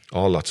arts? And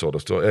all that sort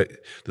of stuff.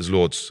 There's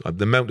loads.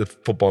 The amount of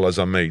footballers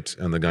I meet,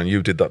 and they're going,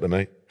 "You did that to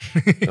me."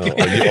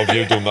 Have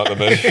you done that to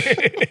me?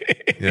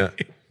 Yeah.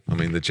 I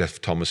mean, the Jeff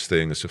Thomas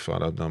thing and stuff like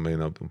that. I mean,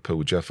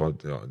 poor Jeff, I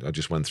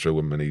just went through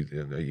him, and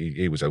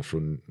he was out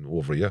for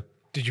over a year.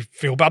 Did you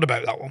feel bad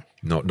about that one?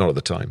 Not at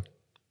the time.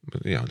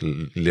 But,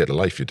 later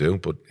life you do.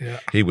 But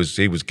he was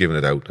giving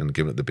it out and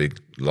giving it the big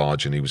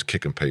large, and he was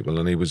kicking people,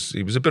 and he was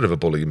a bit of a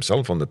bully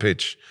himself on the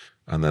pitch.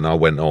 And then I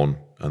went on,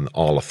 and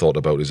all I thought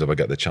about is, if I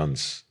get the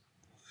chance,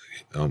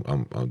 I'm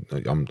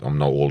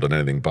not holding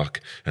anything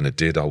back. And it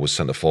did. I was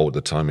centre forward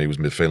at the time. He was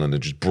midfield, and it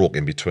just broke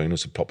in between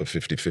us, a proper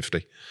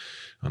 50-50.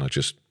 And I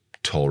just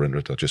tore into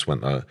it. I just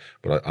went there.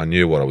 But I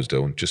knew what I was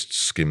doing. Just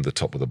skimmed the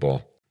top of the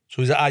ball.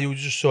 So is that how you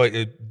just saw it?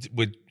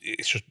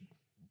 It's just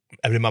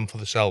every man for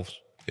themselves.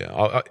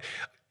 Yeah,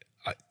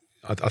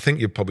 I think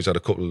you probably had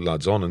a couple of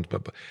lads on,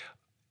 but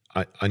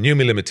I knew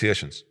my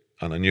limitations,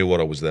 and I knew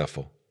what I was there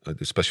for.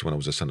 Especially when I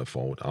was a centre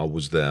forward, I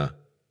was there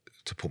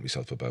to put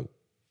myself about.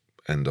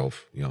 End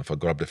of. If I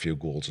grabbed a few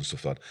goals and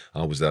stuff like that,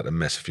 I was there to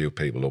mess a few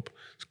people up,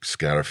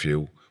 scare a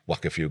few,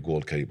 whack a few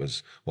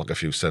goalkeepers, whack a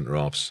few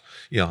centre-halves.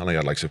 And I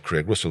had likes of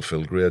Craig Russell,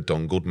 Phil Gray,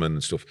 Don Goodman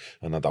and stuff,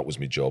 and that was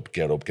my job.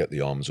 Get up, get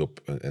the arms up,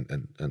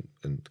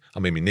 and I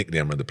mean, my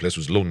nickname around the place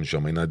was Lunge. I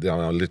mean, I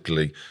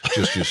literally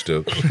just used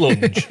to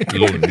lunge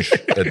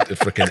at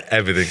freaking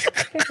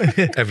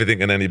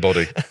everything and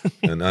anybody,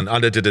 and I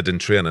did it in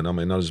training. I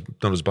mean, I was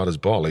not as bad as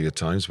Barley at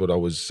times, but I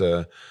was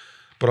a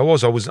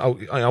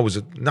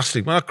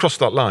nasty. When I crossed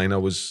that line, I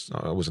was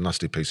a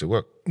nasty piece of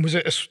work. Was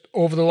it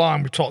over the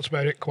line? We talked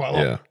about it quite a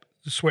lot. Yeah.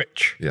 The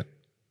switch. Yeah.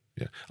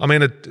 I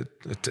mean,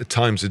 at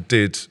times it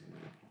did,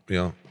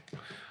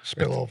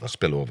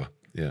 spill over.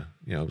 Yeah.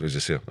 As I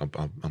say,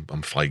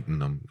 I'm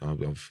fighting.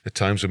 At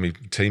times with my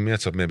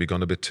teammates, I've maybe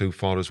gone a bit too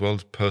far as well,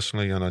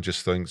 personally. And I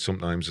just think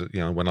sometimes,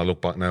 when I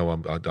look back now,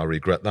 I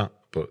regret that.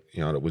 But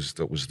it was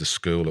the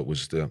school. It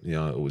was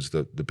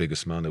the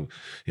biggest man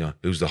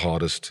who's the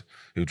hardest,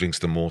 who drinks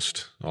the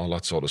most, all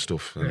that sort of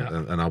stuff.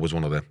 And I was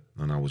one of them.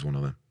 And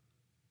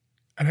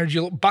how do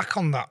you look back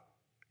on that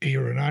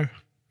era now?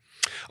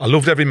 I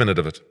loved every minute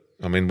of it.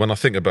 I mean, when I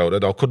think about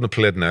it, I couldn't have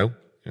played now.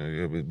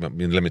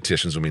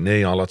 Limitations with my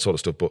knee, all that sort of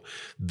stuff. But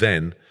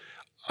then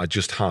I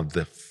just had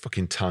the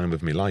fucking time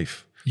of my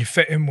life. You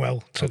fit in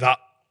well to that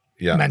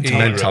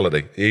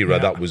mentality. Era.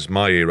 That was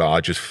my era.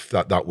 I just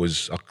that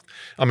was.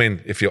 I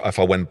mean, if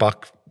I went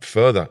back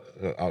further,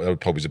 I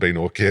would probably have been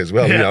okay as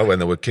well. When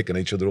they were kicking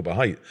each other up a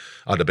height,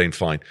 I'd have been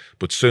fine.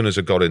 But soon as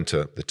I got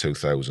into the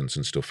 2000s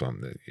and stuff,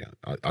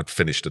 I'd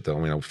finished it.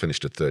 I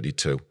finished at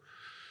 32.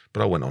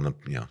 But I went on,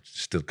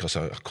 still, because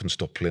I couldn't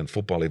stop playing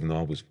football, even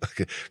though I was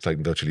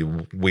taking virtually a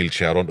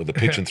wheelchair onto the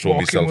pitch and throwing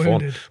myself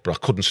on. But I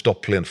couldn't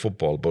stop playing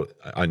football. But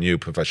I knew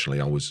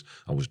professionally I was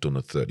done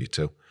at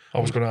 32. I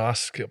was going to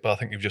ask, but I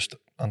think you've just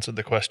answered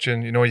the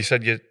question. You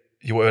said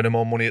you were earning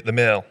more money at the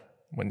Mail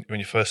when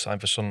you first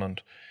signed for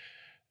Sunderland.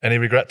 Any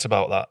regrets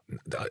about that?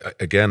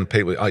 Again,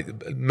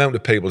 amount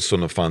of people,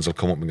 Sunderland fans, will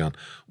come up and go,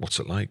 "What's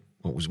it like?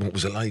 What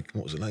was it like?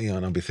 What was it like?"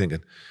 And I'll be thinking,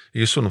 "Are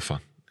you a Sunderland fan?"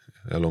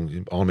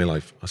 All my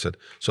life. I said,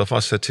 so if I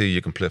said to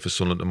you can play for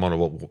Sunderland tomorrow,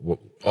 what?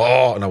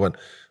 Oh, and I went,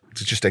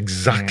 it's just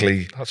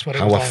exactly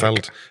how I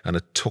felt. And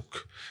it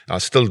took, I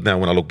still now,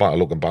 when I look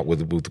back,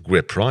 with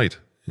great pride.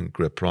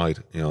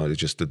 It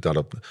just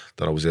that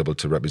I was able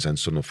to represent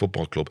Sunderland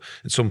Football Club.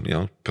 And some,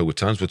 poor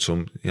times with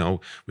some,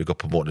 we got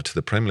promoted to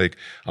the Premier League.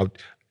 I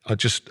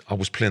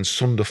was playing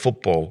Sunday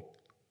football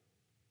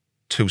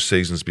 2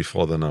 seasons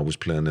before then. I was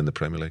playing in the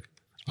Premier League.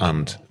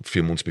 And a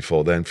few years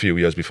before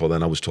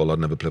then, I was told I'd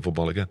never play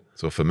football again.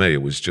 So for me,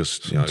 it was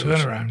just some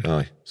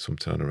turnaround. Some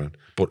turnaround.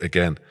 But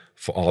again,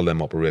 for all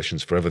them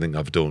operations, for everything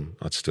I've done,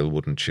 I still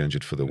wouldn't change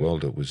it for the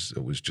world. It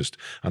was just,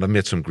 and I've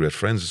made some great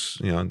friends.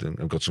 And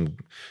I've got some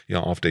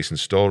half decent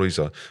stories.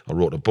 I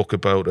wrote a book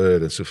about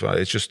it and stuff.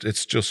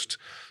 It's just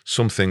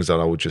some things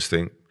that I would just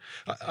think.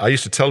 I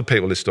used to tell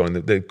people this story,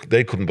 and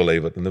they couldn't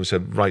believe it, and they would say,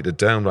 "Write it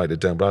down, write it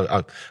down."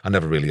 But I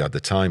never really had the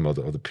time or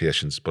the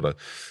patience. But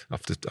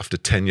after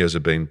 10 years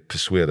of being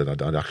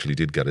persuaded, I actually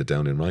did get it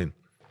down in writing.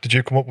 Did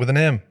you come up with a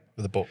name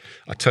for the book?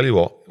 I tell you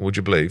what, would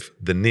you believe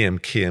the name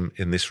came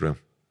in this room?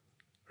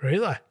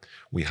 Really?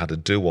 We had a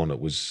do on. It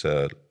was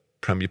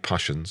Premier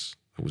Passions.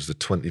 It was the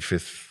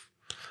 25th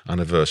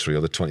anniversary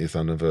or the 20th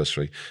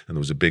anniversary, and there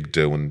was a big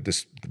do, and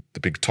the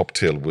big top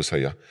tail was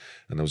here,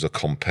 and there was a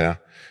compare,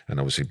 and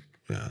obviously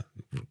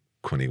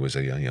Quinny was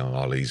here,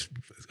 all these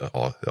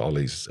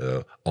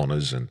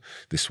honours, and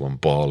this one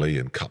Barley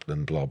and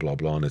captain, blah blah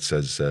blah, and it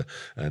says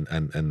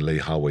and Lee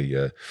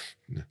Howey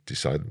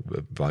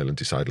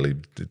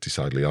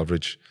decidedly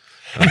average.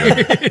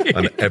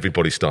 And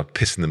everybody started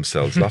pissing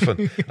themselves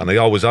laughing. And I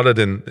always had it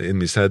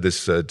in his head,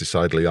 this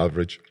decidedly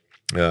average,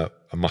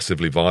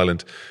 massively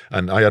violent.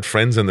 And I had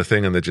friends in the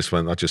thing, and they just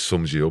went, "That just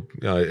sums you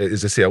up."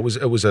 As I say, it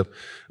was a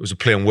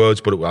play on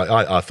words, but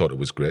I thought it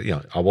was great.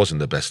 I wasn't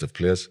the best of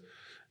players.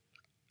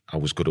 I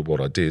was good at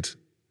what I did,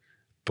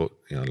 but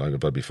like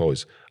I've had before,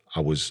 I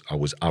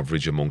was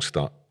average amongst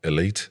that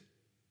elite.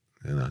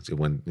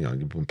 When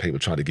people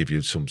try to give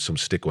you some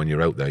stick when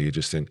you're out there, you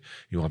just think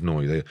you have no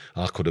idea.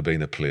 I could have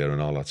been a player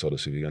and all that sort of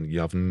stuff, and you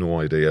have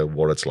no idea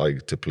what it's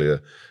like to play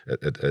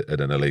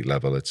at an elite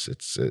level.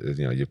 It's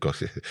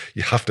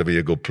you have to be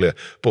a good player.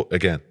 But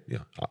again,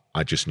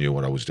 I just knew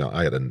what I was doing.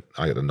 I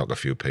had to knock a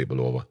few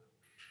people over.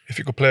 If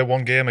you could play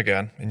one game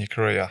again in your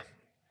career,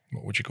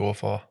 what would you go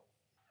for?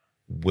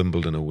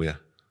 Wimbledon away,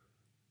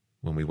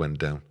 when we went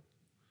down.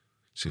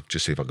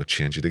 Just see if I could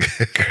change it again.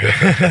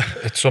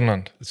 At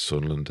Sunderland? At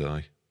Sunderland,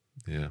 aye.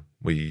 Yeah.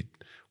 We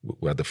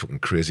had the fucking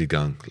crazy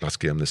gang last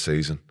game of the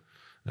season.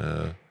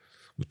 We're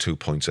 2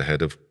 points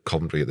ahead of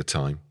Coventry at the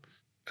time.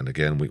 And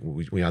again,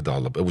 we had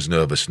all the... It was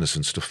nervousness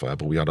and stuff like that,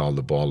 but we had all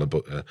the ball.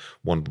 But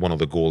one of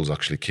the goals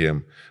actually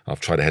came.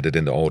 I've tried to head it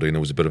into Audie, and it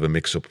was a bit of a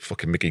mix-up.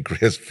 Fucking Mickey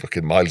Gray's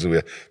fucking miles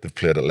away. They've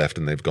played it left,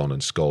 and they've gone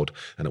and scored.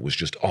 And it was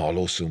just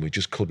all us, and we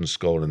just couldn't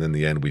score. And in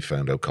the end, we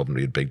found out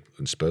Coventry had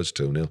beaten Spurs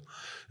 2-0.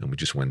 And we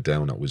just went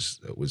down. It was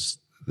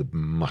the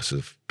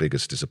massive,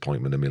 biggest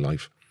disappointment in my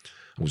life.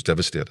 I was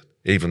devastated.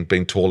 Even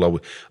being told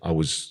I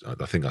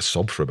think I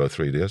sobbed for about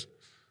 3 days.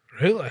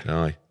 Really?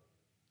 Aye.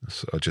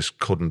 I just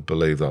couldn't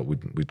believe that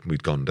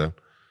we'd gone down,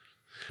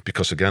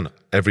 because again,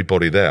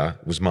 everybody there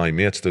was my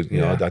mates.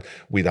 That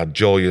we'd had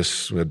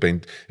joyous. We'd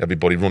been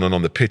everybody running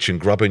on the pitch and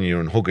grabbing you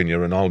and hugging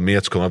you, and all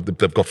mates come up.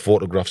 They've got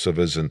photographs of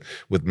us, and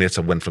with mates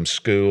I went from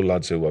school,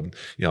 lads who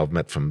I've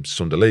met from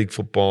Sunday League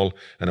football,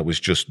 and it was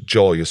just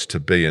joyous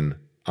to be in.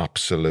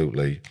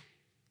 Absolutely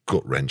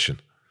gut wrenching.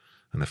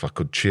 And if I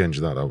could change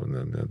that,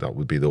 that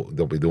would be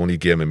the only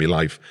game in my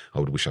life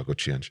I would wish I could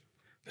change.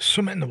 There's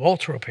something in the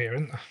water up here,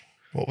 isn't there?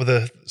 What were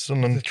the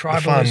Sunderland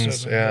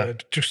tribalism,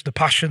 fans? Just the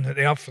passion that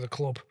they have for the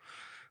club.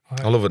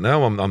 I love it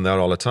now. I'm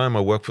there all the time.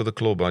 I work for the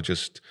club. I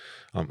sit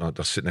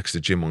next to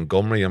Jim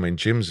Montgomery. I mean,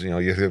 Jim's,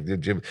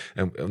 Jim,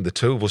 and the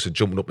two of us are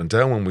jumping up and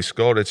down when we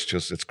score.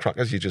 It's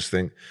crackers. You just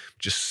think,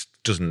 just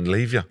doesn't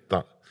leave you.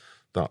 That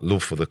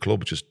love for the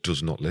club just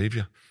does not leave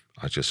you.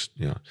 I just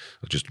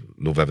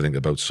love everything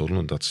about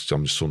Sunderland.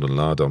 I'm a Sunderland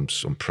lad. I'm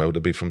proud to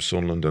be from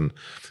Sunderland, and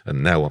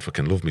now I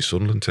fucking love my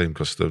Sunderland team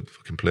because they're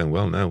fucking playing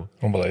well now.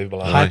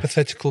 Unbelievable.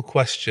 Hypothetical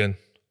question: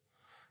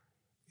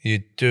 you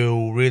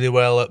do really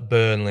well at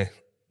Burnley.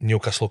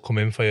 Newcastle come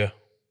in for you.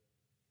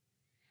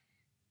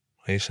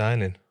 Are you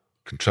signing?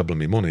 Can treble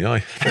me money, aye.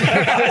 See,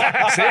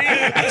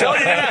 I told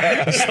you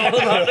that. It's all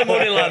about the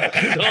money, lad.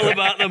 It's all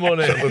about the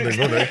money. Treble me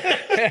money.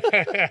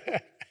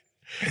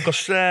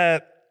 Because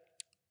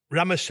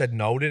Ramos said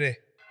no, didn't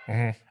he?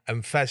 Mm-hmm.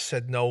 And Fez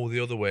said no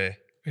the other way.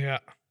 Yeah.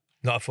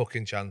 Not a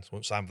fucking chance.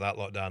 Won't sign for that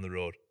lot down the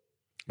road.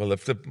 Well,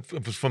 if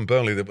it was from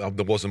Burnley,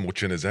 there wasn't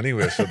much in us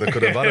anyway, so they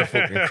could have had a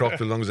fucking crop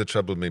as long as they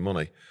trebled me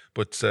money.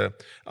 But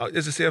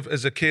as I say,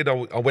 as a kid,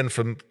 I went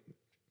from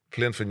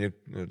playing for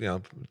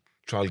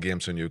trial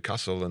games for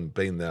Newcastle and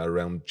being there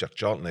around Jack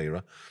Charlton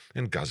era,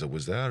 and Gaza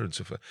was there and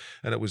stuff,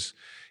 and it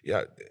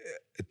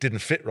didn't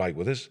fit right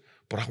with us.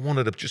 But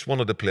I just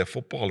wanted to play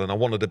football, and I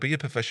wanted to be a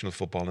professional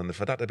football. And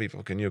for that to be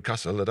fucking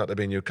Newcastle, it had to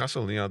be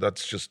Newcastle.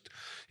 That's just,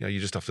 you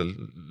just have to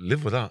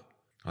live with that.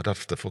 I'd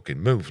have to fucking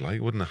move,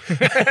 like, wouldn't I?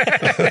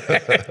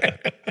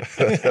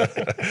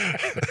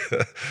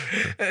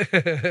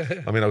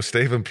 I mean,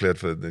 Stephen played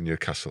for the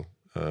Newcastle,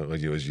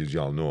 as you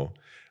all know,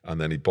 and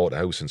then he bought a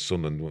house in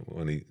Sunderland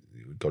when he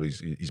got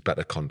his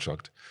better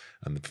contract,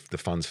 and the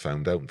fans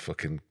found out and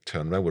fucking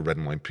turned around with red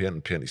and white paint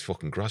and paint his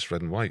fucking grass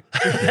red and white.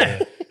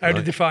 How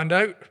did they find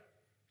out?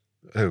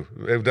 How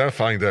did I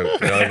find out?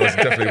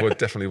 It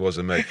definitely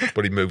wasn't me,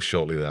 but he moved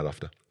shortly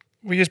thereafter.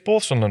 Were you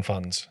both Sunderland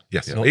fans?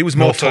 Yes, No, he was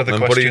no more further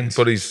Tottenham, questions.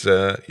 but he's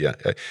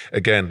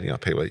again,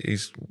 people.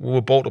 We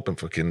were brought up in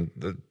fucking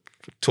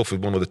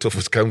one of the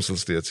toughest council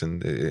estates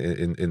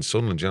in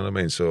Sunderland. Do you know what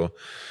I mean? So,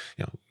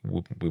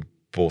 we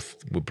both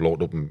were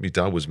brought up, and my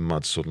dad was a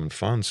mad Sunderland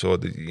fan. So,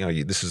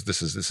 this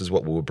is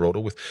what we were brought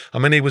up with. I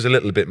mean, he was a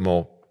little bit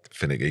more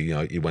finicky. You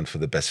know, he went for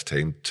the best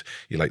team.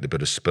 He liked a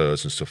bit of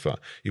Spurs and stuff like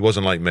that. He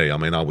wasn't like me. I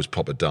mean, I was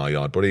proper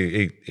diehard, but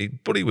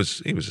he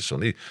was a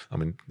son. I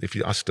mean, if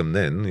you asked him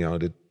then, you know, I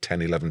did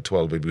 10, 11,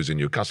 12, if he was a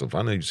Newcastle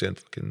fan, he'd be saying,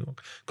 fucking, no,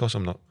 of course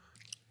I'm not.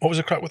 What was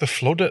the crack with the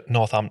flood at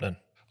Northampton?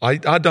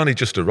 I'd only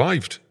just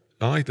arrived.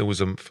 There was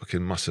a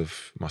fucking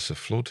massive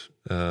flood.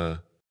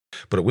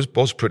 But it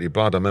was pretty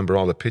bad. I remember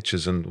all the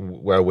pictures,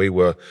 and where we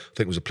were, I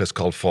think it was a place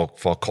called Fort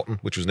Cotton,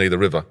 which was near the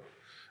river,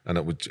 and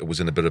it was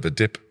in a bit of a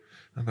dip.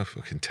 I'm a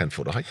fucking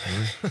 10-foot height.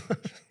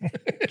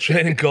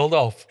 Training called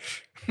off.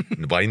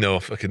 Why no?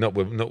 Fucking not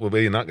with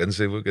Ian Atkins.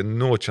 We got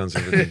no chance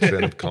of getting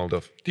training called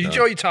off. Did you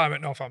enjoy your time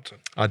at Northampton?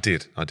 I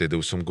did. There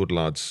was some good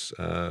lads.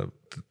 The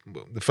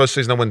first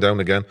season I went down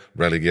again,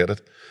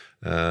 relegated.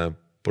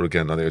 But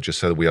again, I think I just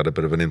said we had a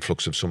bit of an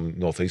influx of some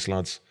Northeast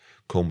lads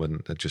come,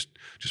 and it just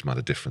made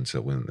a difference.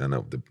 And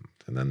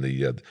then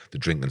the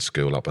drinking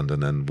school happened,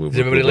 and then Does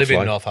everybody live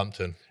in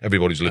Northampton?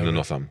 Everybody's living in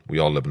Northampton. We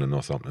all living in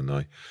Northampton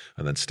now.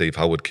 And then Steve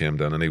Howard came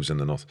down, and he was in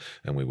the north,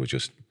 and we were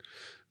just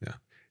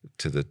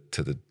to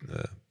the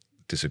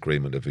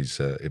disagreement of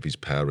his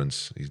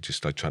parents. He's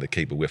just like trying to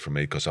keep away from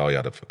me because I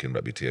had a fucking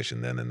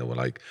reputation then, and they were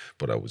like,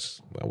 but I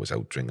was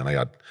out drinking.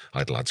 I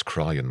had lads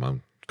crying,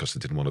 man, because they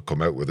didn't want to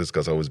come out with us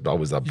because I was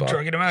that bad.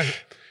 Dragging them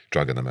out?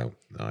 Dragging them out.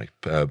 Aye.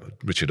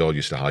 Richard Hall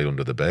used to hide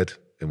under the bed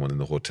in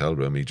the hotel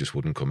room. He just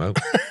wouldn't come out.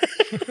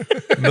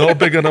 No,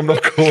 big and I'm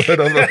not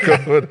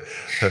going.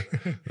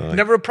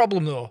 Never a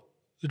problem though,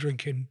 the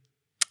drinking.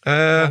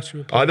 There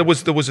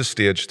was a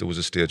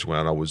stage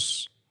where I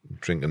was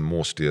drinking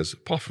most days,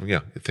 apart from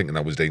thinking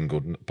I was doing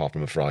good, apart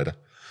from a Friday,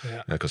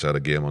 because I had a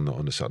game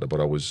on the Saturday.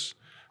 But I was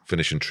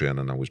finishing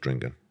training, I was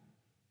drinking.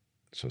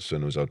 So as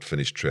soon as I'd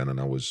finished training,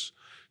 I was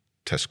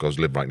Tesco's,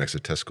 lived right next to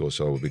Tesco,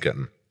 so I would be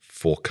getting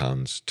 4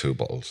 cans, 2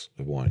 bottles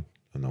of wine,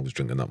 and I was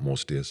drinking that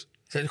most days.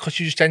 Is it because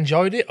you just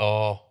enjoyed it,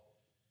 or?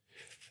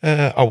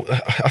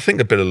 I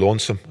think a bit of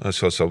lonesome.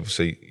 So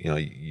obviously,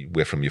 you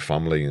away from your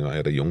family. I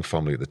had a young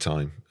family at the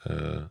time.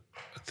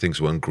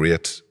 Things weren't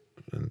great,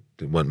 and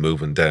they weren't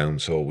moving down,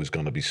 so I was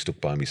going to be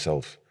stuck by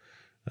myself.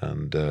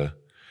 And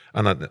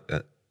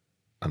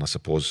I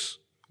suppose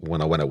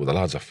when I went out with the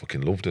lads, I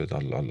fucking loved it. I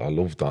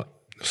loved that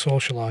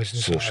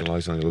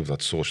socialising. I loved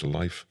that social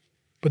life.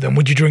 But then,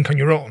 would you drink on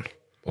your own?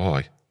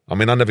 Oh, I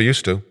mean, I never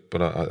used to,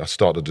 but I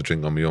started to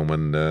drink on my own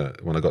when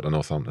I got to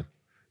Northampton.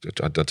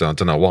 I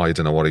don't know why. I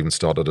don't know what even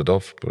started it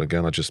off. But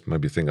again, I just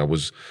maybe think I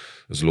was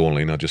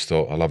lonely, and I just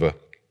thought I'll have a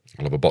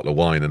bottle of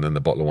wine, and then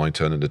the bottle of wine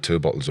turned into 2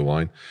 bottles of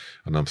wine.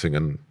 And I'm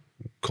thinking,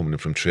 coming in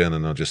from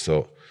training, I just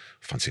thought,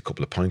 fancy a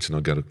couple of pints, and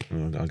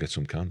I'll get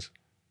some cans.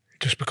 It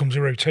just becomes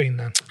a routine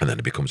then. And then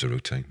it becomes a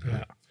routine.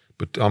 Yeah.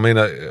 But I mean,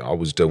 I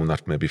was doing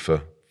that maybe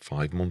for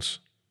 5 months.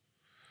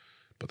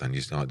 But then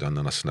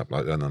I snapped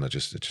like that, and then it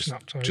just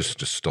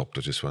stopped.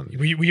 I just went.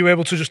 Were you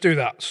able to just do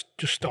that?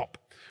 Just stop?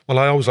 Well,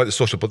 I always like the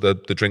social, but the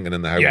drinking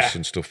in the house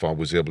and stuff, I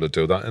was able to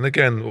do that. And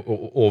again,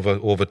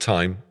 over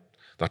time,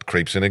 that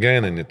creeps in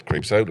again, and it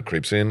creeps out, it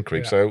creeps in,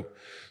 creeps out.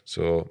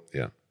 So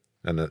yeah,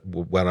 and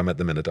where I'm at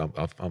the minute,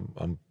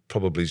 I'm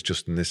probably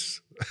just in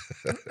this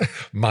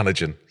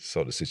managing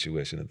sort of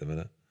situation at the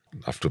minute.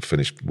 After I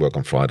finish work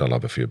on Friday, I'll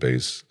have a few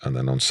beers, and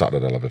then on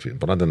Saturday I'll have a few.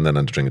 But then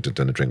I drink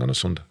on a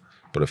Sunday.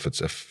 But if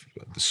the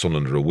sun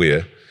under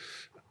away,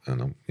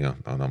 and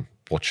I'm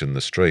watching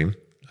the stream,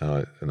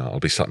 I'll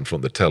be sat in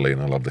front of the telly,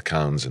 and I'll have the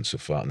cans and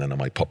stuff like that, and then I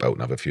might pop out and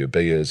have a few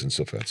beers and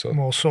stuff like that. So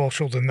more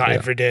social than that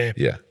every day.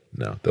 Yeah,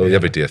 no, the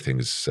everyday thing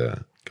is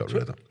got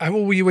rid of that. How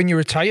old were you when you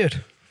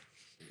retired?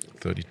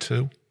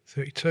 32.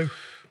 32.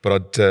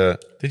 But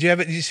Did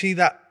you see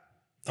that?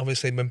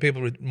 Obviously, when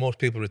most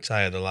people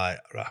retire, they're like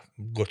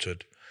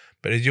gutted.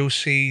 But did you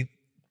see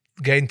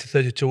getting to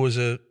 32 as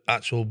an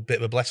actual bit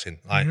of a blessing?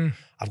 Like,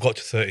 I've got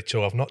to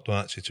 32, I've not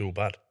done actually too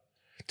bad.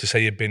 To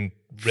say you've been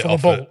writ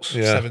off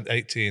at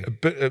 18.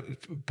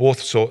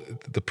 Both. So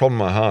the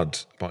problem I had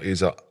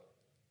is that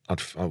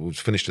I was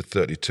finished at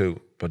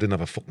 32, but I didn't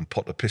have a fucking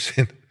pot to piss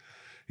in.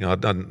 I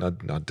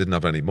didn't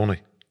have any money.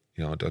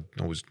 I'd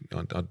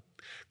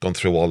gone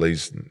through all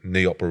these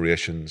knee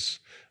operations.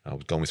 I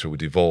was going through a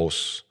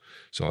divorce.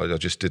 So I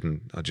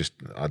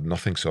had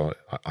nothing. So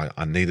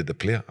I needed to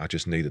play. I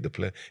just needed to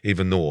play,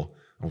 even though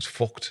I was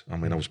fucked. I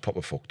mean, I was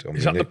proper fucked.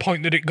 Is that the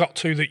point that it got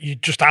to, that you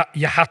just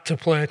had to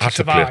play to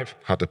survive?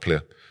 Had to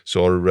play.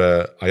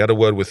 So I had a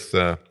word with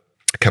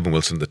Kevin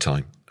Wilson at the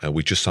time.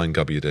 We just signed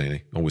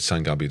Gabbiadini.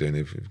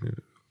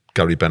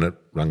 Gary Bennett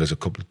rang us a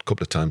couple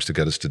of times to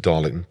get us to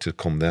Darlington to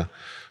come there.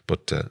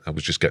 But I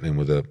was just getting in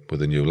with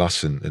a new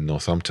lass in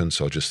Northampton.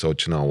 So I just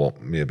thought, you know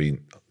what, maybe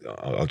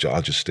I'll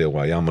just stay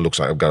where I am. It looks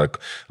like I'll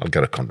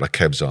get a contract.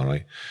 Kev's all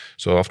right.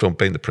 So after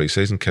being the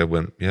pre-season, Kev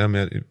went, yeah,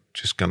 mate,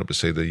 just gone up to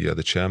see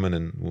the chairman,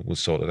 and we'll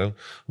sort it out.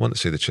 I went to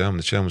see the chairman.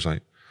 The chairman was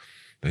like,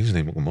 he doesn't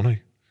even want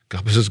money.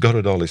 Gabbers has got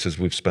it all. He says,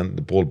 we've spent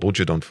the whole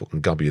budget on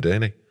fucking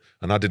Gabbiadini.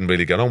 And I didn't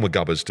really get on with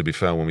Gabbers, to be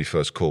fair, when we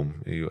first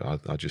come.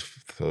 I just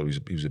thought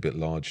he was a bit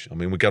large. I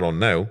mean, we get on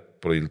now,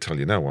 but he'll tell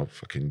you now, I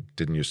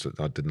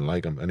didn't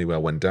like him. Anyway, I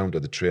went down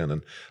to the train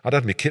and I'd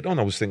had my kit on.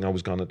 I was thinking I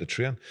was going at the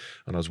train,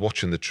 and I was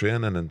watching the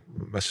train and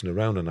messing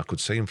around, and I could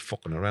see him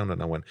fucking around,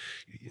 and I went,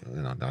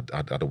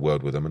 I'd had a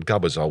word with him, and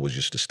Gabbers always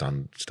used to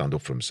stand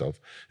up for himself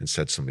and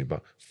said something,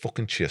 but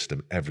fucking chased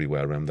him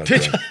everywhere around that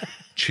ground.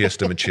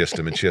 Chased him and chased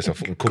him and chased him. I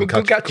fucking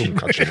couldn't catch him.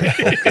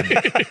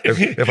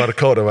 If I'd have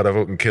caught him, I'd have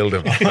fucking killed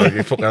him.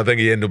 I think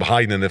he ended up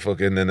hiding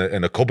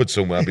in a cupboard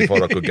somewhere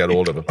before I could get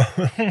hold of him.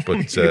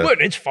 But it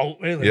weren't his fault,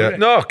 really. Yeah, was it?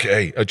 no,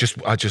 okay. I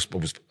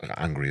was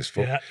angry as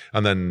fuck. Yeah.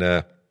 And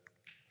then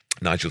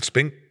Nigel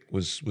Spink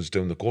was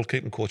doing the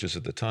goalkeeping coaches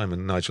at the time,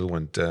 and Nigel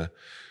went,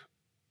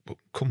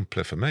 "Come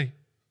play for me."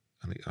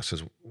 And I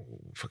says,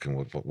 "Fucking,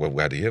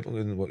 where do you?"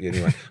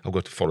 Anyway, I'll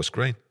go to Forest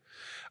Green.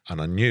 And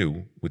I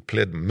knew we'd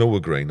played Moor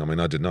Green. I mean,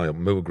 I didn't know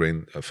Moor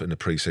Green in a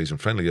pre-season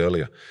friendly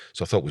earlier,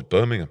 so I thought it was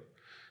Birmingham.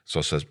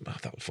 So I says,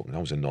 I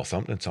was in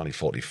Northampton. It's only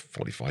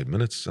 45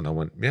 minutes, and I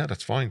went, "Yeah,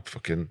 that's fine."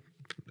 Fucking,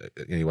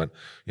 and he went,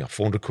 "Yeah,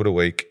 400 quid a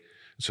week."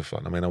 So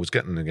fun. I mean, I was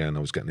getting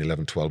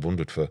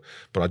 1,100-1,200 for,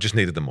 but I just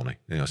needed the money.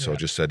 So I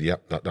just said, "Yeah,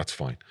 that's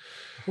fine."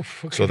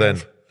 So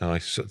then,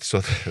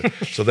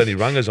 so then he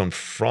rang us on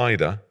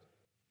Friday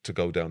to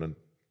go down and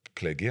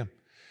play a game.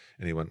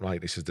 And he went,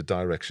 right, he says, the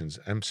directions,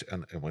 and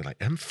we're like,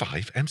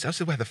 M5? I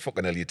said, where the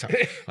fucking hell are you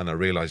taking? And I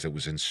realised it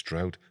was in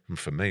Stroud. And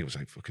for me, it was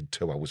like fucking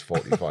 2 hours,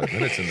 45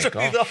 minutes in the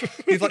car.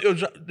 You thought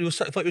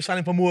you were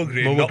signing for Moor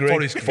Green, not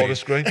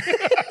Forest Green.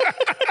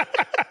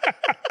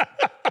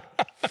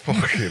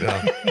 Fucking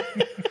hell.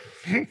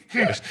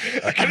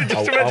 I can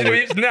just imagine who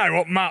it's now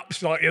on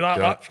maps, like you're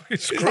that fucking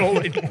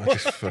scrolling. I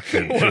just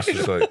fucking just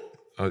was like,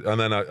 and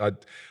then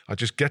I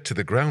just get to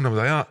the ground, I was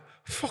like,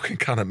 fucking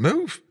cannot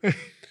move.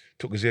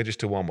 Took us ages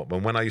to warm up.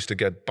 And when I used to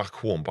get back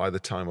home, by the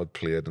time I'd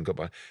played and got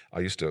back, I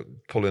used to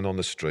pull in on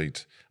the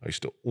street. I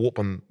used to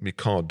open my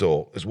car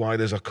door as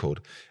wide as I could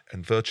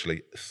and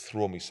virtually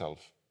throw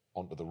myself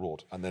onto the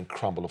road and then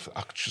crumble up.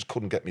 I just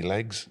couldn't get my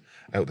legs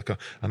out of the car.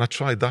 And I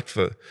tried that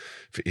for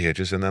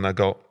ages. And then I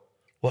got...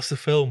 What's the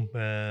film?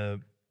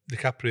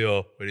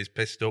 DiCaprio, where he's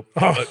pissed up.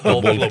 Wolf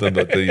of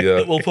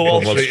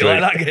Wall Street. Like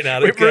that getting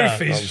out of the car.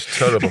 That was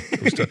terrible.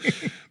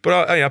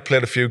 But I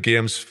played a few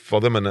games for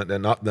them, and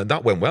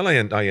that went well.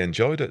 I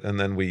enjoyed it. And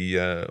then we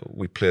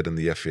played in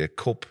the FA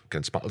Cup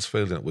against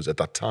Macclesfield, and it was, at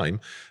that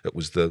time, it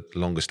was the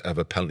longest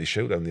ever penalty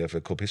shootout in the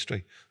FA Cup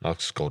history. I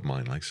scored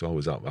mine, so I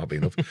was happy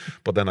enough.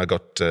 But then I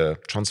got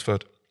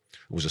transferred.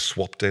 It was a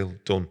swap deal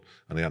done,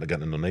 and I had to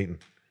get an Nuneaton.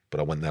 But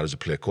I went there as a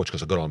player coach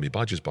because I got all my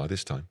badges by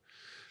this time.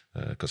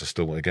 Because I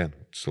still want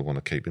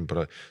to keep him, but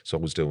I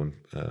was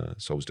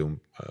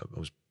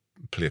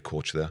player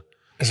coach there.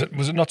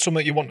 Was it not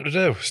something you wanted to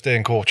do,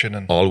 staying coaching?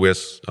 And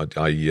always,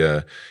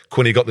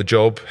 Quinny got the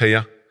job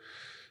here,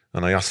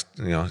 and I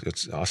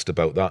asked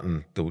about that,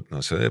 and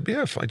I said,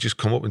 yeah, if I just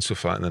come up and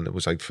stuff like that, and then it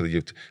was like for the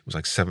youth, it was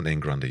like 17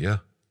 grand a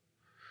year,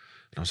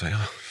 and I was like,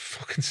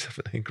 fucking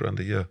 17 grand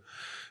a year.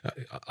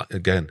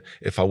 Again,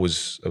 if I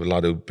was a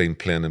lad who'd been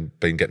playing and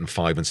been getting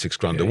 5 and 6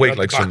 grand a week,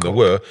 like some there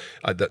were,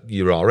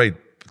 you're all right.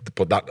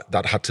 But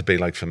that had to be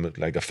like from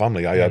like a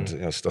family.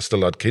 I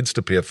still had kids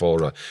to pay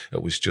for.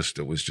 It was just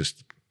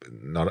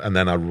not. And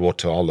then I wrote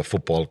to all the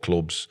football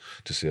clubs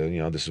to say,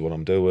 this is what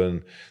I'm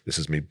doing. This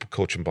is me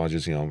coaching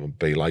badges. I'm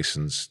B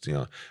licensed.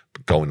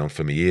 Going on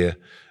for my year.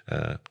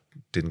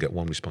 Didn't get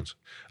one response,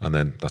 and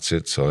then that's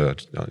it. So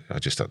I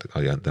just had.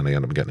 Then I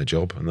ended up getting a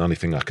job, and the only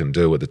thing I can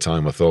do at the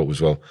time I thought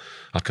was, well,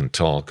 I can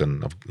talk,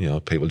 and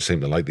people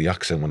seem to like the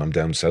accent when I'm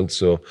down south.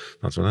 So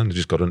that's when I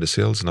just got into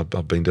sales, and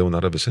I've been doing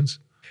that ever since.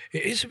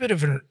 It is a bit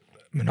of a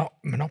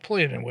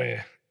monopoly in a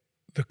way,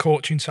 the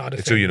coaching side of things.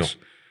 It's who you know.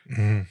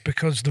 Mm-hmm.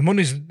 Because the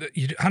money's...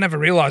 I never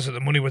realised that the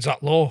money was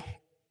that low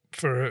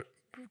for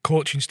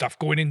coaching staff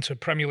going into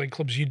Premier League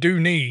clubs. You do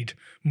need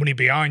money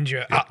behind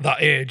you at that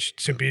age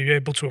to be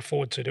able to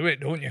afford to do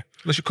it, don't you?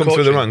 Unless you come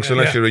through the ranks,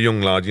 unless you're a young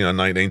lad,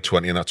 19,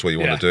 20, and that's what you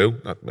want to do,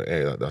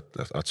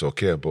 that's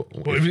okay. But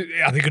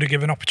are they going to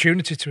give an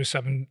opportunity to a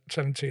 17,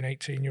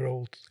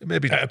 18-year-old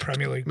at a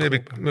Premier League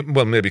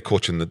club? Maybe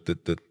coaching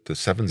the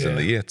sevens and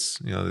the eights,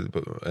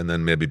 and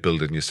then maybe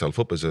building yourself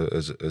up as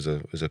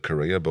a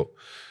career, but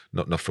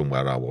not from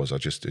where I was. It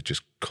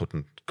just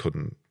couldn't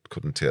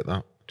take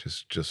that.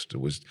 It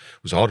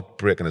was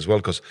heartbreaking as well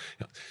because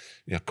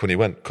Quinny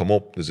went, come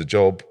up, there's a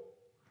job,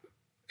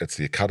 it's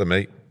the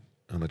academy,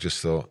 and I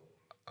just thought,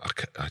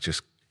 I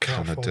just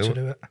cannot do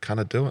it.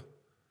 Cannot do it.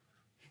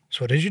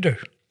 So what did you do?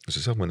 As I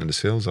said, I went into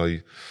sales.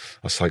 I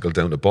cycled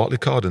down to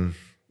Barclaycard, and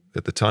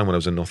at the time when I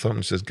was in Northampton,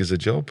 it says, gives a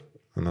job,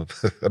 and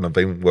I've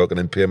been working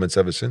in payments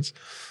ever since.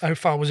 How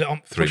far was it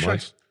on? 3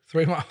 months.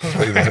 3 months.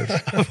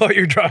 I thought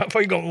you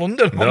got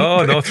London.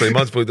 No, 3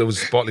 months. But there was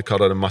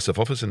Barclaycard had a massive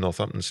office in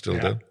Northampton, still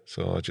do.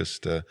 So I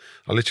just, I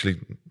literally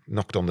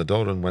knocked on the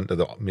door and went to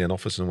the main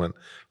office and went,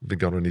 "Have you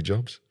got any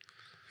jobs?"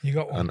 You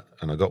got one,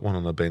 and I got one,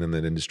 and I've been in the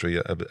industry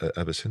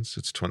ever since.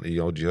 It's 20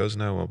 odd years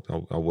now.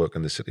 I work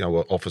in the city.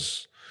 Our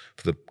office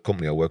for the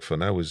company I work for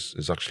now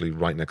is actually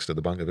right next to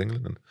the Bank of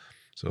England, and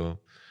So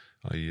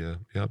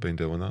I've been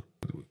doing that.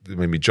 I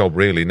mean, my job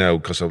really now,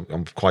 because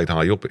I'm quite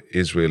high up,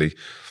 is really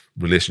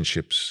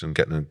relationships and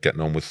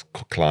getting on with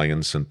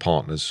clients and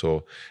partners.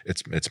 So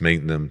it's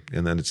meeting them,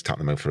 and then it's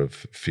taking them out for a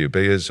few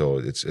beers,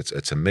 or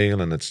it's a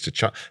meal, and it's to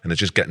chat, and it's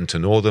just getting to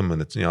know them,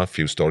 and it's a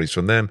few stories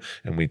from them,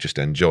 and we just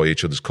enjoy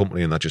each other's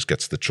company, and that just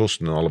gets the trust,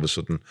 and all of a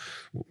sudden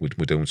we're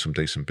doing some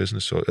decent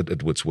business. So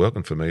it's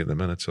working for me at the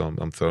minute. So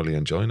I'm thoroughly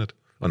enjoying it,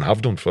 and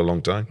have done for a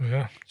long time.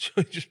 Yeah. So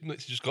you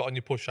just got on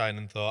your push iron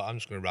and thought, I'm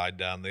just going to ride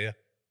down there.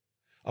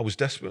 I was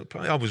desperate.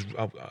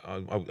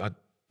 I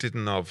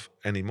didn't have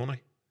any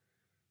money.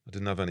 I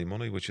didn't have any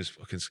money, which is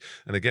fucking.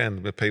 And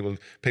again,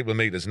 people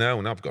meet us now,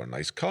 and I've got a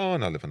nice car,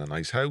 and I live in a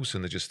nice house,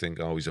 and they just think,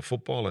 oh, he's a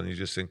footballer, and you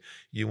just think,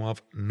 you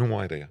have no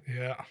idea.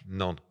 Yeah.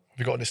 None. Have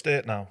you got an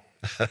estate now?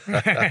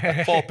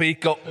 4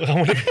 peacock.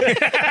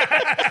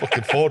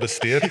 Fucking Ford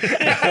estate.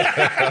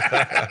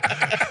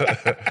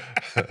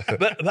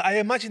 but I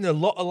imagine a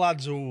lot of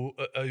lads who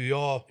are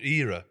your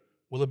era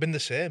will have been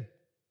the same.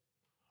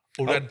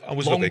 Or had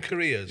long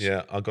careers.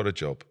 Yeah, I got a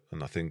job,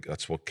 and I think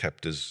that's what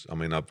kept us. I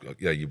mean,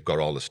 you've got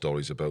all the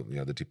stories about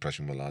the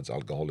depression with lads,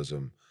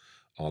 alcoholism,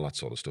 all that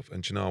sort of stuff.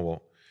 And do you know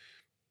what?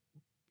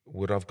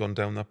 Would I have gone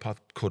down that path?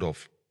 Could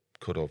have.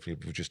 We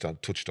just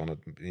had touched on it.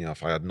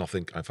 If I had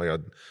nothing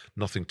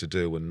to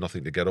do and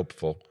nothing to get up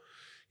for.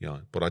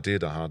 But I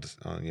did. I had,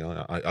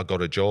 I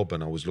got a job,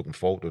 and I was looking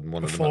forward to it. And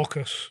one of them,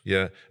 Focus.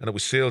 yeah, and it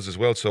was sales as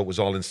well, so it was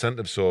all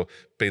incentive. So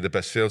be the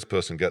best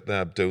salesperson, get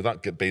there, do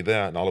that, be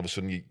there, and all of a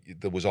sudden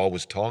there was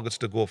always targets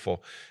to go for.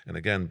 And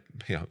again,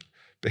 being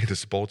a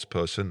sports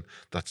person,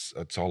 that's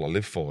all I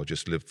live for. I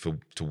just live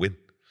to win.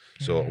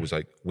 So it was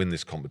like, win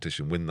this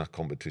competition, win that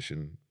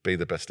competition, be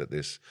the best at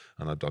this,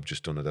 and I've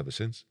just done it ever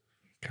since.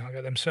 Can't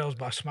get them sales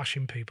by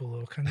smashing people,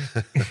 though, can you?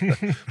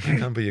 You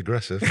can be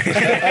aggressive.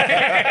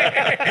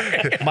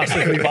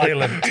 Massively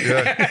violent.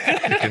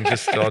 Yeah, you can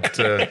just start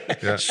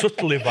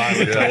Subtly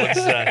violent, I would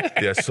say.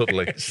 Yeah,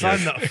 subtly.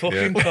 Sign that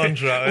fucking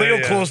contract.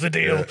 We'll close the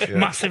deal.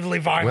 Massively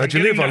violent. Where do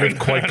you live? I live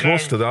quite No.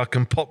 close to that. I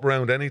can pop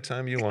round any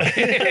time you want.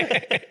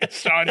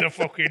 Sign the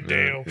fucking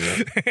deal.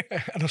 Yeah.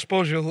 And I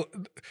suppose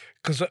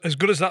because as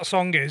good as that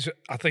song is,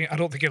 I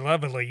don't think it'll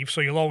ever leave.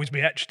 So you'll always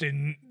be etched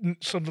in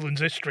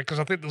Sunderland's history, because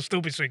I think they'll still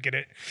be singing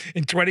it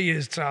in 20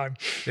 years' time.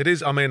 It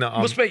is. I mean,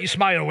 Must make you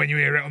smile when you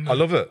hear it. I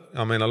love it.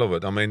 I love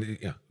it. I mean,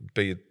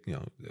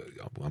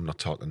 I'm not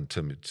talking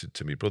to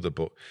my brother,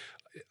 but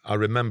I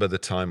remember the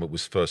time it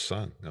was first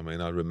sang. I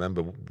mean, I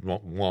remember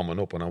warming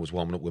up, when I was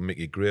warming up with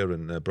Mickey Greer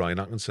and Brian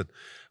Atkinson,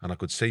 and I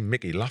could see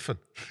Mickey laughing.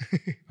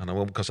 And I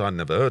went, because I'd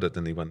never heard it,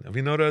 and he went, have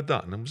you not heard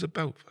that? And it was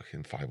about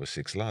fucking 5 or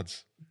 6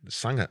 lads that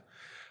sang it.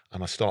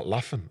 And I start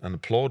laughing and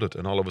applauded,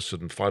 and all of a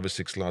sudden 5 or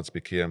 6 lads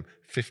became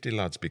 50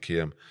 lads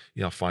became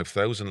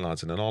 5,000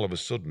 lads, and then all of a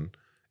sudden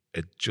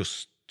it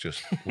just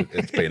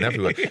it's been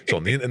everywhere. It's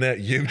on the internet,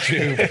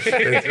 YouTube.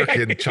 It's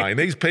fucking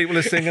Chinese people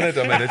are singing it.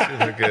 I mean,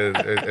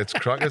 it's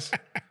crackers.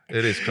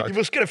 It is crackers. You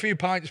must get a few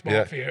pints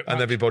more for you. And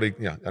everybody,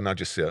 and I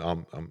just say,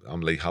 I'm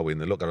Lee Howey,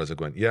 and they look at us and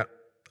going, yeah,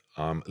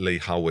 I'm Lee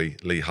Howey.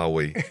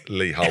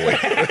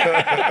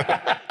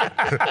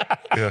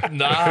 Yeah.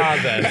 Nah,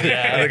 then.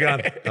 Yeah. And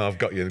again, I've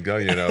got you,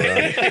 right?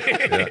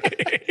 Yeah.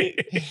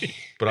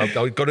 But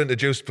I got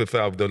introduced with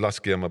the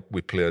last game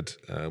we played,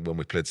 when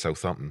we played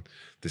Southampton.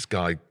 This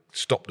guy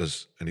stopped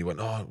us, and he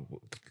went, oh,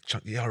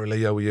 yeah,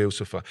 Lee, how are you?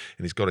 So far.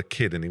 And he's got a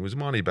kid, and he was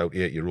only about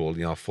 8-year-old,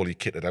 fully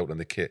kitted out on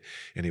the kit.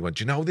 And he went,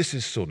 do you know who this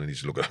is, son? And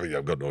he's looking, oh, yeah,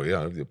 I've got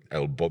no,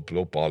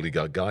 old bally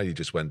guy. He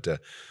just went,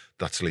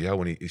 that's Lee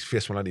Howey. And his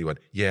face went out, and he went,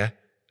 yeah,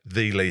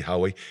 the Lee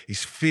Howey.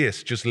 His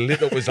face just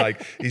lit up, was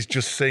like he's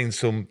just seen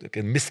some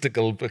fucking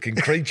mystical fucking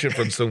creature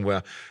from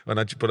somewhere. But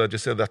I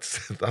just said,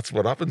 that's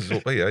what happens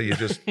up here. You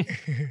just,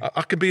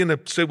 I can be in a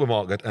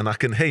supermarket and I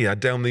can hear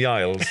down the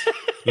aisles,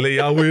 Lee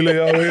Howey, Lee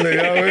Howey, Lee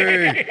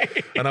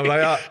Howey. And I'm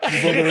like,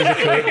 brother is a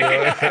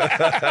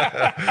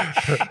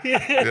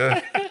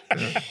yeah.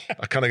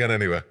 I can't get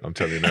anywhere, I'm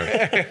telling you now.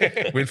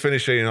 We'll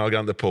finish here and I'll go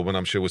to the pub, and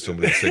I'm sure with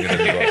somebody singing in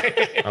the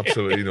bar.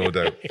 Absolutely no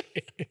doubt.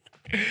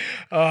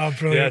 Oh,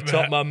 brilliant. Yeah,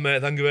 top man,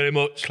 mate. Thank you very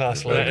much.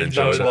 Class,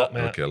 Enjoy mate. it. That,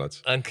 mate. Okay,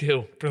 lads. Thank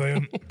you.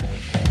 Brilliant.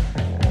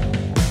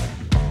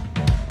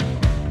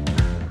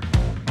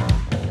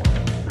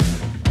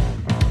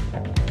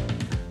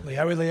 Lee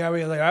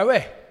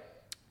Howey.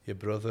 Your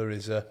brother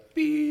is a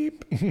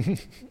beep.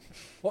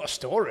 What a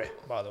story,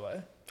 by the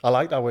way. I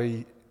liked how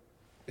he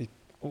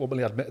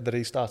openly admitted that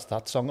he started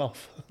that song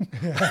off.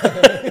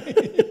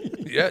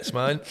 Yeah, it's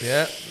mine.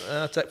 Yeah,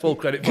 I take full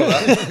credit for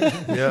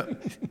that. Yeah.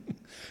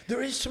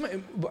 There is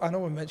something, I know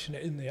we mentioned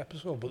it in the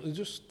episode, but they're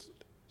just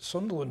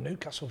Sunderland,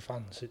 Newcastle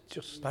fans. It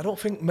just... I don't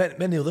think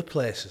many other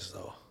places,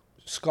 though.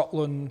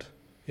 Scotland,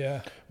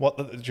 yeah.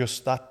 What,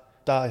 just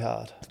that die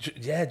hard?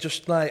 Yeah,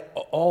 just like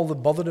all they're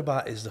bothered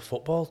about is the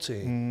football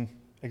team.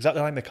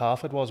 Exactly like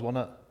McCarthy was,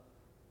 wasn't it?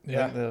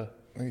 Yeah.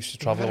 They used to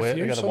travel away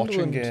together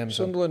watching games.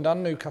 Sunderland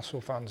and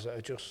Newcastle fans that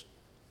are just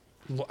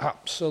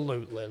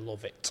absolutely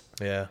love it.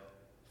 Yeah,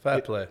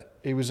 fair play.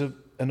 He was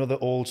another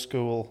old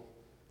school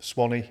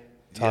Swanee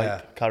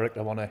type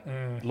character, wasn't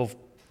he? Loved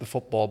the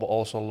football, but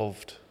also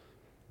loved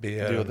be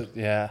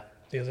The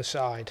other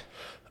side.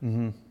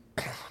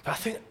 I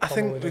think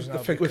Probably we doesn't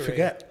have a career.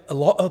 forget a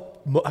lot of.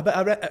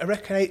 I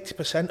reckon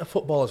 80% of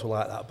footballers were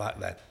like that back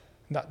then.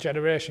 That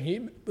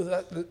generation,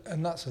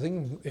 and that's the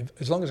thing.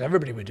 As long as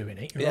everybody were doing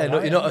it,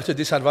 You're not at a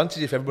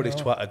disadvantage if everybody's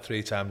twatted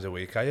 3 times a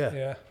week, are you?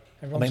 Yeah.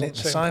 I Everyone's mean, on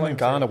the same Simon playing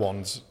Garner field.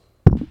 one's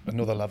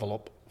another level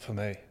up for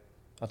me.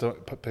 I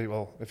don't put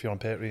people, if you're on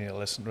Patreon, you'll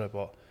listen to it,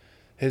 but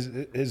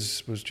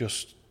his was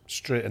just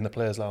straight in the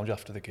players' lounge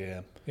after the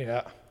game.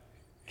 Yeah.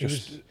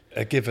 Just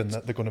a given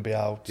that they're going to be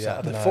out. Yeah.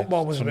 Saturday The night,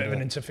 football was a bit of an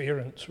Sunday.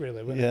 interference,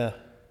 really, wasn't it? Yeah.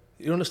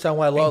 You understand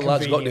why a lot of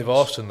lads got Inconvenience.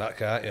 divorced and that,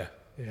 can't you?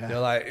 Yeah. You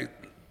know, like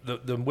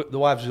the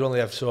wives would only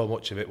have so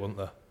much of it, wouldn't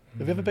they?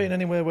 Have you ever been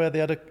anywhere where they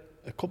had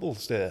a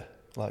couples day?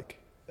 Like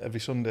every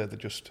Sunday they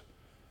just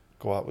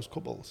go out as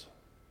couples?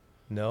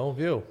 No, have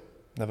you?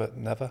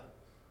 Never.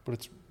 But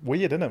it's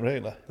weird, isn't it,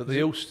 really? That they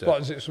used to.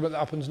 What, is it something that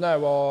happens now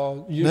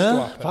or used to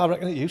happen? I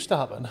reckon it used to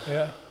happen.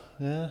 Yeah.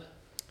 Yeah.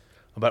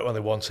 I bet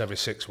only once every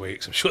 6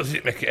 weeks. I'm sure they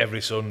didn't make it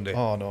every Sunday.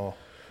 Oh, no.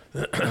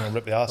 I'll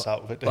rip the arse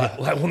out of it, do you?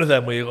 Like one of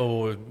them,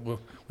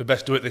 we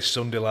best do it this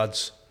Sunday,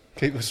 lads.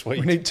 Keep us sweet.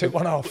 We need to take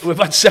one off. We've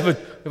had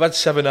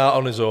 7 out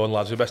on his own,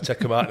 lads. We best take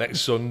him out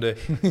next Sunday.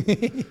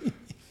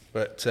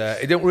 But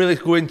he didn't really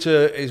go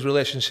into his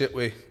relationship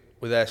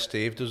with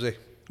Steve, does he?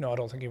 No, I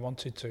don't think he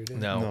wanted to, did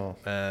he? No.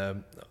 I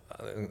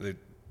think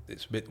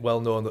it's a bit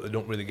well known that they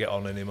don't really get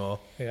on anymore.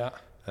 Yeah.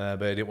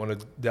 But he didn't want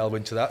to delve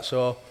into that.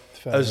 So,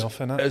 Fair enough,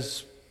 innit?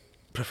 as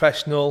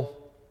professional,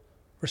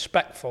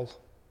 Respectful.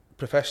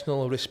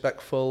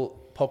 respectful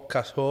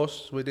podcast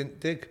hosts, we didn't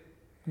dig.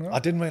 I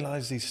didn't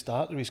realise the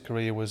start of his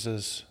career was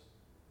as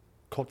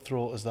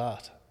cutthroat as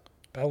that.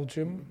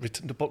 Belgium.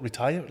 But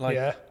retired,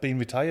 being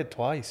retired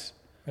twice.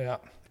 Yeah. There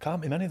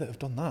can't be many that have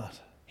done that.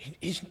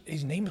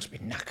 His knee must be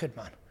knackered,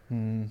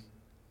 man.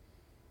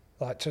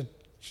 Like to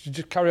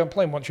just carry on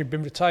playing once you've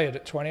been retired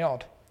at 20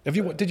 odd. It'd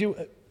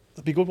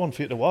be a good one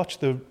for you to watch.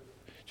 Do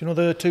you know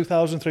the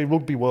 2003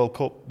 Rugby World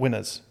Cup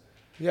winners?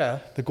 Yeah.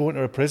 They go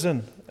into a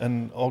prison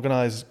and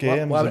organise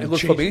games. Why haven't and you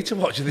looked for me to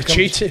watch? Do you think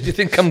cheated. Do you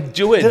think I'm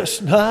doing?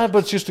 Nah, but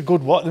it's just a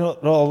good watch. They're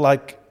all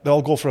like, they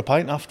all go for a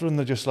pint after, and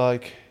they're just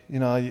like,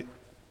 I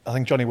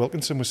think Johnny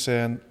Wilkinson was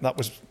saying that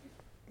was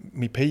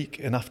me peak,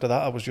 and after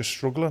that I was just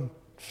struggling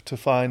to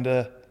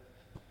find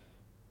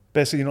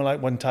basically,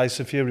 like when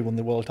Tyson Fury won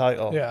the world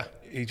title. Yeah.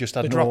 He just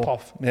had The no drop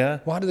off. Yeah.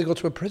 Why do they go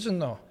to a prison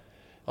though?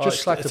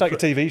 It's like a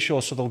TV show,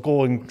 so they'll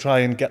go and try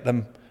and get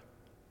them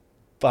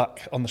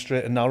back on the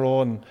straight and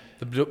narrow, and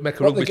Make a What,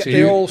 rugby they get team.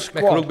 the whole Make a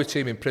squad? rugby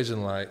team in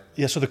prison, like.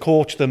 yeah, so they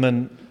coach them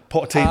and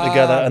put a team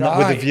together, and with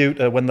right. a view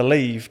to when they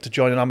leave to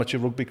join an amateur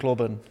rugby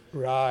club, and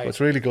Right. it's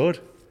really good.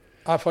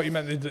 I thought you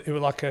meant it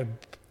was like a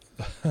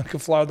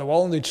fly on the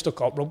wall and they'd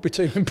stuck up rugby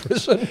team in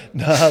prison.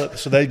 No,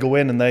 so they go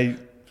in and they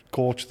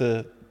coach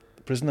the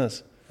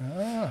prisoners.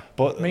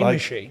 But Mean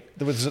machine.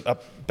 there was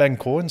Ben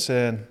Cohen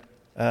saying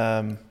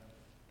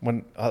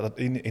when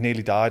he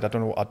nearly died. I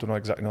don't know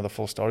exactly know the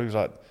full story. He was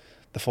like,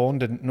 the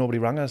phone nobody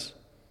rang us.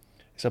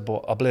 He said,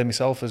 but I blame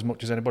myself as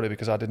much as anybody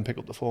because I didn't pick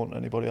up the phone to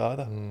anybody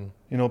either.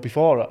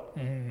 Before it.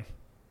 I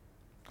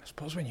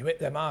suppose when you hit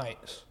them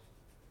heights,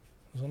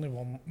 there's only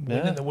one Yeah.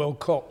 winning the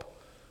World Cup.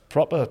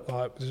 Proper.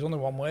 Like there's only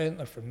one way, isn't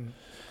there, from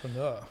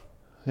there?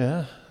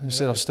 Yeah. And he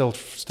said, I'm still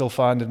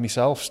finding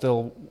myself,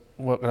 still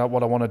working out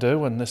what I want to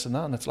do and this and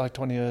that. And it's like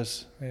 20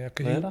 years Yeah,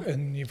 later.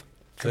 you've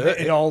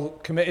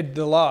committed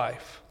the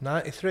life.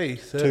 93,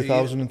 30.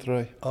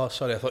 2003. Oh,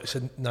 sorry, I thought you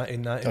said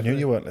 1993. I knew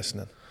you weren't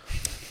listening.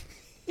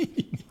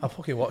 I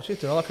fucking watched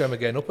it. I remember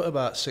getting up at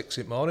about 6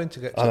 in the morning to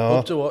get to I the know.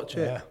 pub to watch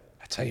it. Yeah.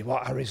 I tell you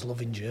what, Harry's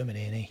loving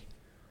Germany, isn't he?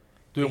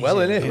 Doing well,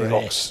 isn't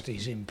it?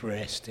 He's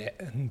embraced it.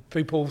 And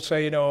people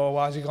say,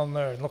 why's he gone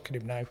there? And look at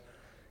him now.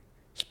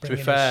 To be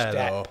fair,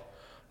 though,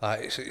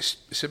 like,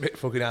 it's a bit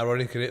fucking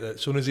ironic, isn't it? That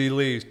as soon as he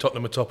leaves,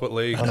 Tottenham are top at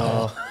league. I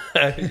know.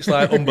 It's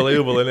like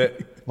unbelievable, isn't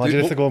it? Imagine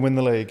if they go and win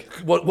the league.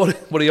 What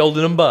are you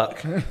holding them back?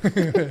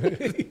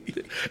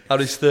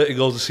 Harry's 30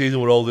 goals a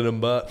season, we're holding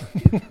them back.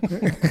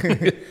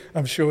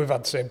 I'm sure we've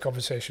had the same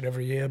conversation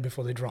every year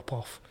before they drop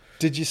off.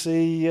 Did you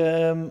see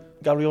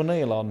Gary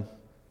O'Neill on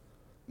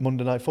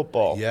Monday Night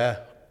Football? Yeah.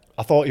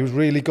 I thought he was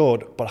really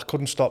good, but I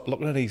couldn't stop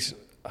looking at his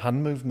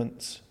hand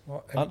movements.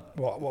 What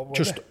were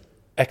Just they?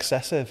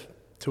 excessive.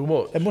 Too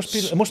much. It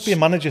must be a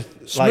manager.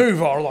 Smooth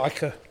or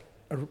like a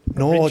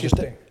No, rigid just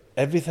thing?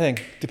 everything.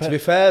 To be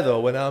fair, though,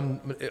 when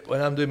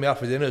I'm doing my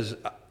after dinners,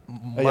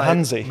 you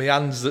handsy? my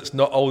hands that's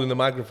not holding the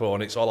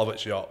microphone, it's all over the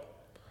shop.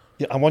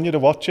 Yeah, I want you to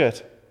watch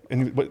it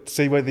and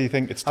see whether you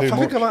think it's too I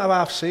think much. I might have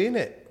half seen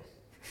it.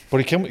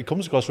 But he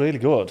comes across really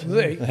good.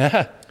 Does he?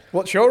 Yeah,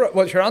 What's your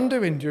hand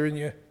doing during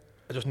your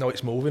I just know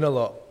it's moving a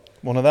lot.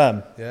 one of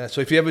them. Yeah.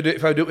 So if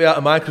I do it without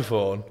a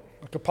microphone,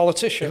 like a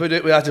politician? if I do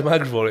it without a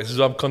microphone, it's as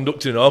though I'm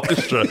conducting an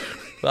orchestra.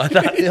 Like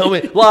that, you know what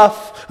I mean?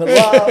 Laugh,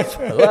 laugh,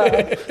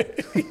 laugh.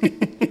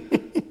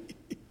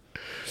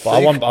 But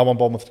I want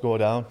Bournemouth to go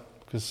down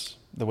because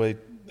the way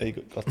he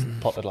got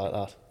potted like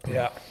that.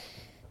 Yeah.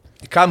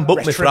 You can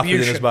book me for half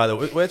Retribution. dinners, by the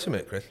way. Wait a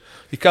minute, Chris.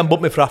 You can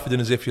book me for half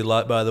dinners if you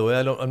like, by the way.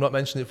 I'm not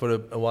mentioning it for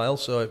a while,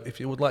 so if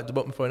you would like to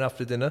book me for an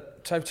after dinner,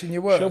 Touting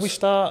your words. Shall we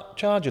start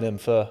charging him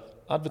for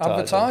advertising?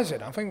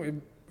 Advertising. I think we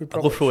I'd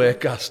probably love for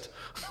Acast.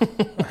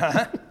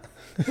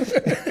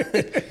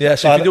 Yeah,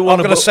 so if you do I've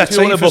want got to a settee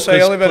for book us,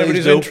 sale if anybody's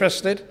please do.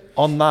 interested.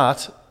 On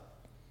that,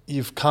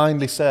 you've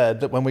kindly said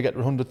that when we get to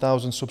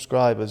 100,000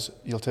 subscribers,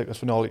 you'll take us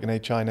for an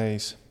all-you-can-eat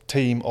Chinese.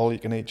 Team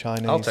all-you-can-eat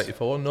Chinese. I'll take you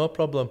for one, no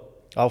problem.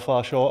 How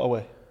far short are we?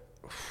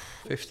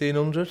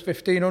 1,500.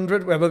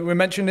 1,500. We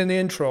mentioned in the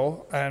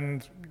intro,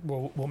 and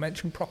we'll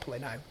mention properly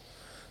now,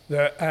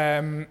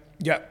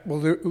 that,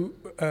 we'll do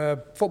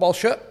football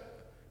shirt,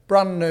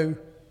 brand new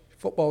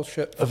football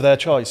shirt. Of their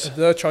choice. Of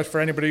their choice for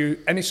anybody,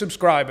 any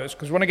subscribers,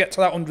 because when I get to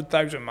that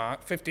 100,000 mark,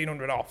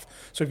 1,500 off.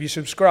 So if you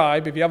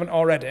subscribe, if you haven't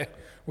already,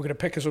 we're going to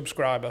pick a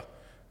subscriber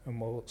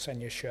and we'll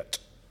send you a shirt.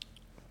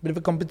 Bit of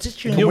a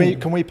competition.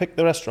 Can we pick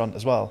the restaurant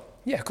as well?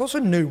 Yeah, of course a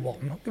new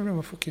one. Not giving them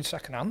a fucking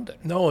second hand.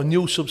 No, a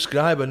new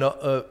subscriber,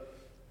 not a...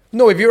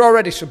 No, if you're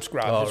already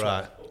subscribed. Oh, as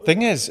well. right.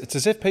 Thing is, it's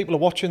as if people are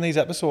watching these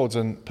episodes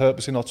and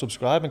purposely not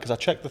subscribing, because I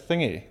checked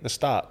the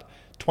stat,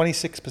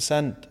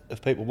 26%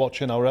 of people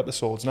watching our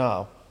episodes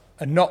now.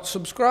 And not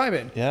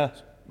subscribing. Yeah.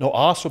 No,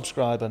 are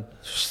subscribing.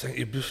 Just think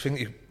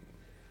you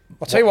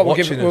I'll tell you what,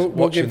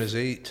 watching us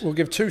eat. We'll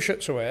give 2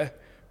 shirts away.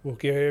 We'll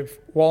give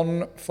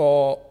one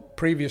for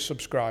previous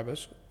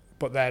subscribers,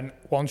 but then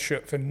 1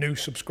 shirt for new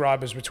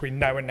subscribers between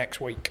now and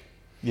next week.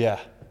 Yeah.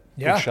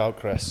 Yeah. Good shout,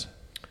 Chris.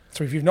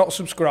 So if you've not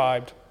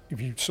subscribed,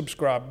 if you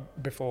subscribe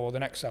before the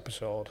next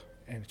episode,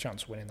 any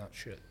chance of winning that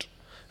shirt.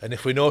 And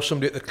if we know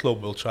somebody at the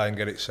club, we'll try and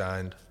get it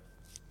signed.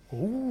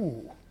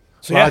 Ooh.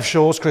 So Live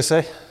shows,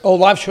 Chrissy. Oh,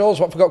 live shows.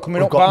 What have we got coming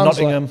We've up? got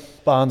Barnsley. Nottingham,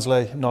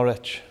 Barnsley,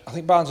 Norwich. I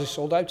think Barnsley's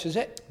sold out, is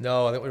it?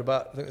 No, I think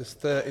there's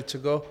 30 to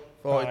go.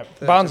 40, Right.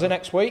 30 Barnsley to go.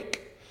 next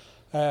week.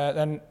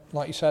 Then,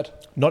 like you said,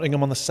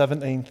 Nottingham on the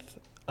 17th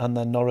and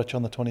then Norwich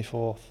on the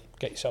 24th.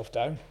 get yourself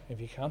down if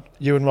you can.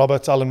 You and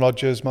Roberts, Alan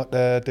Rogers, Dean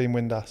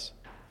Windass.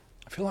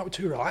 I feel like we're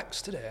too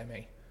relaxed today,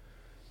 Amy.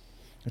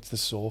 It's the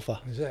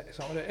sofa. Is it? Is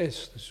that what it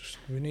is?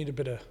 We need a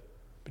bit of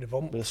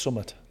ump. Bit of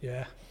summit.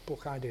 Yeah,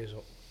 book ideas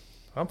up.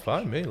 I'm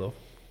fine, me, love.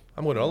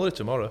 I'm going on holiday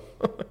tomorrow.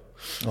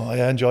 Oh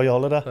yeah, enjoy your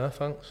holiday.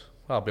 Thanks.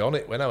 I'll be on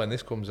it when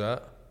this comes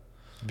out.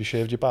 Have you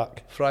shaved your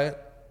back? Fry it.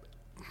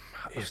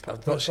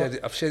 I've not shaved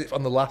it. I've shaved it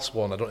on the last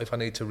one. I don't know if I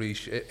need to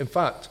reshave. In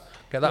fact,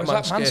 get that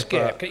Where's that Manscaped.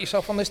 Manscaped? Get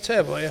yourself on this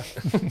table here.